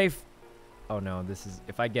 it's safe. Oh no,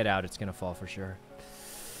 if I get out, it's gonna fall for sure.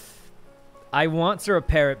 I want to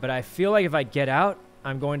repair it, but I feel like if I get out,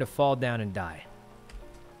 I'm going to fall down and die.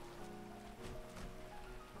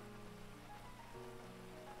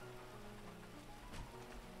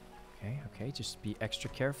 Okay, just be extra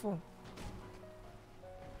careful.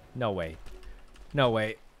 No way. No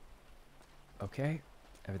way. Okay,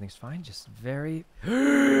 everything's fine. Just very,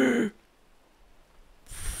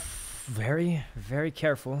 very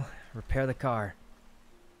careful. Repair the car.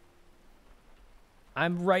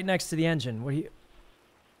 I'm right next to the engine. What are you?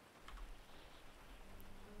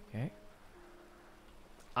 Okay.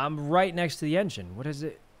 I'm right next to the engine. What is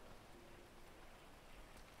it?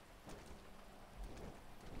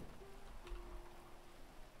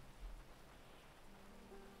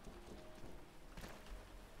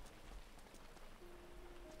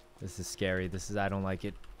 This is scary. I don't like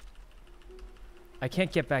it. I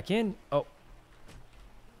can't get back in. Oh.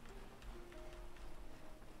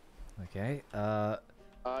 Okay.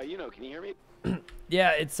 You know, can you hear me?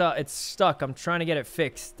 Yeah, it's stuck. I'm trying to get it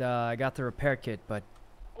fixed. I got the repair kit, but.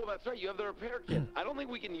 Oh, that's right. You have the repair kit. I don't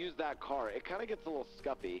think we can use that car. It kind of gets a little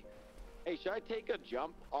scuffy. Hey, should I take a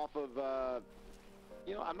jump off of?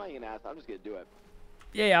 You know, I'm not even gonna ask. I'm just gonna do it.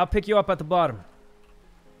 Yeah, I'll pick you up at the bottom.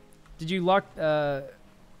 Did you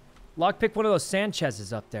lockpick one of those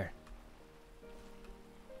Sanchez's up there?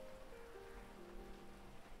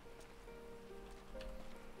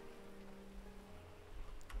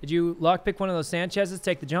 Did you lockpick one of those Sanchez's?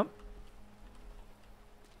 Take the jump?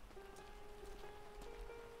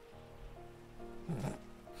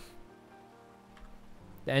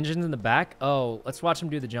 The engine's in the back? Oh, let's watch him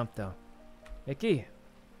do the jump, though. Mickey?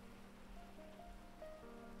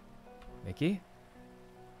 Mickey?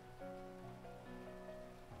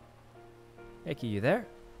 Mickey, you there?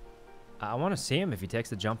 I want to see him if he takes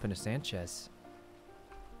the jump into Sanchez.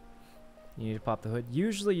 You need to pop the hood.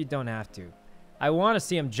 Usually you don't have to. I want to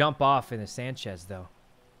see him jump off into Sanchez, though.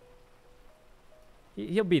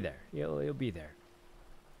 He'll be there. He'll be there.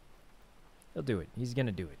 He'll do it. He's going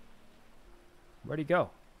to do it. Where'd he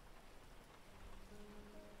go?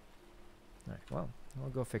 All right, well, I'll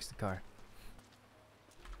go fix the car.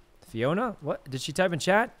 Fiona? What? Did she type in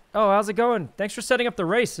chat? Oh, how's it going? Thanks for setting up the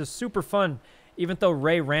race. It was super fun. Even though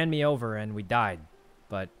Ray ran me over and we died.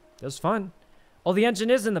 But it was fun. Oh, the engine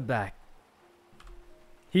is in the back.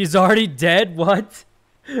 He's already dead? What?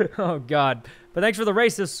 Oh, God. But thanks for the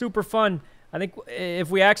race. It was super fun. I think if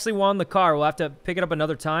we actually won the car, we'll have to pick it up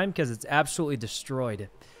another time because it's absolutely destroyed.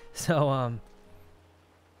 So, all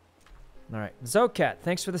right. Zocat,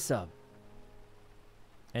 thanks for the sub.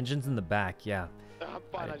 Engine's in the back, yeah. I'm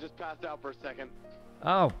fine. I just passed out for a second.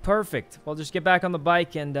 Oh, perfect. Well, just get back on the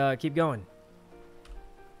bike and keep going.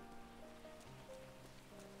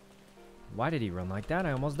 Why did he run like that?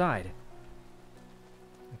 I almost died.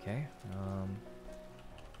 Okay.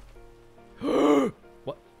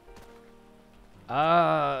 What?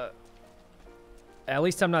 At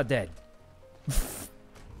least I'm not dead. All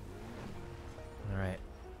right.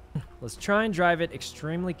 Let's try and drive it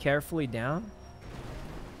extremely carefully down.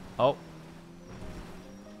 Oh.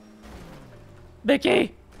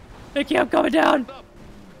 Mickey! Mickey, I'm coming down!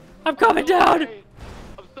 I'm coming down! Okay.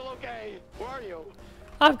 I'm still okay. Where are you?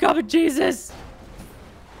 I'm coming, Jesus!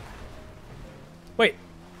 Wait,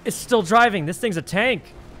 it's still driving. This thing's a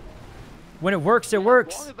tank. When it works, it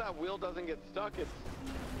works. As long as that wheel doesn't get stuck, it's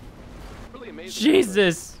really amazing.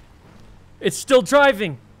 Jesus! It's still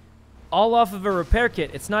driving. All off of a repair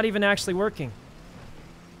kit. It's not even actually working.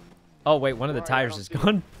 Oh, wait, one of the tires is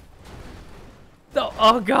gone. Oh,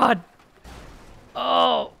 oh, God.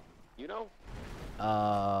 Oh. You know?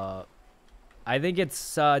 I think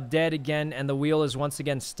it's dead again, and the wheel is once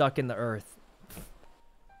again stuck in the earth.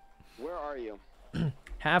 Where are you?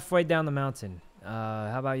 Halfway down the mountain.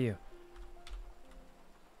 How about you?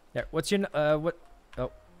 Yeah, what's your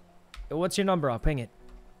what's your number? I'll ping it.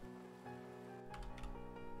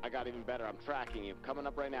 I got even better. I'm tracking you. Coming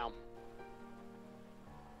up right now.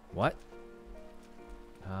 What?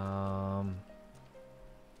 Oh.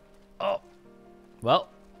 Well,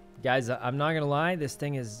 guys, I'm not gonna lie. This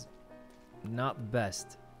thing is not the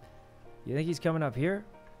best. You think he's coming up here?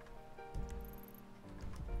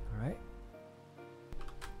 All right.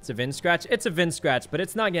 It's a VIN scratch. It's a VIN scratch, but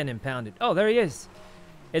it's not getting impounded. Oh, there he is.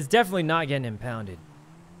 It's definitely not getting impounded.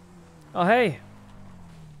 Oh, hey.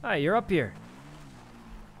 Hi, you're up here.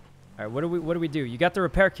 All right, what do we do? You got the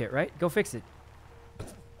repair kit, right? Go fix it.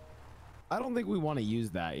 I don't think we want to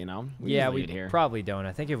use that, you know? Yeah, we probably don't.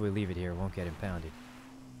 I think if we leave it here, it won't get impounded.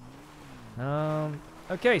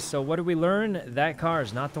 Okay, so what did we learn? That car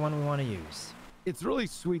is not the one we want to use. It's really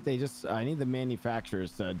sweet. They just, I need the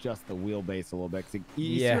manufacturers to adjust the wheelbase a little bit.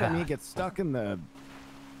 You see what I mean? It gets stuck in the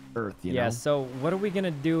earth, you know? Yeah, so what are we going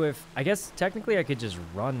to do if, I guess technically I could just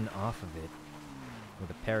run off of it with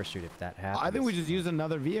a parachute if that happens. I think we just use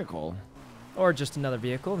another vehicle. Or just another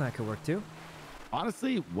vehicle. That could work too.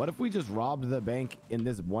 Honestly, what if we just robbed the bank in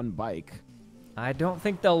this one bike? I don't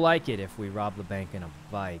think they'll like it if we rob the bank in a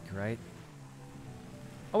bike, right?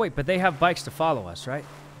 Oh, wait, but they have bikes to follow us, right?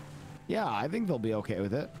 Yeah, I think they'll be okay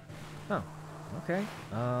with it. Oh, okay.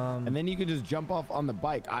 And then you can just jump off on the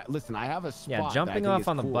bike. Listen, I have a spot. Yeah, jumping off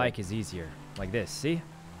on the bike is easier. Like this, see?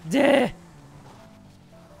 Duh!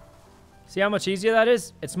 See how much easier that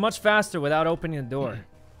is? It's much faster without opening the door.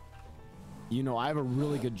 You know, I have a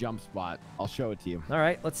really good jump spot. I'll show it to you. All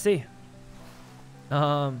right, let's see.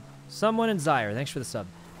 Someone in Zyre, thanks for the sub.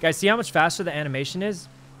 Guys, see how much faster the animation is?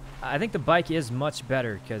 I think the bike is much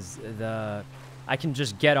better because I can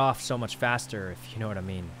just get off so much faster, if you know what I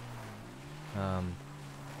mean.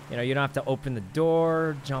 You know, you don't have to open the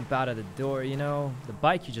door, jump out of the door, you know. The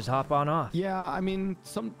bike, you just hop on off. Yeah, I mean,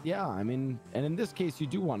 and in this case, you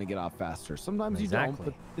do want to get off faster. Sometimes you don't,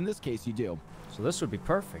 but in this case, you do. So this would be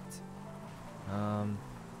perfect.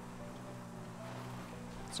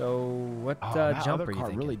 So what jump are you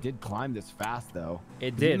thinking? Really did climb this fast, though.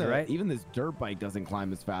 It did, right? Even this dirt bike doesn't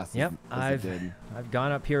climb as fast as it did. I've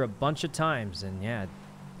gone up here a bunch of times, and yeah,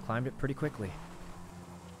 climbed it pretty quickly.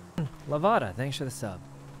 Lavada, thanks for the sub.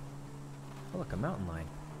 Oh, look, a mountain lion.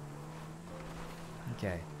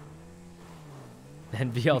 Okay.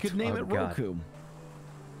 And VL. We could name it Roku.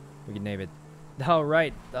 We could name it. Oh,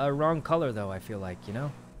 right. Wrong color, though, I feel like, you know?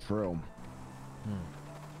 True.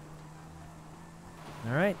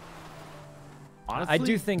 All right. Honestly, I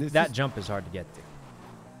do think that jump is hard to get to.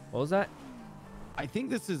 What was that? I think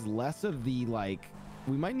this is less of the, like,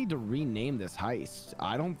 we might need to rename this heist.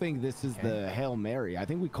 I don't think this is the Hail Mary. I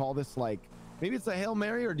think we call this, like, maybe it's the Hail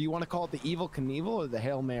Mary, or do you want to call it the Evil Knievel or the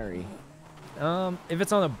Hail Mary? If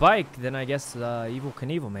it's on a bike, then I guess Evil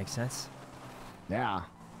Knievel makes sense. Yeah.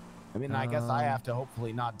 I mean, I guess I have to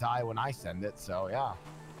hopefully not die when I send it, so yeah.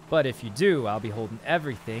 But if you do, I'll be holding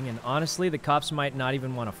everything, and honestly, the cops might not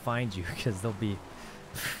even want to find you because they'll be,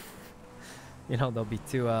 you know, they'll be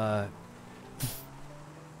too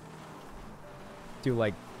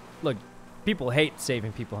like, look, people hate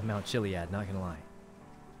saving people on Mount Chiliad, not gonna lie.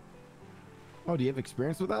 Oh, do you have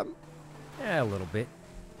experience with that? Yeah, a little bit.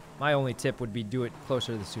 My only tip would be do it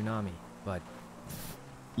closer to the tsunami, but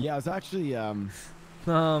yeah, I was actually gonna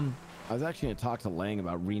talk to Lang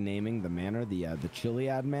about renaming the manor, the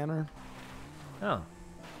Chiliad Manor. Oh,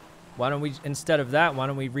 why don't we, instead of that, why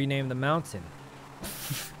don't we rename the mountain?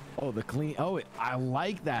 Oh, the clean. Oh, I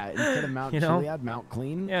like that. Instead of Mount Chiliad, Mount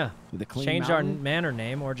Clean. Yeah. The clean change mountain. our manor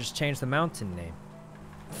name, or just change the mountain name.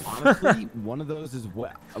 Honestly, one of those is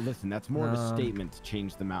what. Listen, that's more of a statement to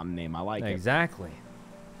change the mountain name. I like it. Exactly.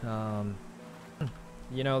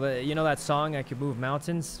 You know that song, I Could Move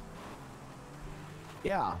Mountains?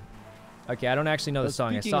 Yeah. Okay, I don't actually know the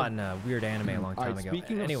song. I saw it in a weird anime a long time ago.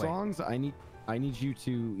 Speaking of songs, I need you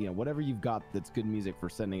to, you know, whatever you've got that's good music for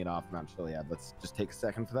sending it off Mount Chiliad. Let's just take a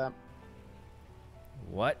second for that.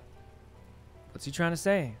 What? What's he trying to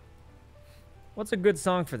say? What's a good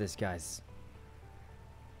song for this, guys?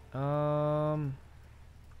 Let's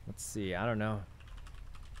see. I don't know.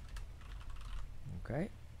 Okay.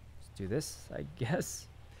 Let's do this, I guess.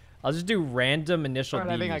 I'll just do random initial D I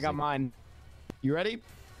think music. I got mine. You ready?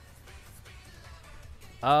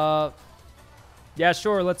 Yeah,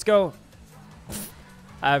 sure. Let's go.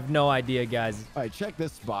 I have no idea, guys. All right, check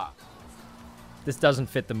this spot. This doesn't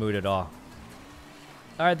fit the mood at all.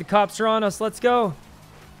 All right, the cops are on us. Let's go.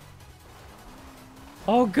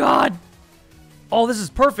 Oh, God. Oh, this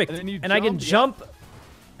is perfect. And I can jump.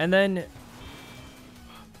 And then...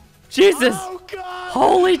 Jesus. Oh, God.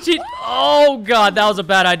 Holy shit. Oh, God. That was a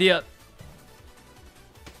bad idea.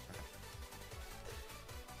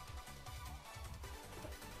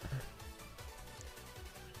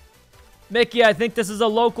 Mickey, I think this is a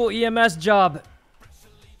local EMS job.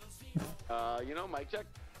 You know, mic check.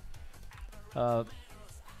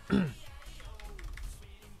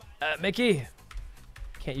 Mickey.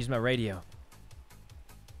 Can't use my radio.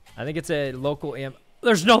 I think it's a local EMS.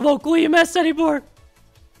 There's no local EMS anymore.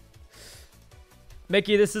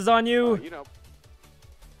 Mickey, this is on you. You know.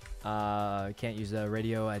 Can't use the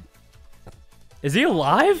radio. Is he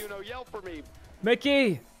alive? You know, yell for me.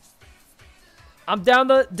 Mickey. I'm down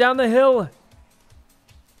the hill.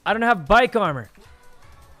 I don't have bike armor.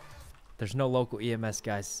 There's no local EMS,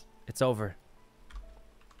 guys. It's over.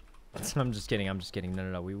 I'm just kidding.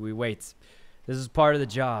 No. We wait. This is part of the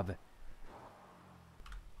job.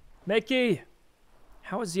 Mickey.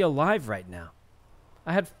 How is he alive right now?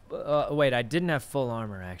 I had... wait, I didn't have full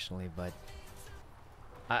armor, actually, but...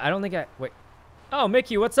 I don't think I... Wait. Oh,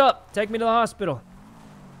 Mickey, what's up? Take me to the hospital.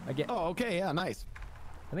 Oh, okay. Yeah, nice.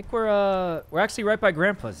 I think we're actually right by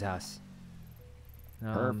Grandpa's house.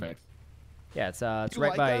 Perfect. Yeah, it's right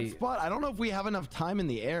like by... that spot? I don't know if we have enough time in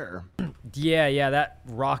the air. Yeah, that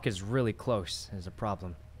rock is really close. Is a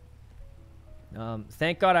problem.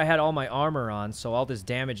 Thank God I had all my armor on, so all this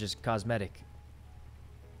damage is cosmetic.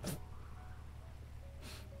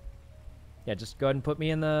 Yeah, just go ahead and put me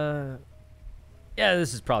in the... Yeah,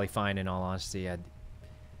 this is probably fine, in all honesty.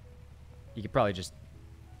 You could probably just...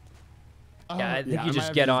 Yeah, I think you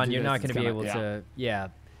just get on. You're not going to be able to... Yeah,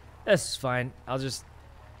 this is fine.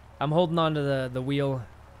 I'm holding on to the wheel.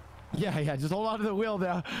 Yeah, just hold on to the wheel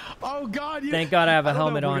there. Oh, God. Thank God I have a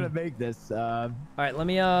helmet on. We're going to make this. All right, let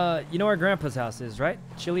me... you know where Grandpa's house is, right?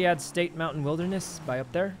 Chiliad State Mountain Wilderness, by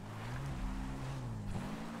up there?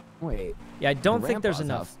 Wait. Yeah, I don't think there's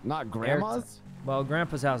enough. House. Not Grandma's? Well,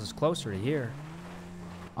 Grandpa's house is closer to here.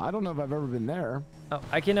 I don't know if I've ever been there. Oh,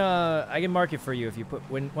 I can mark it for you if you put...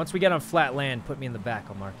 Once we get on flat land, put me in the back.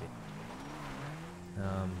 I'll mark it.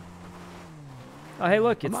 Oh, hey,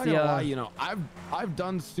 look, it's I'm not gonna lie, you know, I've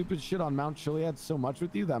done stupid shit on Mount Chiliad so much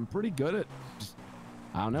with you that I'm pretty good at just,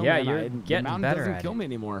 I don't know. Yeah, man, you're getting the mountain better doesn't at kill it. me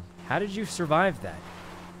anymore. How did you survive that?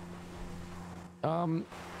 I'm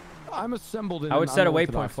assembled in I would set a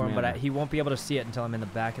unorthodox waypoint for him, manner. but he won't be able to see it until I'm in the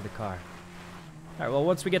back of the car. All right, well,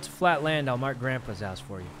 once we get to flat land, I'll mark Grandpa's house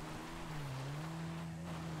for you.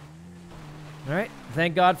 All right,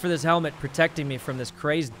 thank God for this helmet protecting me from this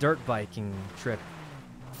crazed dirt biking trip.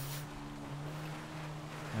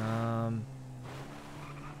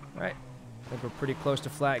 think we're pretty close to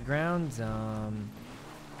flat ground.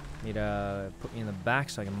 Need to put me in the back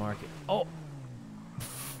so I can mark it. Oh!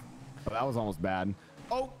 That was almost bad.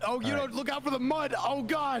 Oh, you don't look out for the mud. Oh,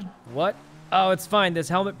 God. What? Oh, it's fine. This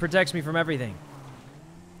helmet protects me from everything.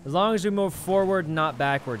 As long as we move forward, not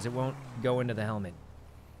backwards, it won't go into the helmet.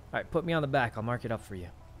 All right, put me on the back. I'll mark it up for you.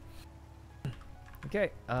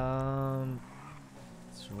 Okay.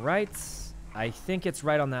 It's right. I think it's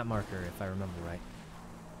right on that marker, if I remember right.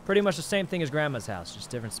 Pretty much the same thing as Grandma's house, just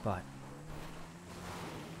different spot.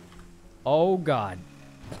 Oh, God.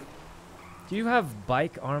 Do you have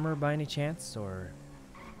bike armor by any chance, or?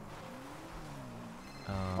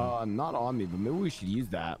 Not on me, but maybe we should use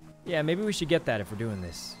that. Yeah, maybe we should get that if we're doing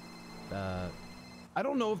this. I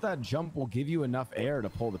don't know if that jump will give you enough air to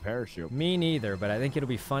pull the parachute. Me neither, but I think it'll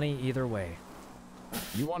be funny either way.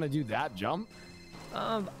 You want to do that jump?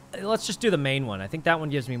 Let's just do the main one. I think that one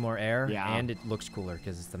gives me more air, yeah. And it looks cooler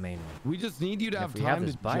because it's the main one. We just need you to have time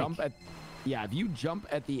to jump at... Yeah, if you jump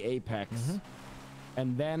at the apex,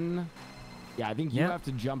 and then... Yeah, I think you have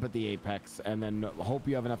to jump at the apex, and then hope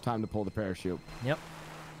you have enough time to pull the parachute. Yep.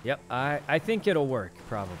 Yep, I think it'll work,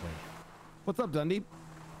 probably. What's up, Dundee?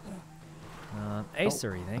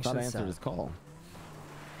 Acery, thanks. I thought I answered his call.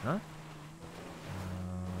 Huh?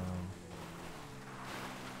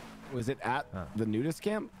 Was it at the nudist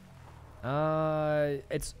camp?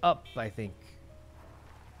 It's up, I think.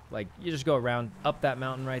 Like, you just go around, up that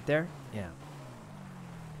mountain right there. Yeah.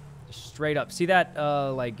 Just straight up. See that,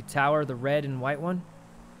 like, tower, the red and white one?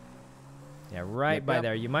 Yeah, right by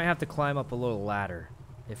there. You might have to climb up a little ladder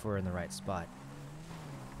if we're in the right spot.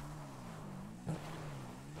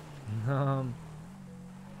 All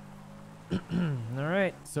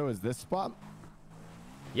right. So is this spot?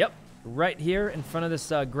 Yep. Right here in front of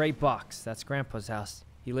this gray box. That's Grandpa's house.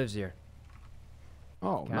 He lives here.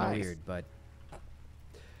 Oh, kind of nice. Weird, but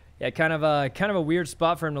yeah, kind of a weird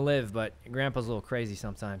spot for him to live. But Grandpa's a little crazy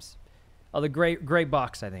sometimes. Oh, the gray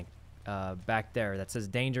box, I think, back there that says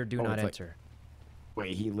 "Danger, do not enter."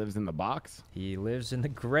 Wait, he lives in the box? He lives in the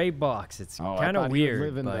gray box. It's kind of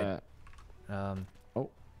weird, but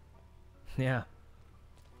yeah.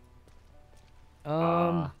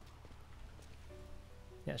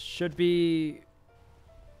 Yeah, should be.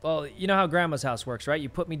 Well, you know how Grandma's house works, right? You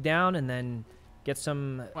put me down and then get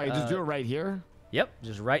some. Wait, just do it right here? Yep,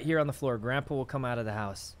 just right here on the floor. Grandpa will come out of the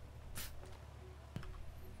house.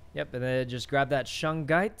 Yep, and then just grab that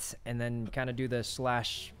shungite and then kind of do the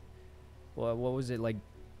slash. Well, what was it like?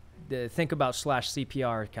 The think about slash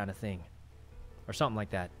CPR kind of thing, or something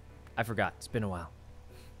like that. I forgot. It's been a while.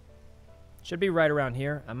 Should be right around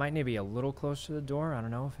here. I might need to be a little close to the door. I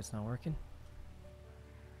don't know if it's not working.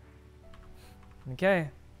 Okay.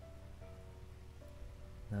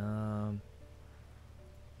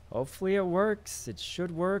 Hopefully it works. It should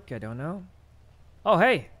work. I don't know. Oh,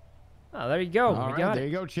 hey. Oh, there you go. All right, got there it.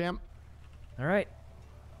 you go, champ. All right.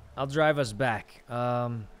 I'll drive us back.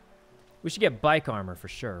 We should get bike armor for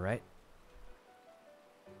sure, right?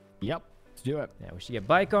 Yep. Let's do it. Yeah, we should get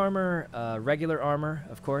bike armor, regular armor,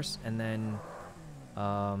 of course, and then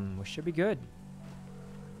we should be good.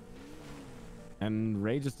 And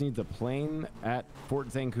Ray just needs a plane at Fort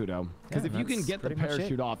Zancudo. Because if you can get the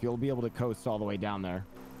parachute off, you'll be able to coast all the way down there.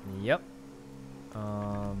 Yep.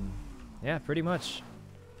 Yeah, pretty much.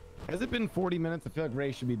 Has it been 40 minutes? I feel like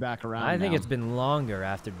Ray should be back around I think it's been longer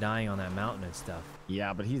after dying on that mountain and stuff.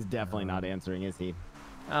 Yeah, but he's definitely not answering, is he?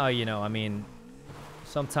 Oh, you know, I mean,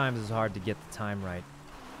 sometimes it's hard to get the time right.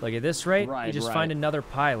 Like at this rate, you just find another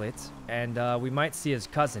pilot, and we might see his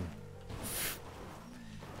cousin.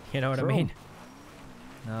 You know what I mean?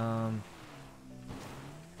 All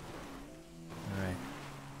right.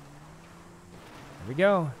 Here we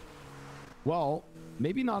go. Well,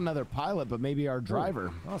 maybe not another pilot, but maybe our driver.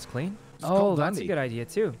 Ooh. Oh, it's clean. Oh, that's a good idea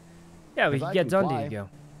too. Yeah, we can get Dundee to go.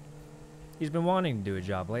 He's been wanting to do a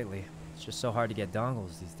job lately. It's just so hard to get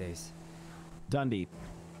dongles these days. Dundee.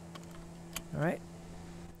 All right.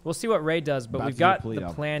 We'll see what Ray does, but we've got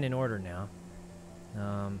the plan in order now.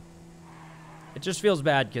 It just feels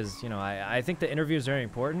bad because, you know, I think the interview is very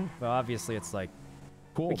important, but obviously it's like,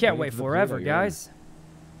 we can't wait forever, guys.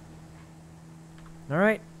 All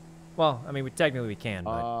right. Well, I mean, technically we can,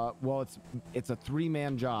 but... well, it's a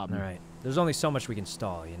three-man job. All right. There's only so much we can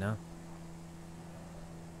stall, you know?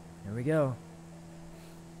 Here we go.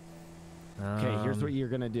 Okay, here's what you're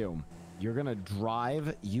going to do. You're going to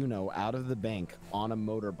drive Yuno out of the bank on a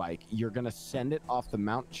motorbike. You're going to send it off the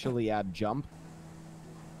Mount Chiliad jump.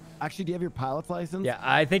 Actually, do you have your pilot's license? Yeah,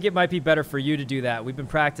 I think it might be better for you to do that. We've been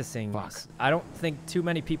practicing. Fuck. I don't think too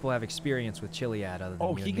many people have experience with Chiliad other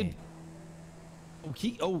than you and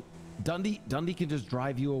me. Dundee can just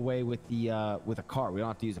drive you away with the with a car. We don't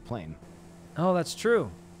have to use a plane. Oh, that's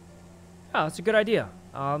true. Oh, that's a good idea.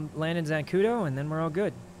 Land in Zancudo, and then we're all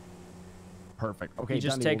good. Perfect. Okay, He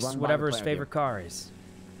just Dundee, takes we'll run by whatever the his plan with you. favorite car is.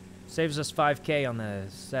 Saves us 5K on the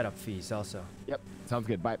setup fees also. Yep, sounds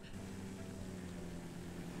good. Bye.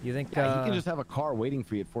 You think Yeah, he can just have a car waiting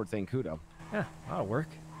for you at Fort Zancudo. Yeah, that'll work.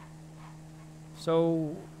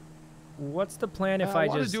 So, what's the plan if I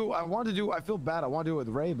just... I want to do, I feel bad. I want to do it with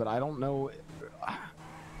Ray, but I don't know.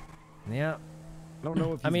 Yeah. I don't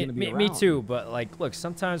know if he's I mean, gonna be me around. too, but like, look,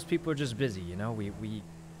 sometimes people are just busy, you know? We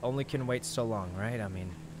only can wait so long, right? I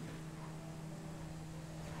mean...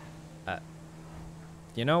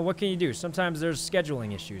 you know, what can you do? Sometimes there's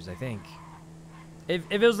scheduling issues, I think. If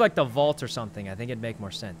it was like the vault or something, I think it'd make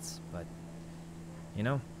more sense, but... You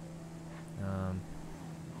know?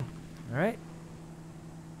 Alright.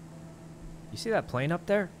 You see that plane up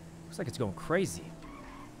there? Looks like it's going crazy.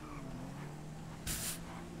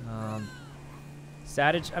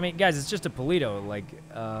 Satage, I mean, guys, it's just a Polito. Like,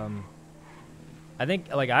 I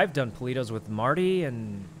think, like, I've done Politos with Marty,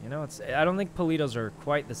 and, you know, I don't think Politos are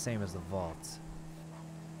quite the same as the vaults.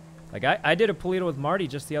 Like, I did a Polito with Marty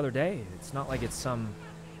just the other day. It's not like it's some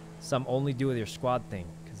only do with your squad thing,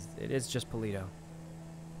 because it is just Polito.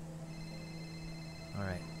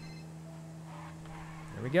 Alright.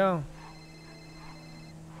 There we go.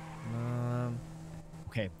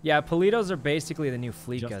 Okay. Yeah, Politos are basically the new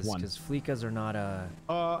Fleekas, Just one. because Fleekas are not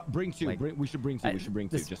bring two. like- we should bring two. We should bring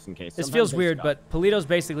two just in case. This Sometimes feels they weird, suck. but Politos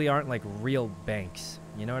basically aren't like real banks.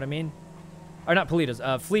 You know what I mean? Or not Politos.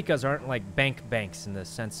 Fleekas aren't like banks in the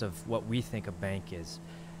sense of what we think a bank is.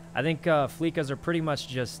 I think Fleekas are pretty much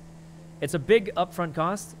just... It's a big upfront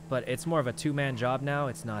cost, but it's more of a two-man job now.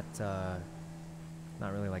 It's not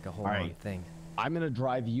really like a whole All long right. thing. I'm gonna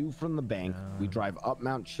drive you from the bank. We drive up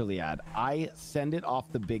Mount Chiliad. I send it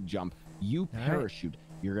off the big jump. You right. parachute.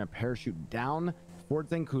 You're gonna parachute down Fort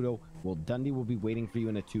Zancudo. Well, Dundee will be waiting for you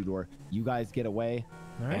in a two-door. You guys get away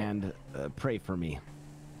All right. and pray for me.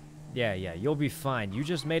 Yeah, you'll be fine. You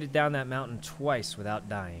just made it down that mountain twice without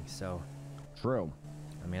dying, so... True.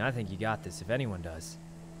 I mean, I think you got this, if anyone does.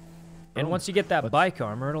 And Oh, once you get that bike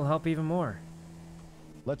armor, it'll help even more.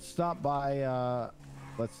 Let's stop by.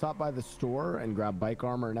 Let's stop by the store and grab bike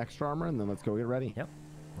armor and extra armor, and then let's go get ready. Yep.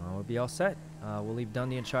 Well, we'll be all set. We'll leave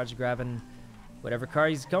Dundee in charge of grabbing whatever car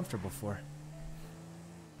he's comfortable for.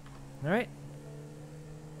 All right.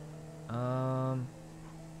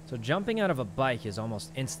 So jumping out of a bike is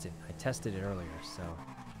almost instant. I tested it earlier, so.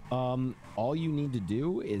 All you need to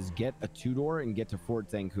do is get a two-door and get to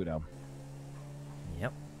Fort Zancudo.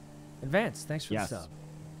 Yep. Advance. Thanks for Yes. the sub.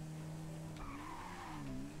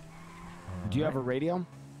 Do you have a radio?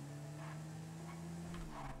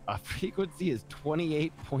 Frequency is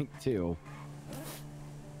 28.2.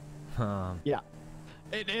 Yeah.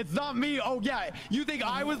 It's not me. Oh, yeah. You think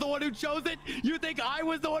I was the one who chose it? You think I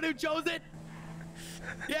was the one who chose it?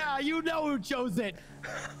 Yeah, you know who chose it.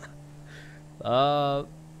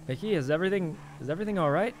 Mickey, is everything all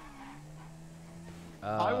right?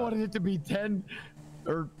 I wanted it to be 10,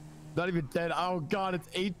 or not even 10. Oh God, it's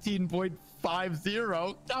 18.50.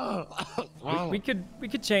 We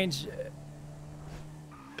could change.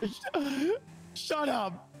 Shut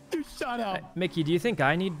up. Shut up. Mickey, do you think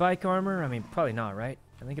I need bike armor? I mean, probably not, right?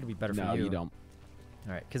 I think it'd be better for you. No, you don't.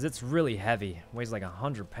 All right, because it's really heavy. Weighs like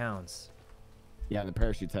 100 pounds. Yeah, the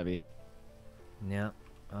parachute's heavy. Yeah.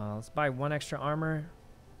 Let's buy one extra armor.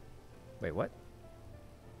 Wait, what?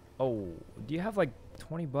 Oh, do you have like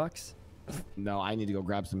 20 bucks? No, I need to go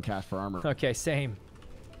grab some cash for armor. Okay, same.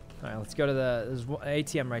 All right, let's go to there's one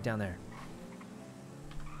ATM right down there.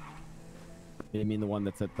 You mean the one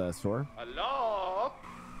that's at the store? Hello?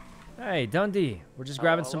 Hey, Dundee. We're just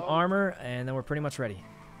grabbing some armor, and then we're pretty much ready.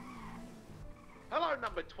 Hello,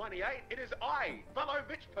 number 28. It is I, fellow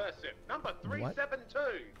rich person, number 372.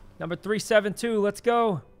 Number 372, let's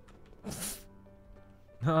go.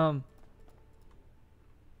 Okay,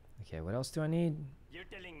 what else do I need? You're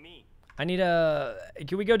telling me. I need a...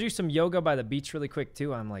 Can we go do some yoga by the beach really quick,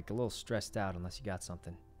 too? I'm, like, a little stressed out unless you got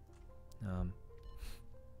something.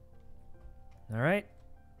 All right.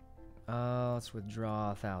 Let's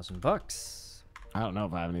withdraw $1,000. I don't know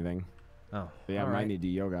if I have anything. Oh, yeah, I all might right. need to do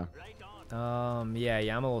yoga. Yeah,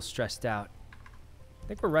 I'm a little stressed out. I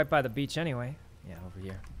think we're right by the beach anyway. Yeah, over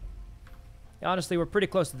here. Yeah, honestly, we're pretty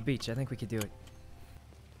close to the beach. I think we could do it.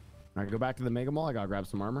 All right, go back to the Mega Mall. I gotta grab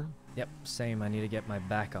some armor. Yep, same. I need to get my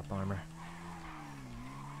backup armor.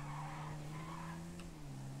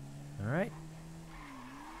 All right.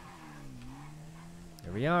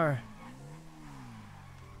 Here we are.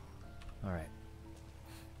 All right.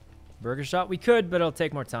 Burger shot, we could, but it'll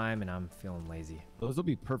take more time, and I'm feeling lazy. Those will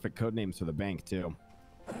be perfect code names for the bank too.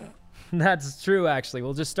 That's true, actually.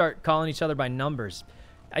 We'll just start calling each other by numbers.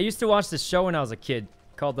 I used to watch this show when I was a kid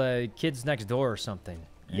called The Kids Next Door or something.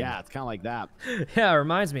 Yeah, it's kind of like that. Yeah, it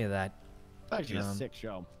reminds me of that. Actually, a sick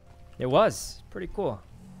show. It was pretty cool.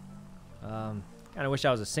 Kind of wish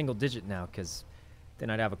I was a single digit now, because then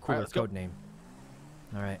I'd have a cooler code name.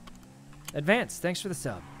 All right. Advance, thanks for the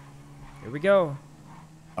sub. Here we go.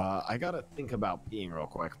 I gotta think about peeing real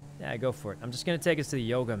quick. Yeah, go for it. I'm just gonna take us to the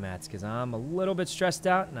yoga mats because I'm a little bit stressed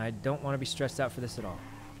out, and I don't want to be stressed out for this at all.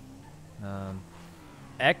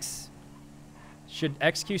 X. Should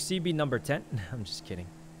XQC be number 10? I'm just kidding.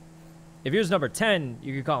 If he was number 10,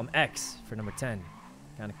 you could call him X for number 10.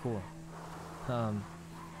 Kind of cool.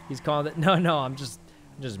 He's called it. No, I'm just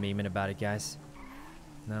memeing about it, guys.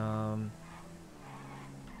 All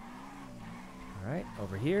right,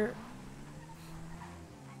 over here.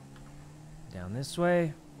 Down this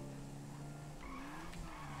way.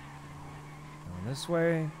 Going this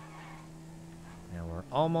way. And we're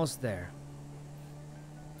almost there.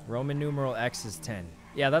 Roman numeral X is 10.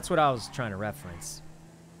 Yeah, that's what I was trying to reference.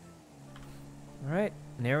 All right,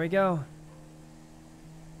 and there we go.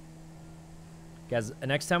 Guys,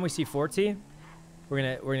 next time we see 4T,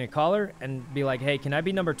 we're gonna call her and be like, "Hey, can I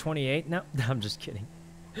be number 28 now?" I'm just kidding.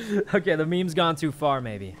 Okay, the meme's gone too far,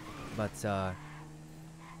 maybe. But all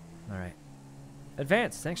right.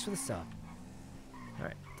 Advance, thanks for the sub. All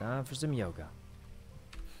right, time for some yoga.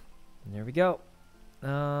 And there we go.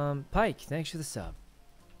 Pike, thanks for the sub.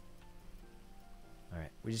 All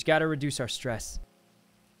right, we just got to reduce our stress.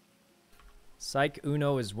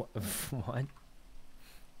 Sykkuno is what? What?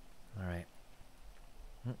 All right.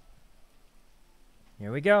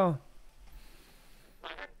 Here we go.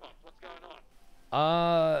 What's going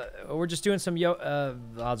on? We're just doing some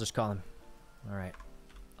I'll just call him. All right.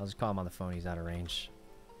 I'll just call him on the phone. He's out of range.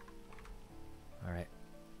 All right.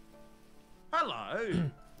 Hello.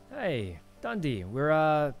 Hey, Dundee.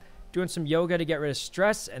 We're doing some yoga to get rid of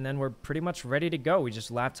stress, and then we're pretty much ready to go. We just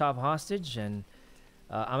laptop hostage, and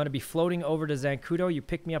I'm going to be floating over to Zancudo. You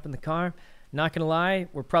pick me up in the car. Not going to lie,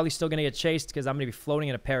 we're probably still going to get chased because I'm going to be floating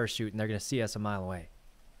in a parachute, and they're going to see us a mile away.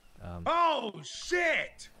 Oh,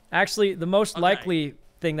 shit! Actually, the most likely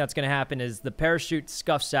thing that's going to happen is the parachute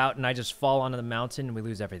scuffs out, and I just fall onto the mountain, and we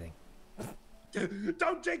lose everything.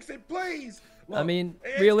 Don't jinx it, please! Look, I mean,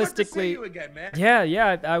 it's realistically, good to see you again, man.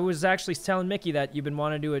 Yeah. I was actually telling Mickey that we've been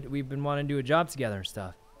wanting to do a job together and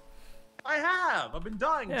stuff. I have. I've been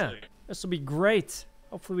dying to. This will be great.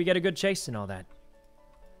 Hopefully, we get a good chase and all that.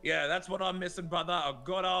 Yeah, that's what I'm missing, brother. A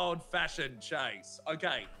good old-fashioned chase.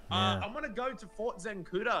 Okay, I'm gonna go to Fort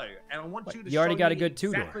Zancudo, and I want you to. You already show got me a good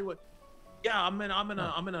two-door. exactly what. Yeah, I'm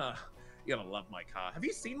gonna. You're gonna love my car. Have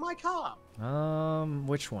you seen my car?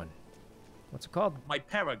 Which one? What's it called? My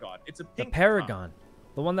Paragon. It's a pink The Paragon. car.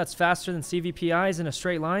 The one that's faster than CVPIs in a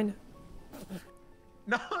straight line?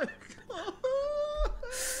 No.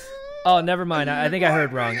 Oh, never mind. I think I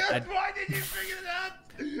heard wrong. Why did you bring it up?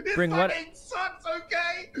 This Bring what? fucking sucks,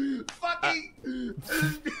 okay? Fucking.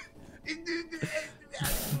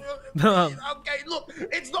 Okay, look,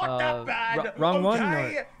 it's not that bad. Wrong one?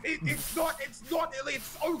 Okay? It's not, it's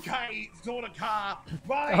okay. It's not a car,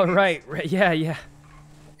 right? Oh, right. Yeah. Yeah.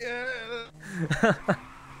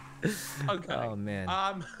 Okay. Oh,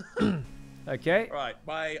 man. Okay. Okay. Right,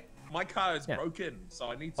 my car is broken,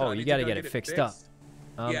 so I need to. Oh, you got to get it fixed up.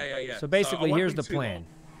 Yeah. So basically, here's the plan.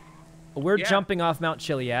 We're jumping off Mount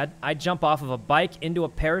Chiliad. I jump off of a bike into a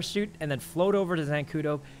parachute and then float over to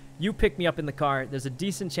Zancudo. You pick me up in the car. There's a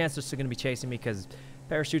decent chance they're still going to be chasing me because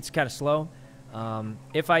parachute's kind of slow.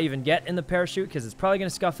 If I even get in the parachute, because it's probably going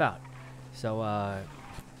to scuff out. So,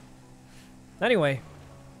 anyway,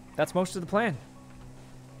 that's most of the plan.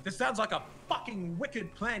 This sounds like a fucking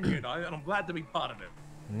wicked plan, you know, and I'm glad to be part of it.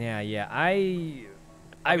 Yeah. I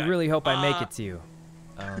really hope I make it to you.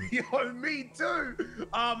 Yo, me too.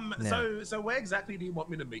 So where exactly do you want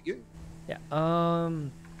me to meet you? Yeah.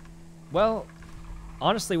 Well,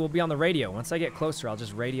 honestly, we'll be on the radio. Once I get closer, I'll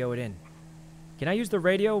just radio it in. Can I use the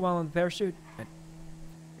radio while on the parachute?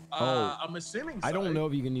 I'm assuming so. I don't know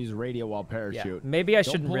if you can use radio while parachute. Yeah, maybe I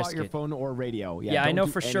shouldn't pull risk out your it. phone or radio. Yeah, I know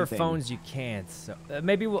for anything. sure phones you can't. So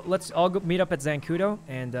maybe let's all go meet up at Zancudo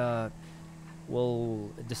and we'll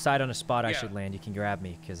decide on a spot I should land. You can grab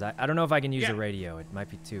me because I don't know if I can use a radio. It might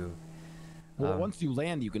be too. Well, once you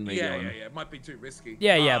land, you can radio. Yeah. It might be too risky.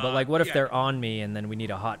 Yeah. But like, what if they're on me and then we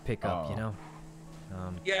need a hot pickup? You know.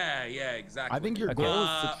 Yeah, exactly. I think your goal is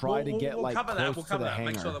to try to get like close to the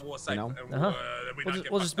hangar. Make sure that we're safe. You know?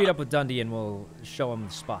 We'll just meet up with Dundee and we'll show him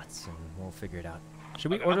the spots and we'll figure it out.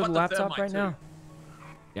 Should we order the laptop right now?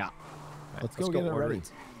 Yeah. Right, Let's go get it order ready.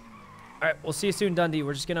 it. All right, we'll see you soon, Dundee.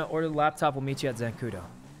 We're just gonna order the laptop. We'll meet you at Zancudo.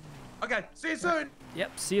 Okay, see you soon.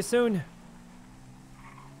 Yep, see you soon.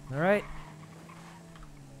 All right.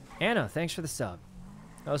 Anna, thanks for the sub.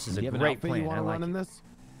 Oh, this is a great plan. I like it. This?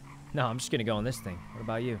 No, I'm just gonna go on this thing. What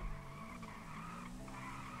about you?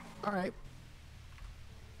 All right.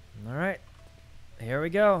 All right. Here we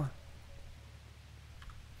go.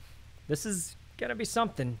 This is gonna be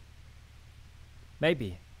something.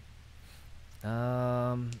 Maybe.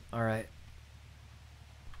 All right.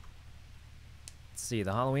 Let's see.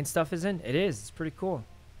 The Halloween stuff is in. It is. It's pretty cool.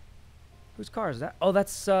 Whose car is that? Oh,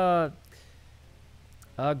 that's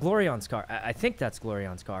Glorion's car. I think that's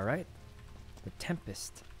Glorion's car, right? The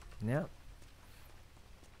Tempest. Yeah.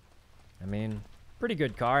 I mean, pretty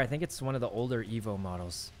good car. I think it's one of the older Evo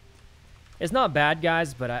models. It's not bad,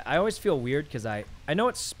 guys, but I always feel weird because I know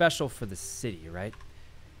it's special for the city, right?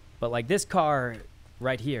 But like this car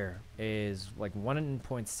right here is like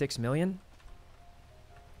 1.6 million.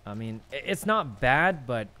 I mean, it's not bad,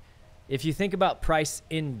 but if you think about price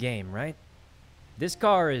in game, right? This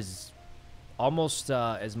car is almost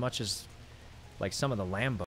as much as like some of the Lambos.